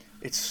out with.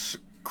 It's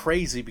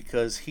crazy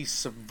because he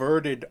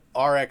subverted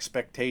our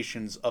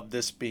expectations of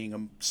this being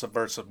a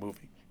subversive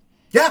movie.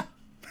 Yeah.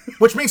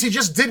 Which means he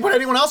just did what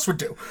anyone else would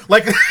do.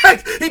 Like,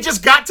 he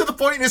just got to the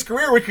point in his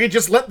career where he could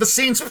just let the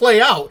scenes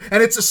play out,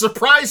 and it's a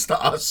surprise to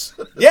us.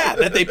 Yeah,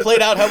 that they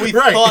played out how we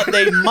thought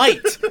they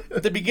might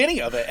at the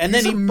beginning of it. And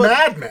He's then a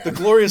madman. The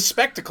glorious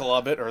spectacle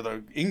of it, or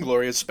the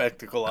inglorious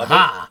spectacle of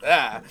it,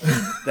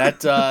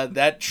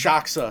 that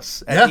shocks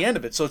us at the end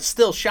of it. So it's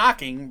still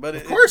shocking, but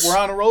of course. We're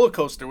on a roller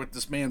coaster with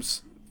this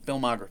man's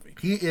filmography.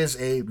 He is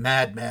a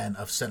madman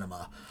of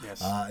cinema.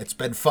 Yes. It's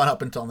been fun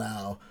up until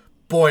now.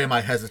 Boy, am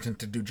I hesitant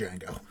to do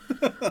Django.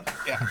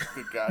 Yeah,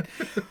 good God.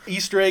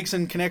 Easter eggs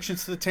and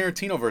connections to the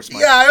Tarantino-verse,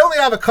 Mike. Yeah, I only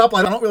have a couple.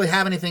 I don't really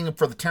have anything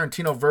for the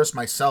Tarantino-verse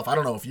myself. I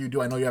don't know if you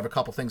do. I know you have a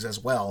couple things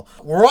as well.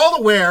 We're all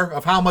aware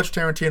of how much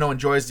Tarantino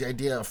enjoys the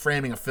idea of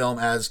framing a film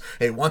as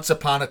a once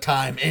upon a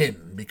time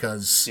in,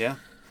 because... Yeah.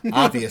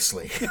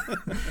 Obviously.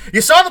 You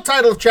saw the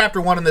title of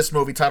Chapter 1 in this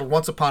movie, titled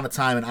Once Upon a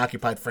Time in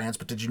Occupied France,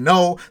 but did you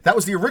know that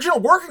was the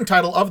original working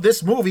title of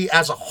this movie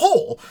as a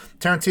whole?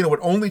 Tarantino would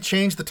only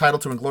change the title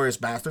to Inglourious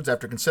Basterds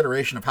after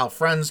consideration of how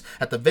friends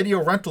at the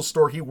video rental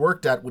store he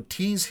worked at would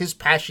tease his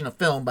passion of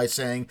film by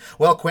saying,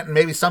 well, Quentin,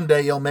 maybe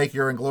someday you'll make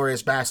your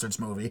Inglourious Basterds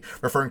movie,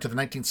 referring to the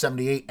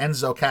 1978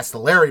 Enzo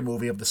Castellari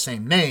movie of the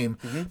same name.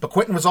 Mm-hmm. But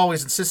Quentin was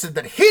always insisted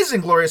that his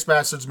Inglourious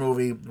Basterds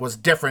movie was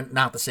different,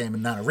 not the same,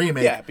 and not a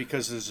remake. Yeah,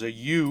 because there's a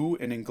U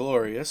in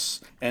Inglorious,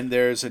 and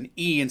there's an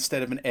E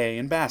instead of an A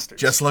in Bastards.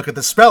 Just look at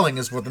the spelling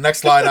is what the next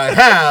slide I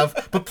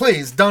have, but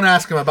please don't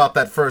ask him about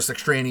that first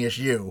extraneous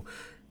U.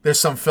 There's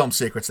some film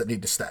secrets that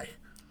need to stay.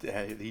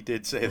 Yeah, he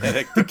did say that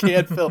at the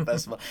Cannes Film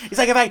Festival. He's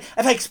like, if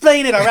I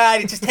explain it all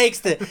right, it just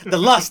takes the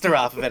luster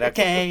off of it,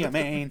 okay? I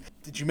mean,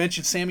 did you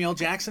mention Samuel L.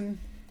 Jackson?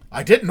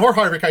 I didn't, nor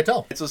Harvey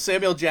Keitel. So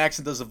Samuel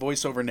Jackson does a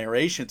voiceover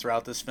narration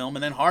throughout this film,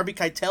 and then Harvey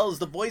Keitel is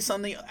the voice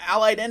on the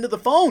Allied end of the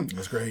phone.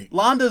 That's great.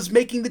 Londa's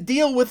making the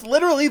deal with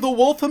literally the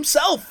Wolf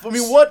himself. I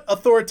mean, what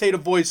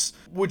authoritative voice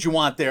would you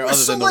want there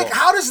other than the Wolf?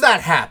 How does that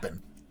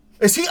happen?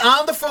 Is he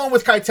on the phone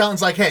with Keitel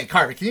and's like, hey,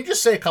 Harvey, can you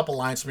just say a couple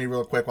lines to me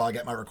real quick while I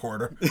get my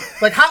recorder?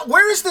 Like,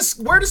 where does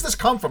this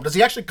come from? Does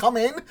he actually come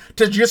in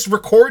to just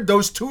record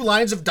those 2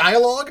 lines of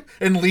dialogue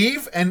and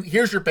leave, and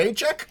here's your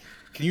paycheck?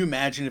 Can you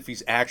imagine if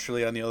he's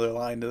actually on the other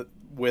line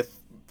with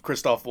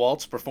Christoph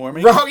Waltz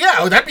performing? Oh,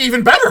 yeah, that'd be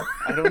even better.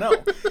 I don't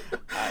know.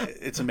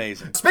 It's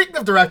amazing. Speaking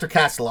of director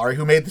Castellari,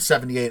 who made the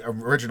 78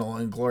 original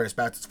Inglourious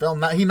Basterds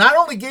film, he not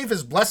only gave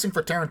his blessing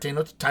for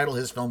Tarantino to title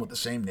his film with the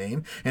same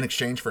name in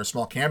exchange for a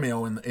small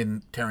cameo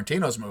in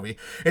Tarantino's movie,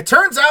 it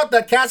turns out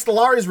that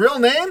Castellari's real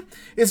name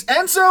is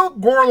Enzo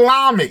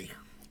Gorlami.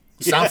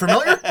 Sound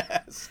familiar?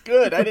 Yes,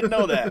 good. I didn't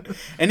know that.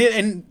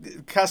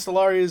 And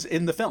Castellari is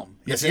in the film.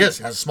 Yes, he is.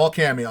 Has a small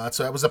cameo.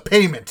 So that was a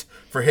payment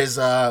for his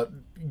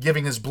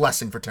giving his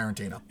blessing for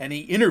Tarantino. And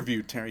he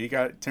interviewed Tarantino. He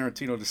got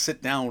Tarantino to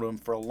sit down with him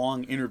for a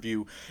long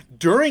interview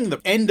during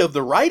the end of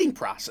the writing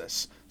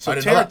process. So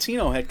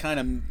Tarantino had kind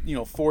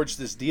of, forged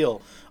this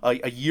deal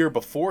a year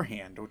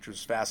beforehand, which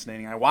was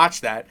fascinating. I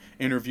watched that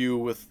interview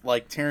with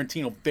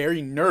Tarantino very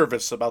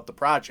nervous about the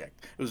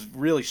project. It was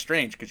really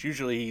strange because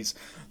usually he's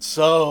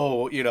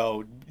so,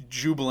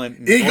 jubilant.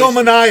 And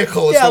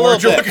egomaniacal is the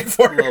word you're looking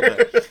for. A little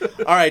bit.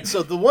 All right,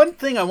 so the one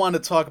thing I want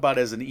to talk about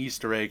as an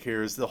Easter egg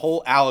here is the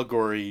whole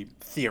allegory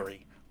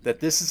theory. That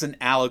this is an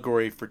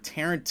allegory for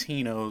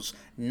Tarantino's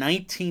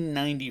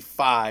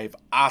 1995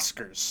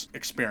 Oscars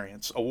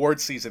experience,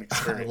 award season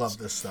experience. I love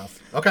this stuff.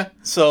 Okay.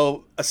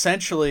 So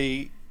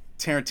essentially,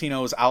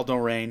 Tarantino is Aldo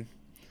Rain,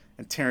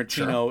 and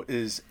Tarantino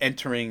is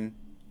entering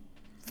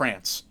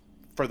France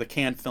for the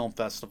Cannes Film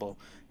Festival,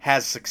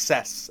 has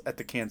success at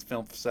the Cannes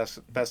Film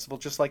Festival,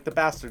 just like the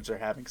Bastards are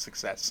having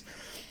success.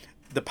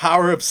 The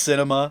power of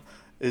cinema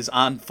is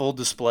on full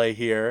display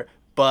here,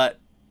 but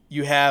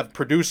you have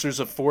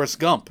producers of Forrest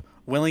Gump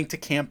willing to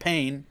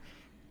campaign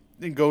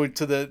and go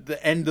to the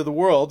end of the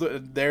world.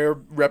 They're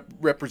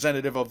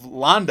representative of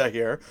Landa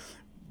here,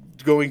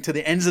 going to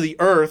the ends of the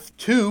earth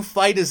to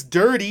fight as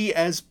dirty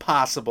as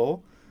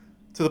possible,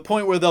 to the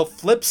point where they'll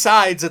flip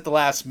sides at the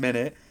last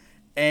minute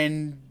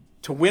and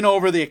to win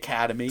over the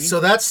Academy.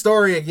 So that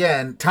story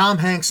again, Tom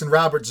Hanks and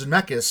Robert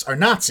Zemeckis are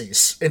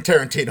Nazis in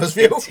Tarantino's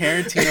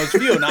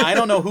view. Now, I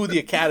don't know who the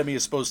Academy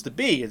is supposed to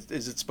be. Is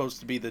it supposed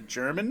to be the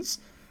Germans?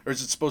 Or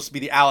is it supposed to be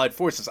the Allied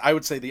Forces? I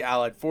would say the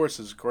Allied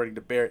Forces, according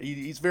to Barrett.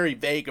 He's very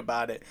vague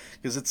about it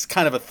because it's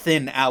kind of a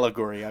thin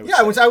allegory, I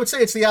would say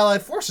it's the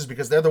Allied Forces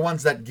because they're the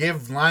ones that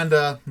give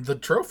Landa the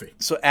trophy.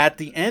 So at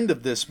the end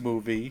of this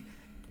movie,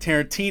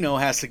 Tarantino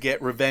has to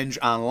get revenge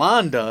on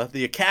Landa,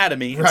 the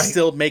Academy, and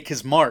still make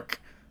his mark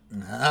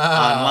on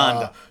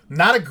Landa.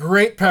 Not a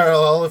great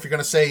parallel if you're going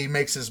to say he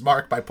makes his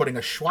mark by putting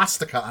a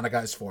swastika on a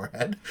guy's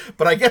forehead,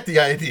 but I get the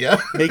idea.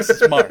 Makes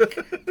his mark.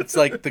 It's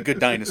like The Good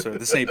Dinosaur,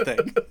 the same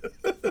thing.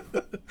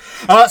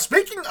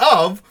 Speaking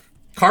of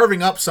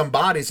carving up some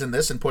bodies in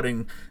this and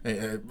putting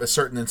a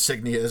certain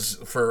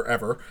insignias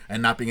forever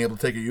and not being able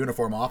to take a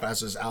uniform off,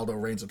 as is Aldo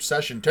Rain's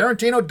obsession,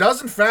 Tarantino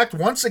does in fact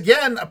once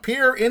again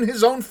appear in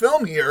his own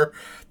film here,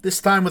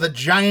 this time with a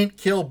giant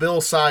Kill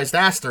Bill-sized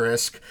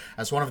asterisk,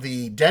 as one of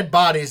the dead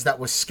bodies that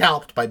was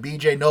scalped by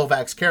B.J.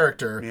 Novak's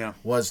character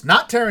was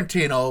not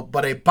Tarantino,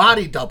 but a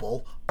body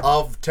double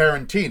of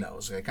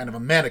Tarantino's, a kind of a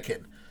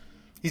mannequin.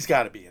 He's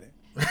got to be in it.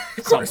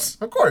 Of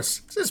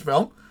course. It's his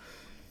film.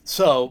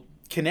 So,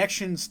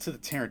 connections to the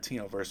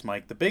Tarantino verse,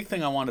 Mike. The big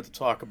thing I wanted to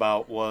talk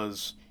about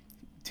was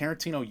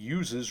Tarantino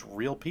uses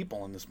real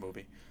people in this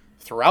movie.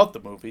 Throughout the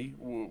movie,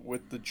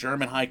 with the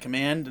German High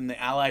Command and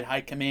the Allied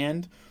High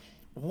Command,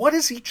 what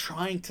is he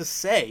trying to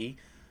say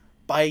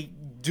by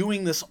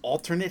doing this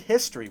alternate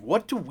history?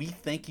 What do we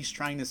think he's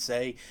trying to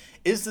say?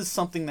 Is this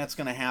something that's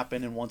going to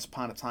happen in Once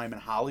Upon a Time in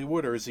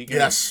Hollywood, or is he going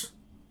to... Yes.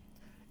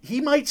 He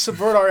might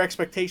subvert our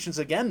expectations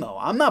again, though.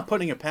 I'm not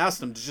putting it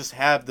past him to just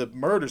have the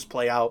murders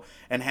play out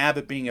and have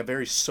it being a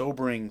very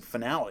sobering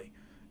finale.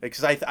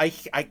 Because I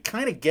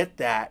kind of get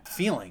that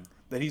feeling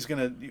that he's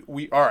going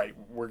to... All right,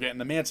 we're getting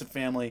the Manson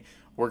family.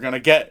 We're going to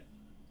get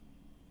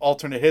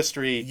alternate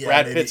history. Yeah,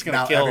 Brad Pitt's going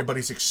to kill.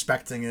 Everybody's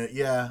expecting it,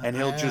 yeah. And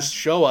he'll just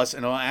show us,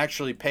 and it'll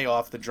actually pay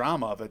off the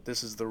drama of it.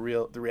 This is the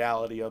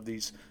reality of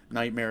these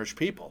nightmarish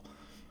people.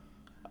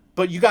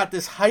 But you got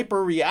this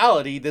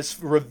hyper-reality, this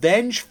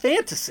revenge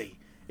fantasy.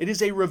 It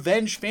is a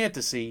revenge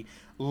fantasy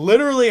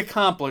literally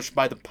accomplished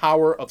by the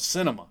power of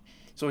cinema.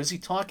 So is he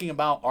talking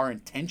about our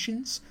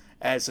intentions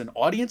as an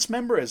audience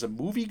member, as a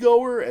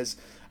moviegoer?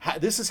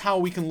 This is how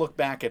we can look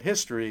back at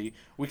history.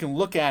 We can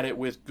look at it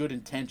with good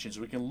intentions.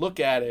 We can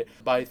look at it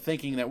by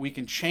thinking that we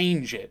can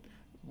change it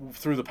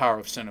through the power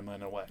of cinema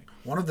in a way.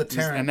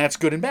 And that's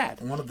good and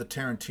bad. One of the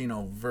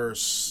Tarantino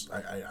verse,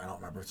 I don't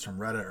remember if it's from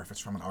Reddit or if it's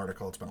from an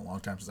article. It's been a long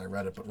time since I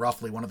read it, but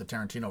roughly one of the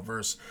Tarantino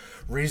verse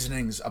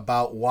reasonings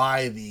about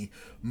why the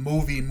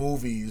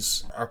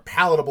movies are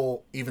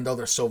palatable, even though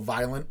they're so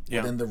violent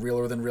within the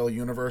realer than real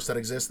universe that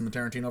exists in the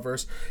Tarantino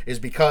verse, is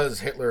because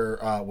Hitler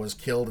was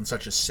killed in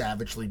such a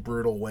savagely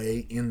brutal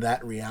way in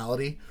that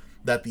reality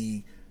that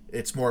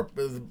it's more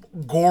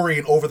gory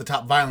and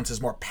over-the-top violence is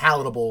more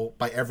palatable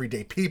by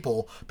everyday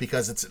people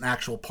because it's an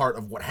actual part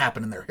of what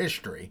happened in their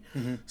history.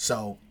 Mm-hmm.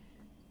 So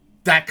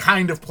that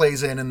kind of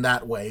plays in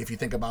that way if you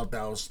think about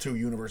those two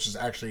universes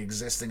actually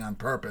existing on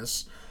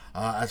purpose.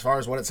 As far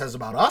as what it says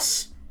about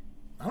us,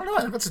 I don't know.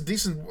 I think that's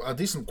a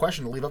decent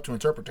question to leave up to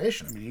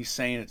interpretation. I mean, he's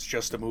saying it's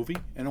just a movie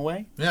in a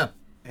way. Yeah.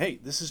 Hey,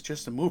 this is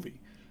just a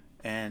movie,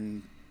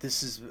 and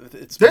there's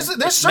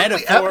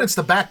certainly evidence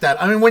to back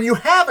that. I mean, when you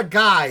have a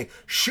guy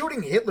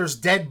shooting Hitler's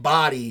dead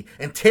body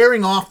and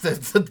tearing off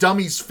the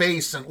dummy's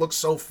face and it looks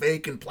so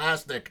fake and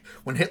plastic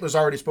when Hitler's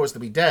already supposed to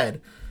be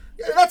dead,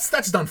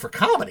 that's done for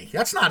comedy.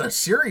 That's not a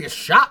serious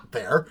shot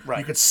there. Right.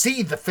 You could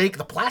see the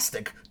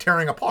plastic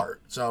tearing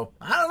apart. So,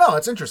 I don't know.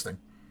 It's interesting.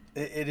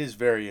 It is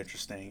very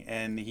interesting,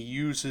 and he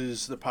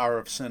uses the power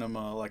of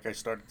cinema, like I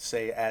started to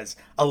say, as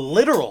a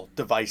literal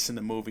device in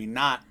the movie,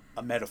 not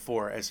a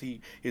metaphor, as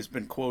he has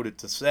been quoted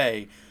to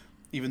say.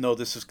 Even though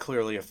this is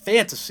clearly a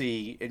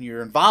fantasy and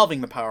you're involving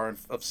the power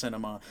of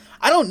cinema,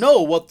 I don't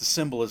know what the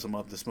symbolism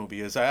of this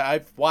movie is.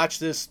 I've watched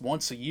this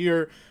once a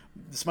year.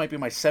 This might be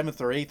my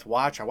 7th or 8th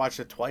watch. I watched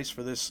it twice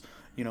for this,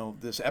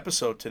 this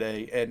episode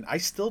today, and I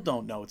still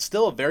don't know. It's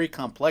still a very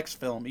complex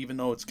film, even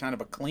though it's kind of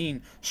a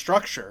clean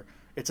structure.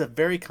 It's a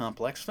very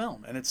complex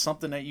film, and it's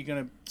something that you're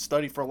going to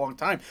study for a long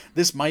time.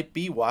 This might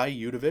be why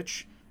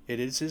Yudovich, it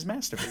is his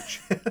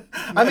masterpiece.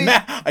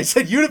 I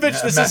said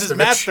Yudovich, this is his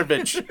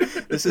masterpiece.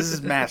 This is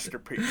his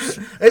masterpiece.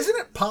 Isn't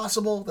it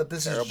possible that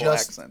this Terrible is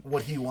just accent.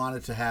 what he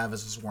wanted to have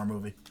as his war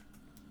movie?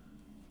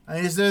 I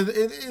mean,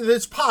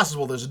 it's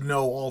possible there's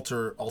no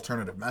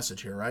alternative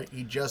message here, right?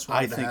 He just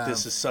wanted to have... I think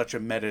this is such a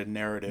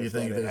meta-narrative. You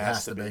think that it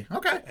has to be?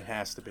 Okay. It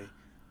has to be.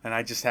 And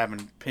I just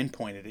haven't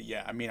pinpointed it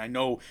yet. I mean, I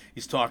know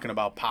he's talking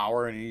about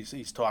power, and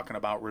he's talking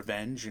about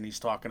revenge, and he's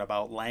talking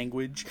about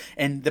language,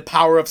 and the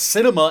power of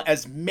cinema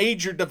as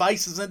major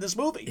devices in this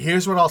movie.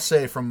 Here's what I'll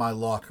say from my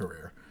law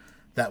career.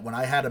 That when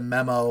I had a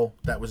memo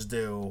that was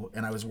due,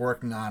 and I was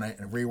working on it,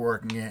 and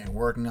reworking it, and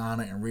working on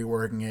it, and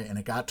reworking it, and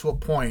it got to a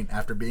point,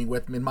 after being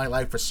with me in my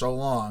life for so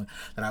long,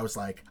 that I was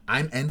like,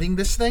 I'm ending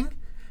this thing,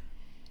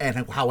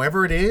 and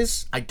however it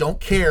is, I don't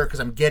care,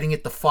 because I'm getting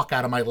it the fuck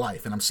out of my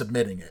life, and I'm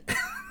submitting it.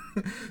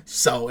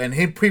 So, and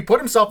he put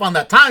himself on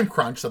that time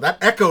crunch, so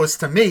that echoes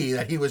to me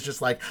that he was just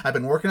like, I've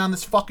been working on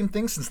this fucking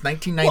thing since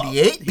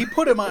 1998. Well, he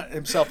put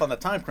himself on the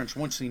time crunch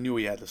once he knew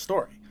he had the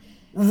story.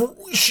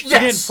 Yes. He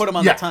didn't put him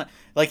on the time.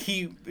 Like,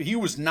 he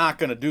was not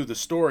going to do the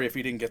story if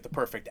he didn't get the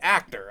perfect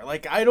actor.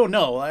 Like, I don't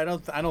know. I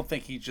don't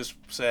think he just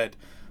said,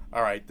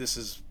 all right, this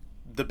is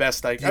the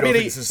best I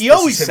mean, he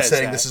always says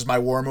saying that. This is my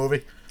war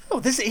movie. Oh,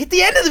 this at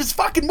the end of this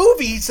fucking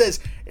movie, he says,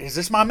 "Is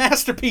this my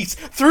masterpiece?"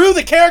 Through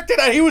the character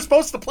that he was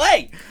supposed to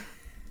play.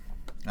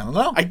 I don't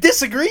know. I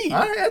disagree. All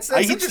right, that's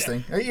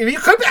interesting. You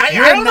could be.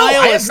 You're I don't a know.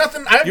 nihilist.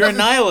 You're a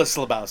nihilist,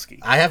 Lebowski.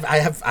 I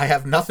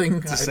have nothing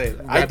to say.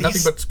 I have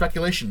nothing but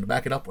speculation to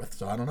back it up with.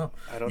 So I don't know.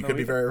 You could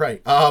be either. very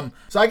right.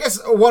 So I guess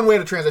one way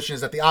to transition is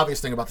that the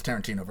obvious thing about the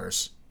Tarantino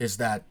verse is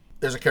that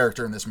there's a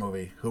character in this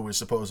movie who is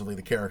supposedly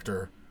the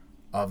character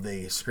of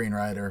the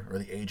screenwriter or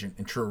the agent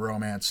in True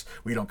Romance.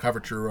 We don't cover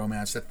True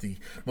Romance. That's the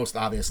most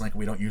obvious link.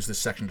 We don't use this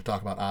section to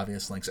talk about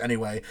obvious links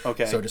anyway.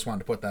 Okay. So just wanted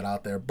to put that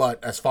out there.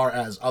 But as far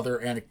as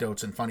other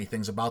anecdotes and funny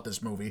things about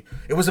this movie,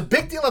 it was a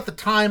big deal at the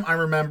time, I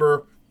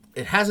remember.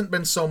 It hasn't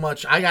been so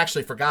much. I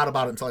actually forgot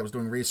about it until I was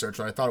doing research,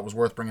 so I thought it was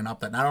worth bringing up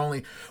that not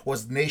only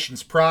was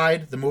Nation's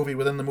Pride, the movie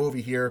within the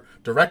movie here,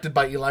 directed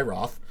by Eli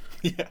Roth.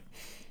 Yeah.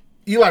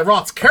 Eli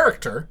Roth's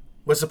character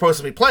was supposed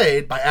to be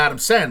played by Adam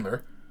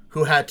Sandler,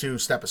 who had to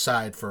step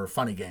aside for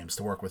Funny Games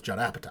to work with Judd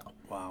Apatow.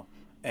 Wow.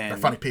 And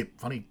Funny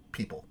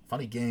People.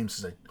 Funny Games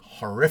is a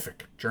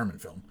horrific German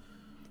film.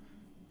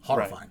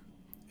 Horrifying.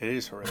 Right. It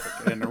is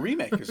horrific. And the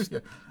remake is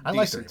I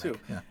like the remake, too.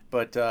 Yeah.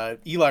 But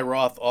Eli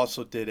Roth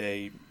also did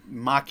a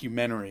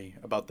mockumentary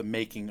about the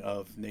making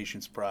of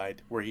Nation's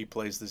Pride, where he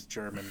plays this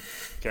German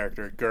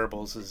character.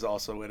 Goebbels is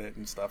also in it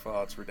and stuff.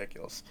 Oh, it's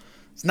ridiculous.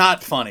 It's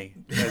not funny,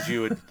 as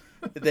you would...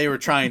 They were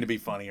trying to be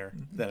funnier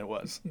than it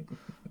was.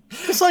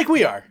 Just like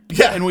we are.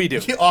 Yeah. And we do.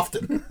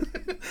 Often.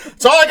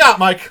 That's all I got,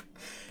 Mike.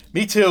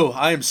 Me too.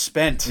 I am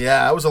spent.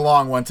 Yeah, it was a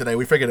long one today.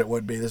 We figured it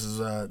would be. This is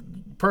a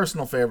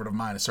personal favorite of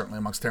mine, is certainly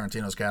amongst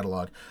Tarantino's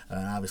catalog.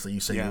 Obviously, you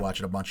say you watch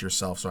it a bunch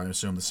yourself, so I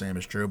assume the same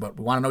is true. But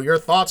we want to know your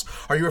thoughts.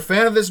 Are you a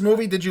fan of this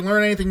movie? Did you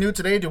learn anything new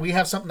today? Do we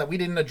have something that we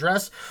didn't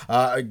address?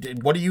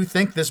 What do you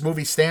think this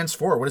movie stands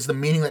for? What is the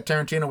meaning that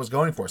Tarantino was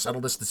going for?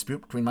 Settle this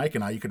dispute between Mike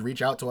and I. You could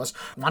reach out to us.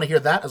 I want to hear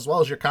that, as well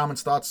as your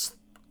comments, thoughts,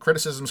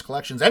 criticisms,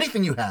 collections,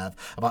 anything you have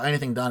about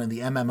anything done in the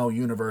MMO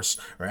universe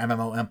or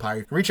MMO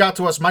empire. Reach out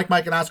to us, Mike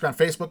and Oscar on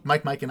Facebook,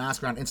 Mike and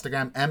Oscar on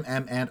Instagram,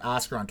 and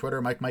Oscar on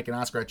Twitter, Mike and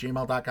Oscar at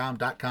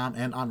gmail.com,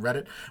 and on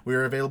Reddit. We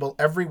are available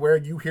everywhere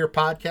you hear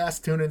podcasts: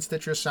 TuneIn,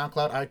 Stitcher,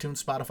 SoundCloud,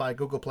 iTunes, Spotify,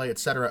 Google Play,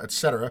 etc.,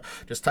 etc.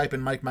 Just type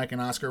in Mike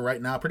and Oscar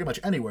right now. Pretty much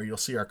anywhere you'll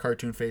see our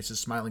cartoon faces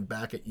smiling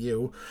back at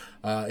you.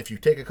 If you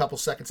take a couple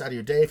seconds out of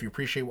your day, if you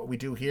appreciate what we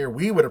do here,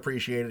 we would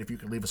appreciate it if you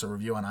could leave us a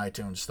review on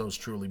iTunes. Those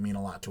truly mean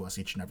a lot to us,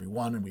 each and every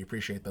one, and we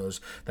appreciate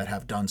those that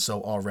have done so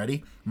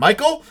already.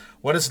 Michael,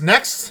 what is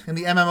next in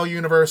the MMO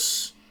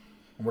universe?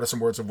 And what are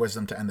some words of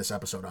wisdom to end this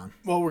episode on?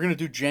 Well, we're going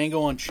to do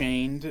Django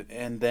Unchained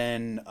and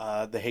then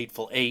The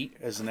Hateful Eight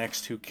as the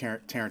next two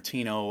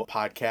Tarantino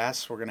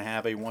podcasts. We're going to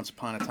have a Once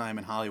Upon a Time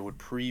in Hollywood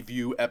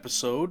preview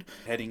episode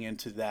heading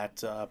into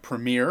that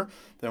premiere.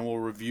 Then we'll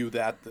review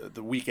that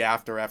the week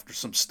after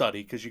some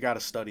study, because you got to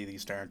study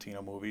these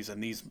Tarantino movies,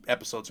 and these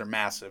episodes are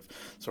massive.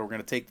 So we're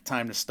going to take the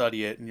time to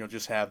study it, and you'll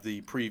just have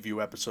the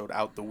preview episode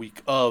out the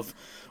week of.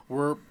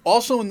 We're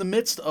also in the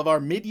midst of our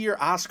mid-year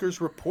Oscars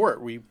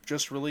report. We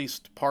just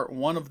released part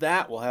 1 of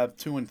that. We'll have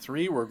 2 and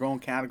 3. We're going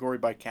category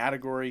by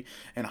category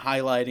and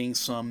highlighting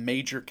some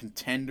major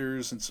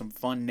contenders and some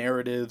fun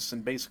narratives,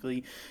 and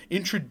basically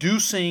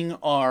introducing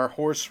our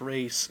horse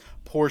race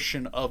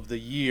portion of the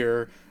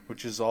year,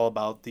 which is all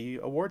about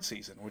the award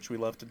season, which we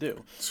love to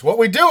do. It's what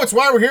we do. It's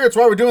why we're here. It's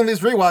why we're doing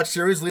these rewatch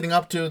series leading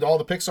up to all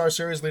the Pixar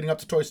series leading up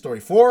to Toy Story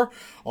 4,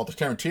 all the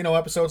Tarantino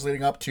episodes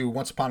leading up to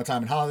Once Upon a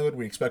Time in Hollywood.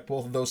 We expect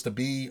both of those to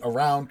be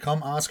around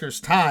come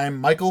Oscars time.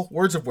 Michael,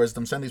 words of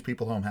wisdom. Send these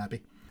people home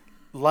happy.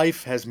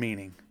 Life has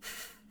meaning.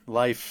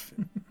 Life,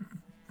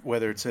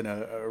 whether it's in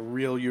a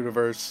real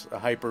universe, a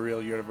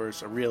hyper-real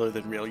universe, a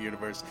realer-than-real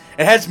universe,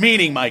 it has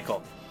meaning,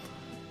 Michael.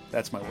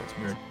 That's my words.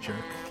 You're a jerk.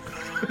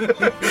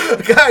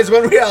 Guys,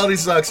 when reality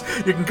sucks,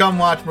 you can come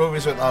watch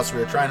movies with us.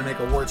 We are trying to make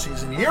award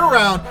season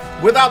year-round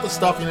without the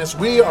stuffiness.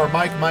 We are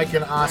Mike,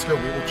 and Oscar.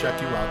 We will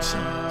check you out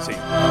soon. See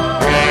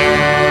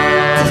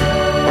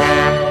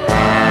you.